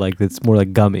chewy. Like it's more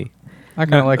like gummy. I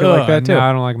kind of like it like that too. No,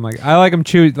 I don't like them like. I like them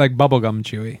chewy, like bubblegum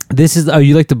chewy. This is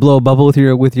you like to blow a bubble with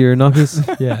your gnocchis?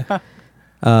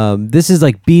 Yeah. This is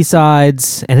like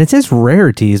B-sides, and it says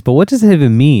rarities, but what does that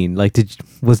even mean? Like,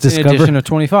 was In Discover? addition of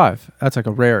 25. That's like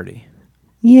a rarity.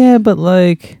 Yeah, but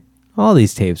like all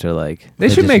these tapes are like They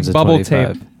should make editions of bubble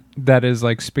 25. tape that is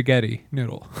like spaghetti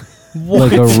noodle.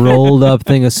 like a rolled up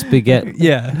thing of spaghetti.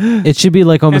 Yeah. It should be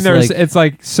like And almost there's like it's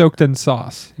like soaked in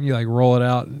sauce. You like roll it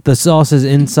out. the sauce is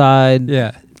inside.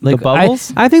 Yeah. Like The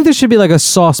bubbles? I think there should be like a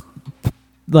sauce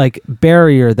like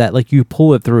barrier that like you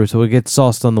pull it through so it gets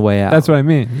sauced on the way out. That's what I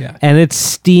mean. Yeah. And it's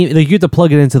steam. Like you have to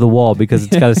plug it into the wall because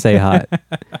it's got to stay hot.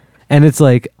 And it's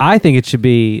like I think it should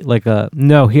be like a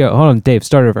no. Here, hold on, Dave.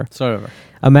 Start over. Start over.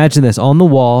 Imagine this on the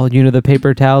wall. You know the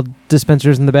paper towel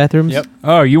dispensers in the bathrooms. Yep.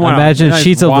 Oh, you want Imagine a nice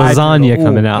sheets of wide lasagna noodle.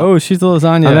 coming out. Oh, she's the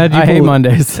lasagna. Imagine you I hate pull-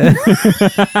 Mondays.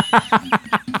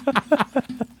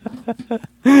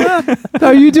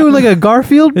 Are you doing like a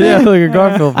Garfield bit? Yeah, like a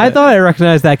Garfield I bit. thought I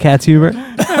recognized that cat's humor.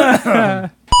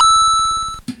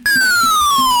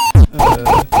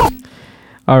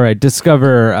 All right,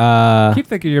 Discover. I keep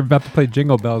thinking you're about to play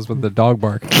Jingle Bells with the dog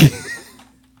bark.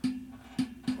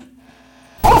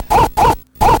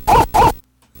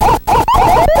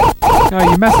 Oh,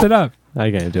 you messed it up.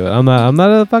 I can't do it. I'm not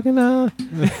a fucking a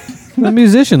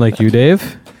musician like you,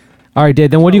 Dave. All right,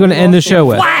 Dave. Then what are you going to end the show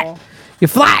with? Flat! You're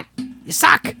flat! You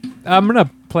suck! I'm gonna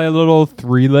play a little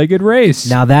three-legged race.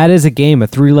 Now that is a game, a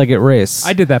three-legged race.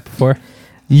 I did that before.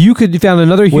 You found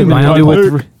another human my to do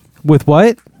own it with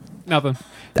what? Nothing.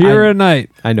 Here at night.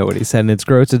 I know what he said, and it's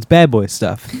gross. It's bad boy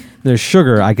stuff. There's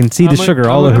sugar. I can see the sugar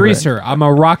all I'm over a greaser. I'm a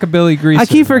rockabilly greaser. I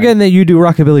keep forgetting that you do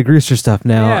rockabilly greaser stuff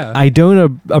now. Yeah. I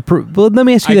don't approve. Well, let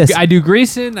me ask you this. I do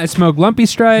greasing. I smoke lumpy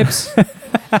stripes.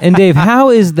 And Dave, how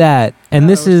is that? And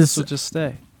this is will just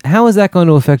stay. how is that going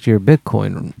to affect your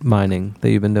Bitcoin mining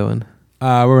that you've been doing?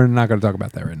 We're not going to talk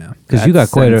about that right now. Because you got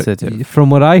That's quite a. sensitive. From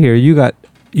what I hear, you got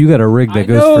a rig that I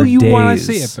goes know for you days. want to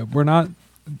see it, but we're not.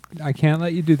 I can't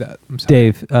let you do that. I'm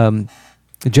sorry. Dave,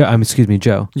 Joe. Excuse me,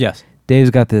 Joe. Yes. Dave's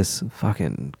got this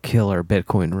fucking killer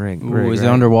Bitcoin rig. Ooh, is it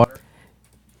right? underwater?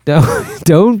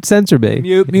 Don't censor me.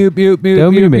 Mute, mute, mute, mute,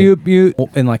 Don't mute, mute me. mute, mute,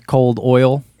 In like cold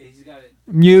oil?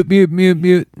 mute, mute, mute,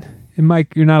 mute. And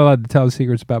Mike, you're not allowed to tell the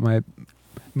secrets about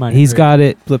my. He's got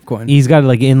it. Flipcoin. He's got it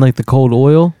like in like the cold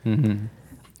oil. Mm-hmm.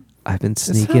 I've been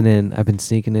sneaking in. I've been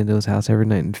sneaking into his house every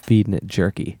night and feeding it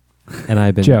jerky. And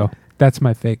I've been Joe. That's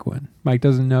my fake one. Mike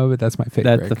doesn't know, but that's my fake.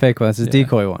 That's rig. the fake one. That's his Yeah.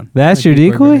 decoy one. That's My your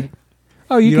decoy? rig.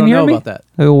 Oh, you, can don't hear know me? about that.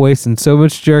 I'm wasting so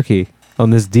much jerky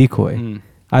on this decoy. Mm.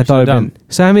 I thought so I'd been.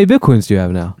 So how many Bitcoins do you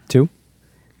have now? 2.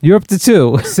 You're up to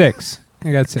 2. 6.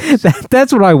 I got 6.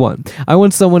 That's what I want. I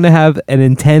want someone to have an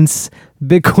intense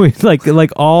Bitcoin,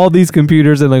 like all these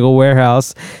computers in like a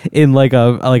warehouse in like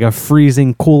a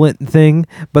freezing coolant thing,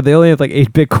 but they only have like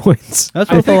 8 Bitcoins. That's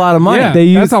worth a lot of money. Yeah,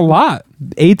 They that's use- a lot.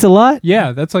 8's a lot?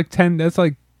 Yeah, that's like 10. That's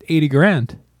like 80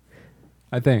 grand.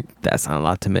 I think. That's not a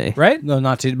lot to me. Right? No,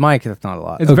 not to Mike. That's not a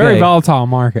lot. It's a very Okay. volatile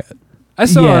market. I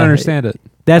still don't Yeah. understand it.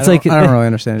 That's I don't really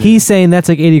understand it He's saying that's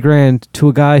like 80 grand to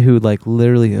a guy who like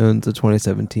literally owns a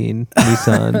 2017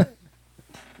 Nissan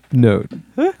Note.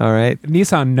 All right.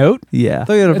 Nissan Note? Yeah. I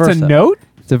thought you had a It's a Versa. Note?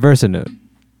 It's a Versa Note. A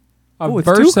Oh, it's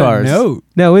two Versa cars. Note.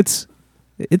 No, it's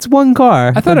one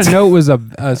car. I thought a Note was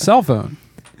a cell phone.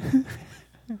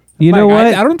 You know Mike,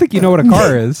 what? I don't think you know what a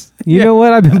car is. You know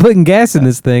what? I've been putting gas in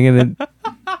this thing, and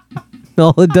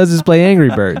all it does is play Angry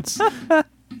Birds.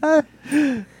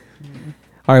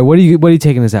 All right, what are you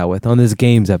taking us out with on this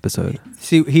games episode?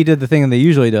 See, he did the thing that he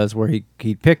usually does, where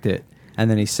he picked it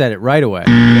and then he said it right away.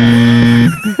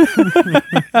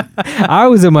 I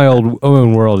was in my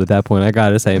own world at that point. I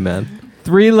gotta say, man.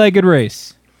 3-legged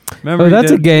race. Remember Oh, he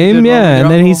that's did- a game, did yeah. Marvel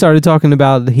And then he Jungle? started talking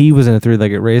about he was in a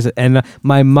 3-legged race, and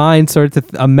my mind started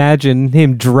to imagine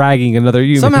him dragging another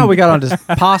human. Somehow we got onto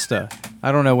pasta.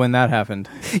 I don't know when that happened.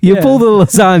 You Yeah. pull the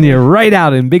lasagna right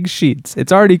out in big sheets.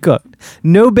 It's already cooked.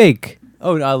 No bake.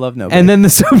 Oh, I love no. And then the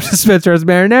soap dispenser has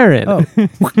marinara in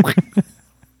it.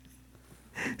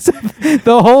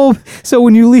 Oh. So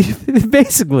when you leave,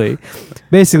 basically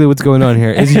what's going on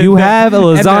here is you have a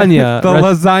lasagna.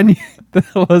 The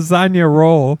lasagna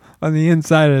roll on the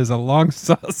inside is a long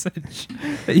sausage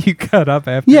that you cut up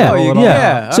after. Yeah, you roll it all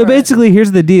yeah. out. So basically,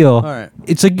 here's the deal. All right.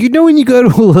 It's like, you know when you go to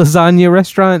a lasagna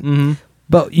restaurant,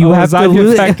 but you A have to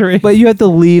lasagna factory. but you have to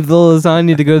leave the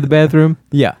lasagna to go to the bathroom.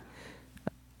 Yeah.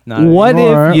 Not What if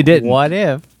anymore. you didn't? What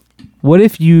if? What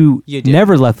if you You did.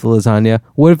 never left the lasagna?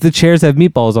 What if the chairs have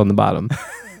meatballs on the bottom?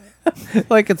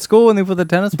 Like at school when they put the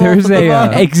tennis balls There's at the a,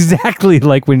 bottom? Exactly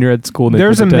like when you're at school. And they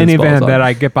There's put a the tennis balls minivan on. that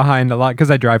I get behind a lot because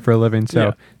I drive for a living. So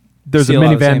Yeah. there's See a a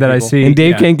lot of the minivan same that I people. see. And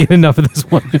Dave yeah. can't get enough of this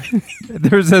one.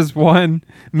 There's this one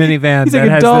minivan He's that like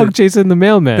a has dog chasing the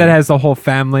mailman. that has the whole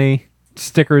family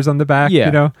stickers on the back. Yeah.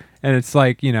 You know, and it's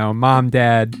like, you know, mom,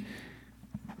 dad,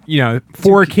 you know,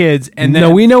 4 kids, and then no,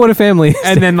 we know what a family is.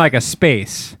 and then like a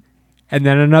space, and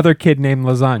then another kid named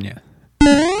Lasagna.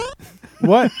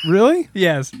 What? Really?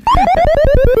 Yes.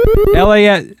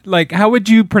 LAS. Like, how would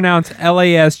you pronounce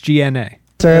LASGNA?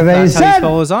 Survey That's how you said.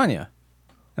 spell lasagna.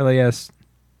 LAS.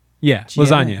 Yeah,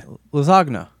 lasagna.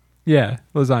 Lasagna. Yeah,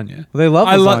 lasagna. They love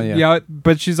I love. lasagna. Yeah,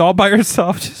 but she's all by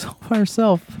herself. She's all By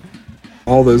herself.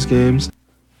 All those games.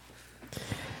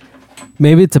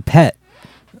 Maybe it's a pet.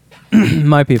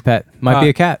 Might be a pet. Might be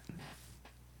a cat.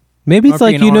 Maybe it's Might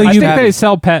like, be you an know, I orange you. think tabby. they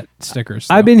sell pet stickers.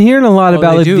 I've been hearing a lot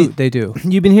about they it. do. They do.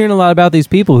 You've been hearing a lot about these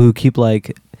people who keep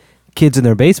like kids in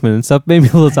their basement and stuff. Maybe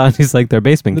lasagna's like their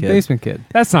basement The kid. basement kid.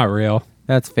 That's not real.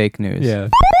 That's fake news. Yeah.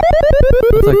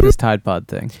 It's like this Tide Pod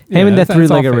thing. Him and Yeah, that that's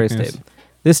all 3-legged fake race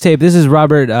news. tape. This is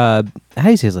Robert. How do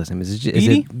you say his last name? Is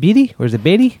it Beatty or is it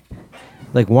Beatty?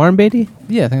 Like Warren Beatty?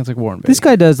 Yeah, I think it's like Warren. This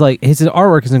guy does like his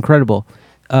artwork is incredible.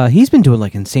 He's been doing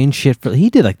like insane shit for.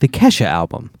 He did like the Kesha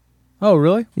album. Oh,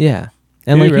 really? Yeah,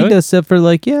 and Did he like really? he does stuff for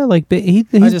like he's big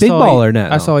baller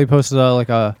now. I saw he posted like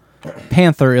a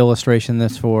Panther illustration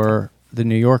this for the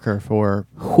New Yorker for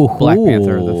Black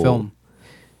Panther, the film.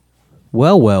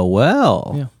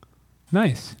 Well. Yeah.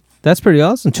 Nice. That's pretty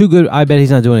awesome. Too good. I bet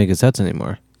he's not doing any cassettes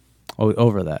anymore. Oh,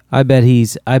 over that. I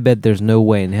bet there's no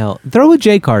way in hell. Throw a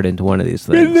J card into one of these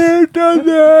things. Been there, done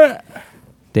that.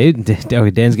 Okay,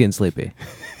 Dan's getting sleepy.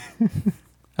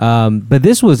 But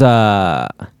this was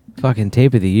fucking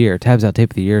tape of the year. Tabs out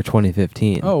tape of the year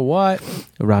 2015. Oh, what?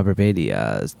 Robert Beatty,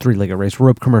 3-legged race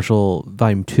rope commercial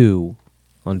volume 2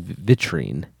 on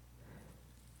Vitrine.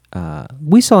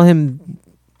 We saw him.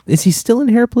 Is he still in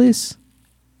Hair Police?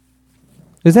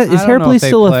 Is Hair Police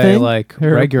still a thing? Like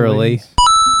Hair regularly. Police.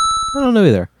 I don't know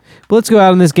either. But let's go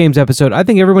out on this games episode. I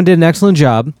think everyone did an excellent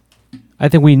job. I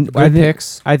think we Good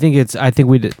picks. I think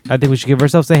we did. I think we should give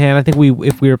ourselves a hand. I think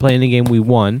if we were playing a game, we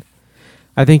won.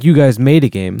 I think you guys made a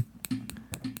game.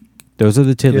 Those are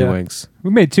the Tiddlywinks. We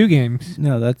made 2 games.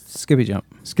 No, that's Skippy Jump.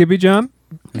 Skippy Jump.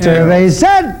 Survey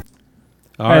said.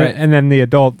 All right, and then the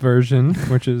adult version,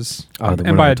 which is, Oh, then we're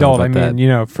and not by gonna talk adult I about mean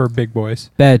that. for big boys.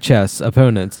 Bad chess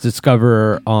opponents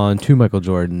discover on 2 Michael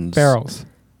Jordans Barrels.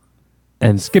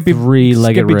 and Skippy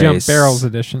 3-legged Skippy race. Jump Barrels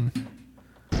edition.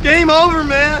 Game over,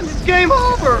 man. It's game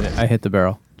over. I hit the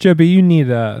barrel. Joby, you need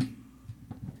a.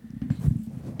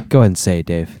 Go ahead and say it,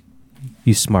 Dave.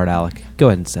 You smart aleck. Go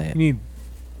ahead and say it. You need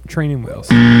training wheels.